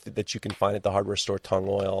that you can find at the hardware store, tongue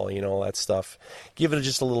oil, all that stuff. Give it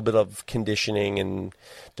just a little bit of conditioning and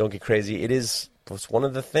don't get crazy. It's one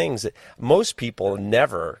of the things that most people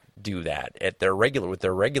never do that with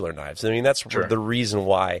their regular knives. I mean, that's the reason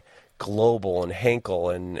why Global and Henkel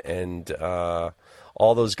and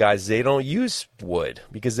all those guys, they don't use wood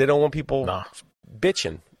because they don't want people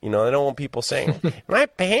bitching. They don't want people saying, my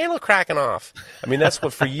handle cracking off. I mean, that's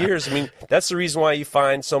what for years, that's the reason why you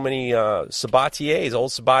find so many Sabatiers, old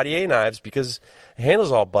Sabatier knives, because the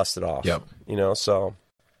handle's all busted off. Yep. So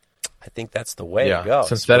I think that's the way to go.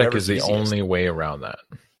 Synthetic is the only way around that.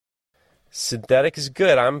 Synthetic is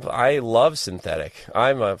good. I love synthetic.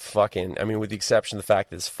 with the exception of the fact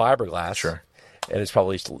that it's fiberglass. Sure. And it's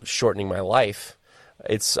probably shortening my life.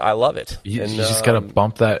 I love it. You just got to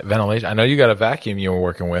bump that ventilation. I know you got a vacuum you were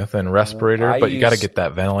working with and respirator, but you got to get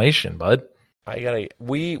that ventilation, bud.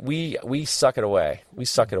 We suck it away.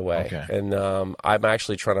 Okay. And I'm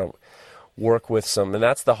actually trying to work with some, and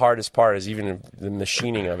that's the hardest part is even the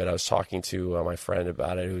machining of it. I was talking to my friend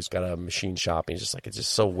about it who's got a machine shop. And he's just like, it's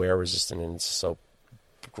just so wear resistant and it's so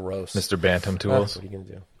gross. Mr. Bantam Tools. What are you going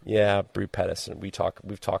to do? Yeah, Brew Pettis. And we've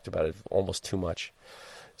talked about it almost too much.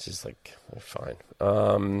 It's just like, fine.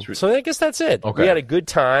 So I guess that's it. Okay. We had a good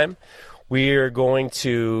time. We're going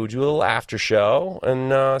to do a little after show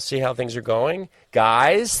and see how things are going.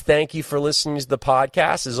 Guys, thank you for listening to the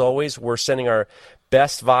podcast. As always, we're sending our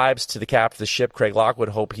best vibes to the captain of the ship, Craig Lockwood.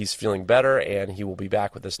 Hope he's feeling better, and he will be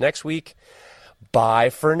back with us next week. Bye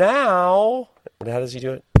for now. How does he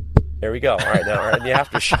do it? There we go. All right, now we're in the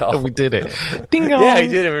after show. We did it. Ding dong. Yeah, he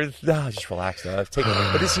did it. No, just relax now.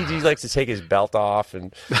 What does he do? He likes to take his belt off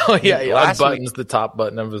and he unbuttons the top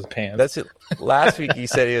button of his pants. That's it. Last week he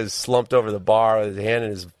said he was slumped over the bar with his hand in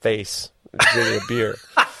his face, drinking a beer.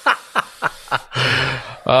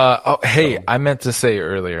 Hey, I meant to say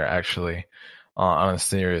earlier, actually, on a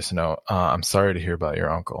serious note, I'm sorry to hear about your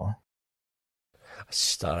uncle.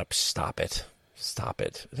 Stop it.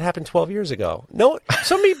 It happened 12 years ago. No,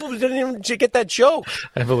 some people didn't even get that joke.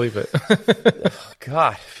 I believe it.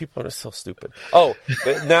 God, people are so stupid. Oh,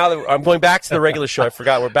 now that I'm going back to the regular show. I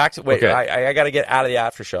forgot. We're back to... Wait, okay. I got to get out of the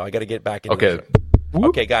after show. I got to get back into the show.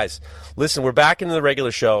 Okay, guys. Listen, we're back into the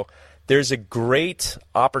regular show. There's a great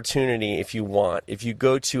opportunity if you want. If you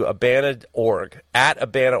go to Abana.org, at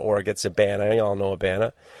Abana.org, it's Abana. Y'all know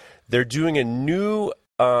Abana. They're doing a new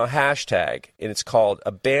hashtag, and it's called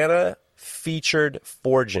Abana Featured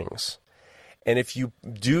Forgings. And if you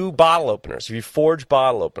do bottle openers, if you forge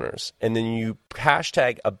bottle openers, and then you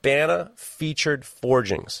hashtag Abana Featured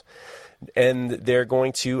Forgings, and they're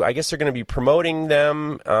going to, I guess they're going to be promoting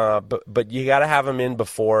them, but you got to have them in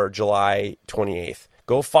before July 28th.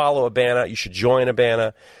 Go follow Abana. You should join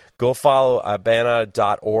Abana. Go follow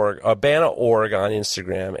Abana.org, Abana.org on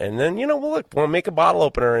Instagram, and then we'll make a bottle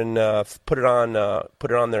opener and put it on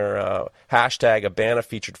their hashtag Abana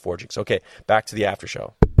Featured Forgings. Okay, back to the after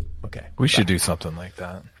show. Okay, we should do something like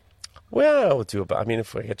that. Well, we'll do it. I mean,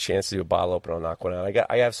 if we get a chance to do a bottle opener, I'll knock one out.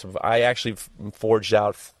 I actually forged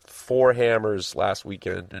out 4 hammers last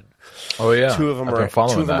weekend. And oh yeah, 2 of them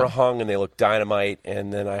are hung and they look dynamite.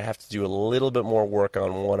 And then I have to do a little bit more work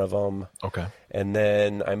on one of them. Okay. And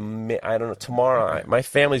then I don't know, tomorrow. My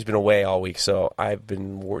family's been away all week, so I've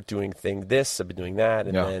been doing this. I've been doing that,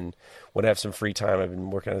 and then when I have some free time, I've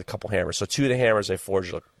been working on a couple hammers. So 2 of the hammers I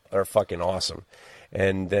forged are fucking awesome.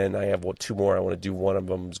 And then I have 2 more. I want to do. One of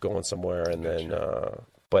them's going somewhere, and then.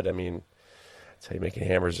 But I mean, that's how you making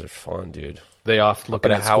hammers are fun, dude. They off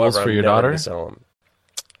looking at schools for your daughter.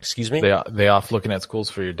 Excuse me. They off looking at schools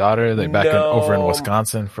for your daughter. They back over in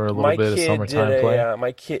Wisconsin for a little bit of summertime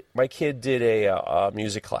play. My kid did a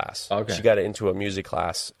music class. Okay. She got into a music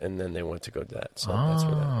class, and then they went to go to that. So that's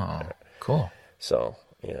where that. Cool. So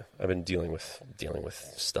yeah, I've been dealing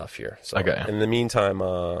with stuff here. So okay. In the meantime,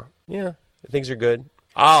 things are good.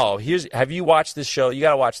 Oh, have you watched this show? You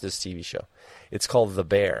got to watch this TV show. It's called The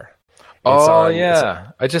Bear.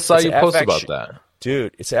 I just saw you post about that.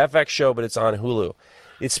 Dude, it's an FX show, but it's on Hulu.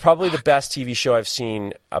 It's probably the best TV show I've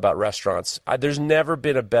seen about restaurants. There's never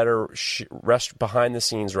been a better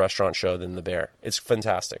behind-the-scenes restaurant show than The Bear. It's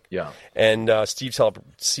fantastic. Yeah. And Steve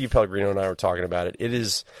Pellegrino and I were talking about it. It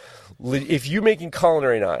is, if you're making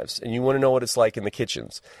culinary knives and you want to know what it's like in the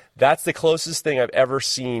kitchens, that's the closest thing I've ever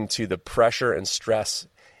seen to the pressure and stress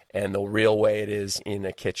and the real way it is in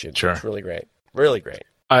a kitchen. Sure. It's really great. Really great.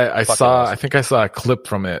 I think I saw a clip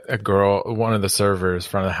from it. A girl, one of the servers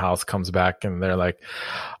front of the house comes back and they're like,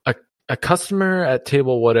 a customer at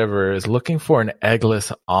table whatever is looking for an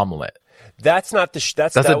eggless omelet. That's not the.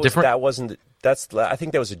 That I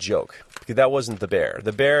think that was a joke. Because that wasn't the bear.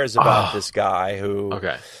 The bear is about this guy who.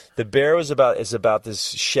 Okay. The bear is about this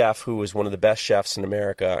chef who was one of the best chefs in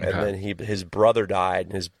America, and then his brother died,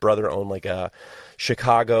 and his brother owned like a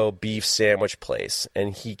Chicago beef sandwich place,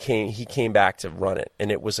 and he came back to run it,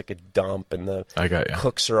 and it was like a dump, and the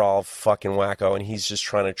cooks are all fucking wacko, and he's just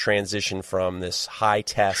trying to transition from this high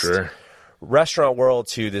test restaurant world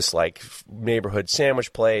to this like neighborhood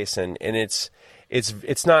sandwich place, and it's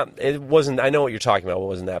not. It wasn't. I know what you're talking about. What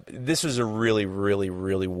wasn't that? This was a really, really,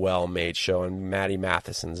 really well made show, and Matty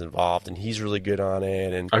Matheson's involved, and he's really good on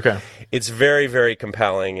it. And it's very, very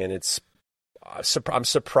compelling, and it's. I'm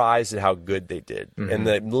surprised at how good they did. Mm-hmm. And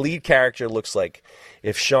the lead character looks like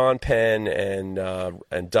if Sean Penn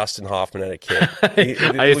and Dustin Hoffman had a kid.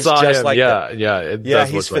 I saw him. Like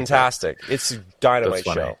he's fantastic. Like it's a dynamite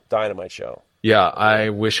show. Dynamite show. Yeah, I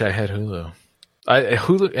wish I had Hulu.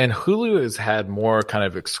 Hulu has had more kind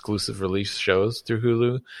of exclusive release shows through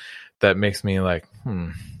Hulu that makes me like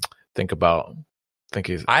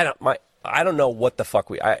I don't know what the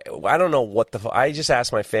fuck I don't know what the fuck. I just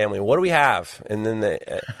asked my family, what do we have? And then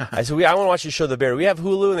I said, I want to watch the show The Bear. We have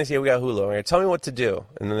Hulu? And they say, we got Hulu. I'm like, tell me what to do.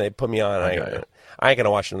 And then they put me on. I ain't going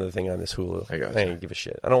to watch another thing on this Hulu. I ain't give a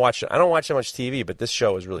shit. I don't watch that much TV, but this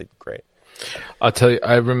show is really great. I'll tell you,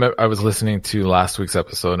 I remember I was listening to last week's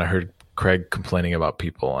episode and I heard Craig complaining about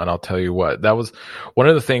people, and I'll tell you what, that was one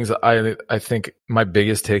of the things I think my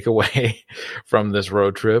biggest takeaway from this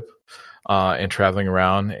road trip and traveling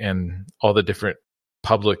around and all the different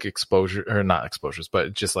public exposure, or not exposures,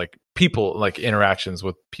 but just like people, like interactions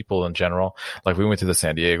with people in general. Like we went to the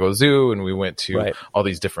San Diego Zoo and we went to all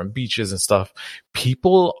these different beaches and stuff.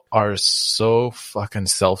 People are so fucking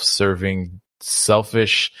self-serving,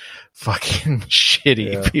 selfish, fucking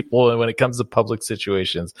shitty people when it comes to public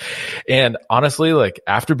situations. And honestly, like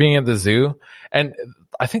after being at the zoo, and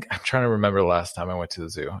I think I'm trying to remember the last time I went to the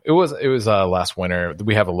zoo. It was last winter.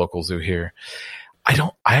 We have a local zoo here.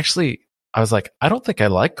 I was like, I don't think I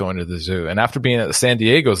like going to the zoo. And after being at the San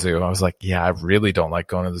Diego Zoo, I was like, yeah, I really don't like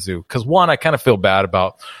going to the zoo. Cause one, I kind of feel bad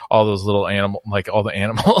about all those little like all the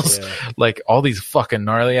animals, like all these fucking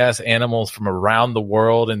gnarly ass animals from around the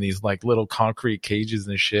world in these like little concrete cages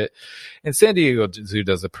and shit. And San Diego Zoo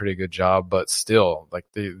does a pretty good job, but still like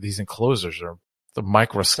these enclosures are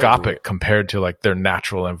microscopic compared to like their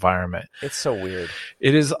natural environment. It's so weird.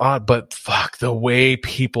 It is odd, but fuck, the way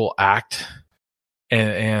people act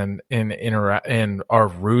and interact and are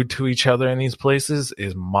rude to each other in these places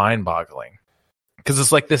is mind-boggling. Because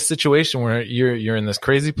it's like this situation where you're in this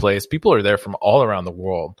crazy place. People are there from all around the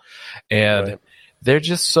world, and they're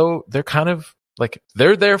kind of like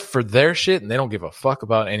they're there for their shit, and they don't give a fuck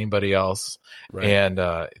about anybody else. Right. And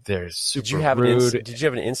they're super rude. Did you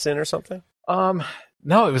have an incident or something?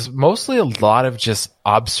 No, it was mostly a lot of just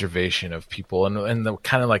observation of people and the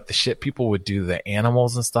kind of like the shit people would do to the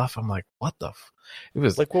animals and stuff. I'm like, what the it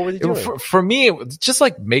was like, what were they doing? For me, it was just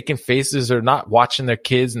like making faces or not watching their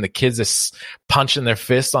kids, and the kids are punching their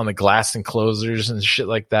fists on the glass enclosures and shit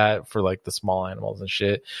like that for like the small animals and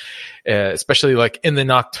shit. Especially like in the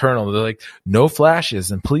nocturnal, they're like, no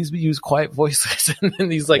flashes and please use quiet voices. And then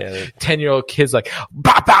these like 10-year-old kids like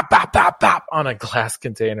bop, bop, bop, bop, bop on a glass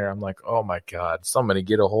container. I'm like, oh my God, somebody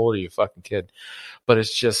get a hold of you, fucking kid. But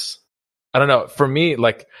it's just, I don't know. For me,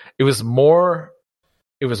 like it was more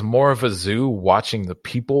of a zoo watching the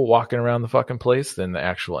people walking around the fucking place than the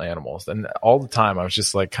actual animals. And all the time I was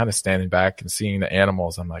just like kind of standing back and seeing the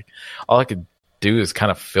animals. I'm like, all I could do is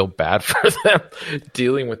kind of feel bad for them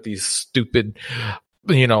dealing with these stupid,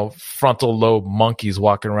 frontal lobe monkeys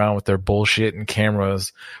walking around with their bullshit and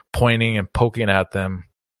cameras pointing and poking at them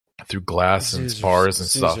through glass and spars and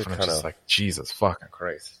stuff. And it's just like, Jesus fucking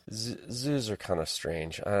Christ. Zoos are kind of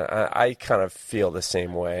strange. I kind of feel the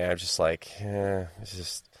same way. I'm just like, I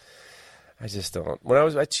just don't.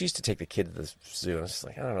 I used to take the kid to the zoo. I was just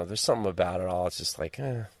like, I don't know. There's something about it all. It's just like,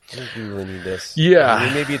 do we really need this? Yeah. I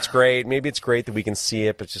mean, maybe it's great. Maybe it's great that we can see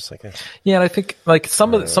it, but it's just like, yeah. And I think like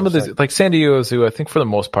some of the like San Diego Zoo, I think for the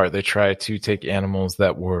most part they try to take animals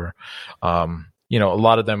that were, a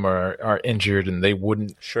lot of them are injured and they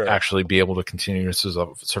wouldn't actually be able to continue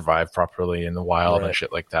to survive properly in the wild and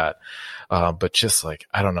shit like that. But just like,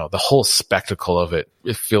 I don't know, the whole spectacle of it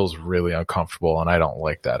feels really uncomfortable, and I don't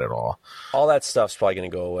like that at all. All that stuff's probably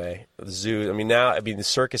going to go away. The zoo, the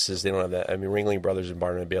circuses, they don't have that. I mean, Ringling Brothers and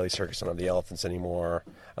Barnum and Bailey Circus don't have the elephants anymore.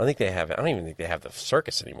 I don't even think they have the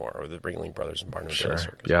circus anymore, or the Ringling Brothers and Barnum and Bailey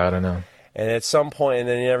Circus. Yeah, I don't know. And at some point, and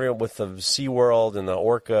then everyone with the SeaWorld and the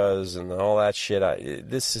orcas and all that shit,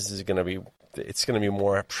 it's going to be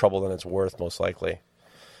more trouble than it's worth, most likely.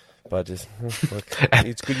 But look,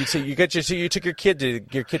 it's good. You took your kid to.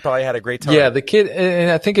 Your kid probably had a great time. Yeah, the kid, and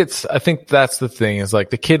I think that's the thing is like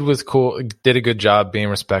the kid was cool, did a good job being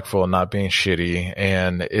respectful and not being shitty,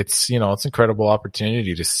 and it's it's incredible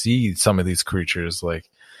opportunity to see some of these creatures, like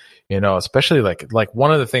especially like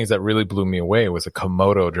one of the things that really blew me away was the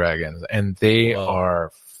Komodo dragons, and they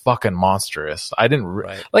are fucking monstrous. I didn't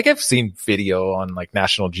like I've seen video on like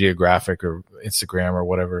National Geographic or Instagram or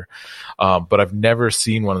whatever, but I've never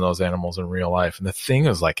seen one of those animals in real life. And the thing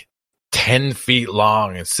is like 10 feet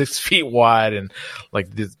long and 6 feet wide, and like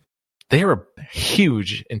they were a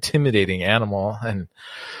huge, intimidating animal, and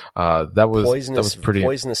that was pretty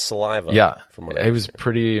poisonous saliva. Yeah, it was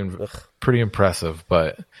pretty impressive,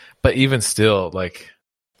 but even still, like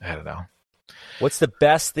I don't know. What's the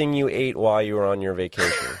best thing you ate while you were on your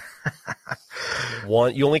vacation?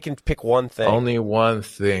 You only can pick one thing. Only one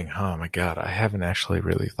thing. Oh my God. I haven't actually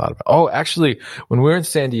really thought about it. Oh, actually, when we were in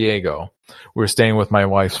San Diego, we were staying with my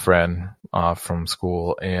wife's friend from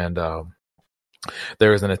school, and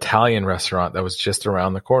there was an Italian restaurant that was just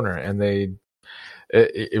around the corner, and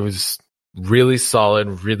it was really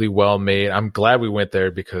solid, really well made. I'm glad we went there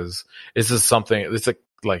because this is something, it's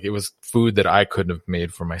like it was food that I couldn't have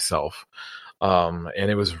made for myself.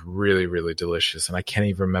 And it was really, really delicious. And I can't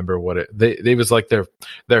even remember what it was like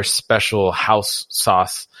their special house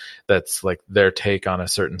sauce. That's like their take on a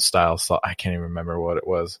certain style. So I can't even remember what it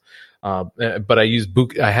was. But I used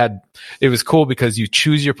it was cool because you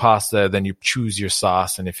choose your pasta, then you choose your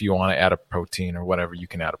sauce. And if you want to add a protein or whatever, you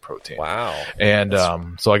can add a protein. Wow. And,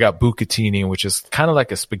 so I got bucatini, which is kind of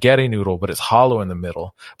like a spaghetti noodle, but it's hollow in the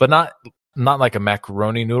middle, but not like a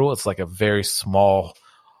macaroni noodle. It's like a very small,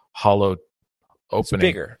 hollow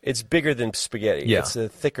opening. It's bigger than spaghetti. Yeah. It's a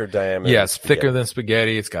thicker diameter. Yeah, it's thicker than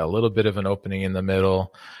spaghetti. It's got a little bit of an opening in the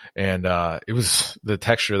middle. And it was the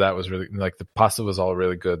texture that was really like the pasta was all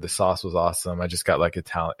really good. The sauce was awesome. I just got like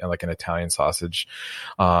an Italian sausage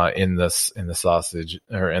in the sauces.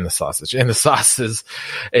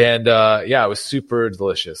 And it was super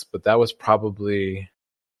delicious. But that was probably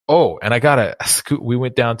and I got we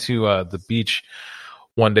went down to the beach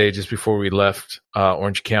one day just before we left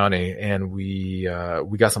Orange County, and we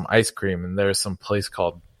got some ice cream, and there's some place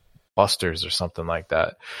called Buster's or something like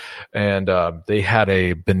that, and they had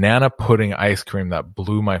a banana pudding ice cream that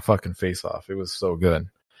blew my fucking face off. It was so good.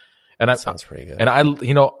 And that sounds pretty good. And I,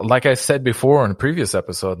 like I said before in a previous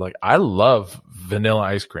episode, like I love vanilla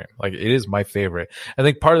ice cream. Like it is my favorite. I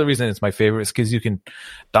think part of the reason it's my favorite is because you can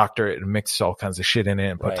doctor it and mix all kinds of shit in it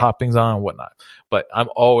and put toppings on and whatnot. But I'm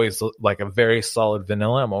always like a very solid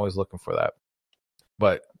vanilla. I'm always looking for that.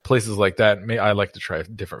 But places like that, I like to try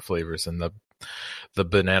different flavors, and the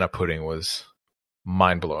banana pudding was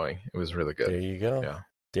mind blowing. It was really good. There you go. Yeah.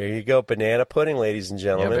 There you go. Banana pudding, ladies and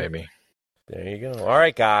gentlemen. Yeah, baby. There you go. All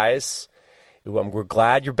right, guys. We're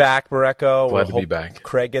glad you're back, Mareko. Glad to be back.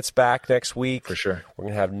 Craig gets back next week. For sure. We're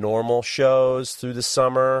going to have normal shows through the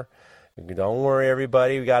summer. Don't worry,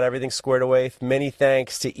 everybody. We got everything squared away. Many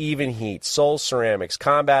thanks to Even Heat, Soul Ceramics,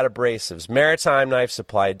 Combat Abrasives, Maritime Knife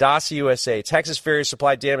Supply, Dasi USA, Texas Farrier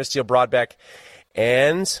Supply, Damas Steel, Broadbeck,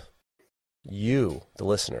 and you, the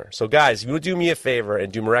listener. So, guys, if you would do me a favor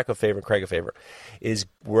and do Mareko a favor and Craig a favor, is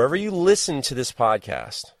wherever you listen to this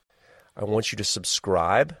podcast, I want you to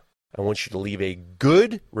subscribe. I want you to leave a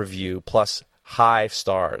good review plus 5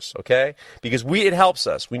 stars, okay? Because it helps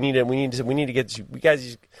us. We need to get you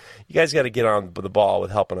guys got to get on the ball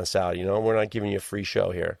with helping us out. We're not giving you a free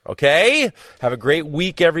show here, okay? Have a great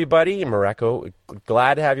week, everybody. Mareko,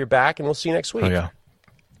 glad to have you back, and we'll see you next week. Oh yeah.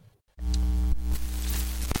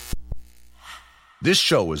 This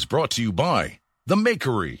show is brought to you by The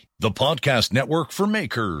Makery, the podcast network for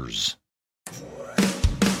makers.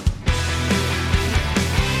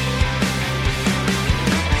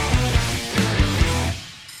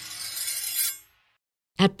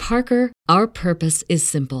 At Parker, our purpose is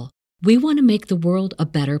simple. We want to make the world a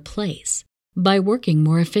better place by working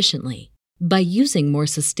more efficiently, by using more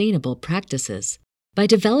sustainable practices, by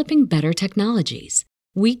developing better technologies.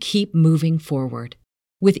 We keep moving forward.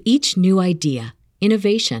 With each new idea,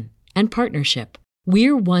 innovation, and partnership,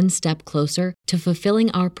 we're one step closer to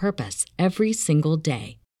fulfilling our purpose every single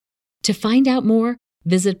day. To find out more,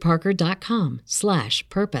 visit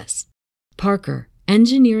parker.com/purpose. Parker,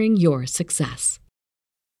 engineering your success.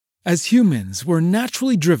 As humans, we're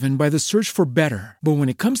naturally driven by the search for better. But when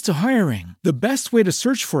it comes to hiring, the best way to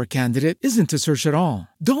search for a candidate isn't to search at all.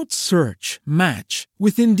 Don't search, match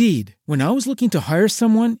with Indeed. When I was looking to hire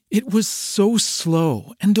someone, it was so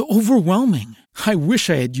slow and overwhelming. I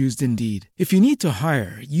wish I had used Indeed. If you need to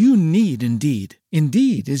hire, you need Indeed.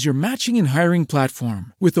 Indeed is your matching and hiring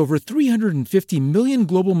platform with over 350 million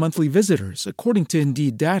global monthly visitors, according to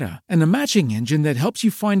Indeed data, and a matching engine that helps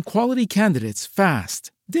you find quality candidates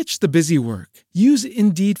fast. Ditch the busy work. Use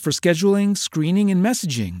Indeed for scheduling, screening, and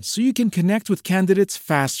messaging so you can connect with candidates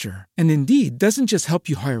faster. And Indeed doesn't just help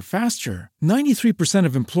you hire faster. 93%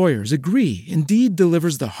 of employers agree Indeed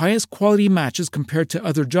delivers the highest quality matches compared to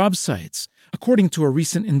other job sites, according to a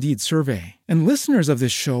recent Indeed survey. And listeners of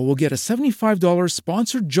this show will get a $75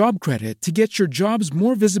 sponsored job credit to get your jobs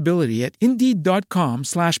more visibility at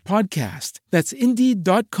Indeed.com/podcast. That's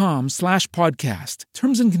Indeed.com/podcast.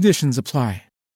 Terms and conditions apply.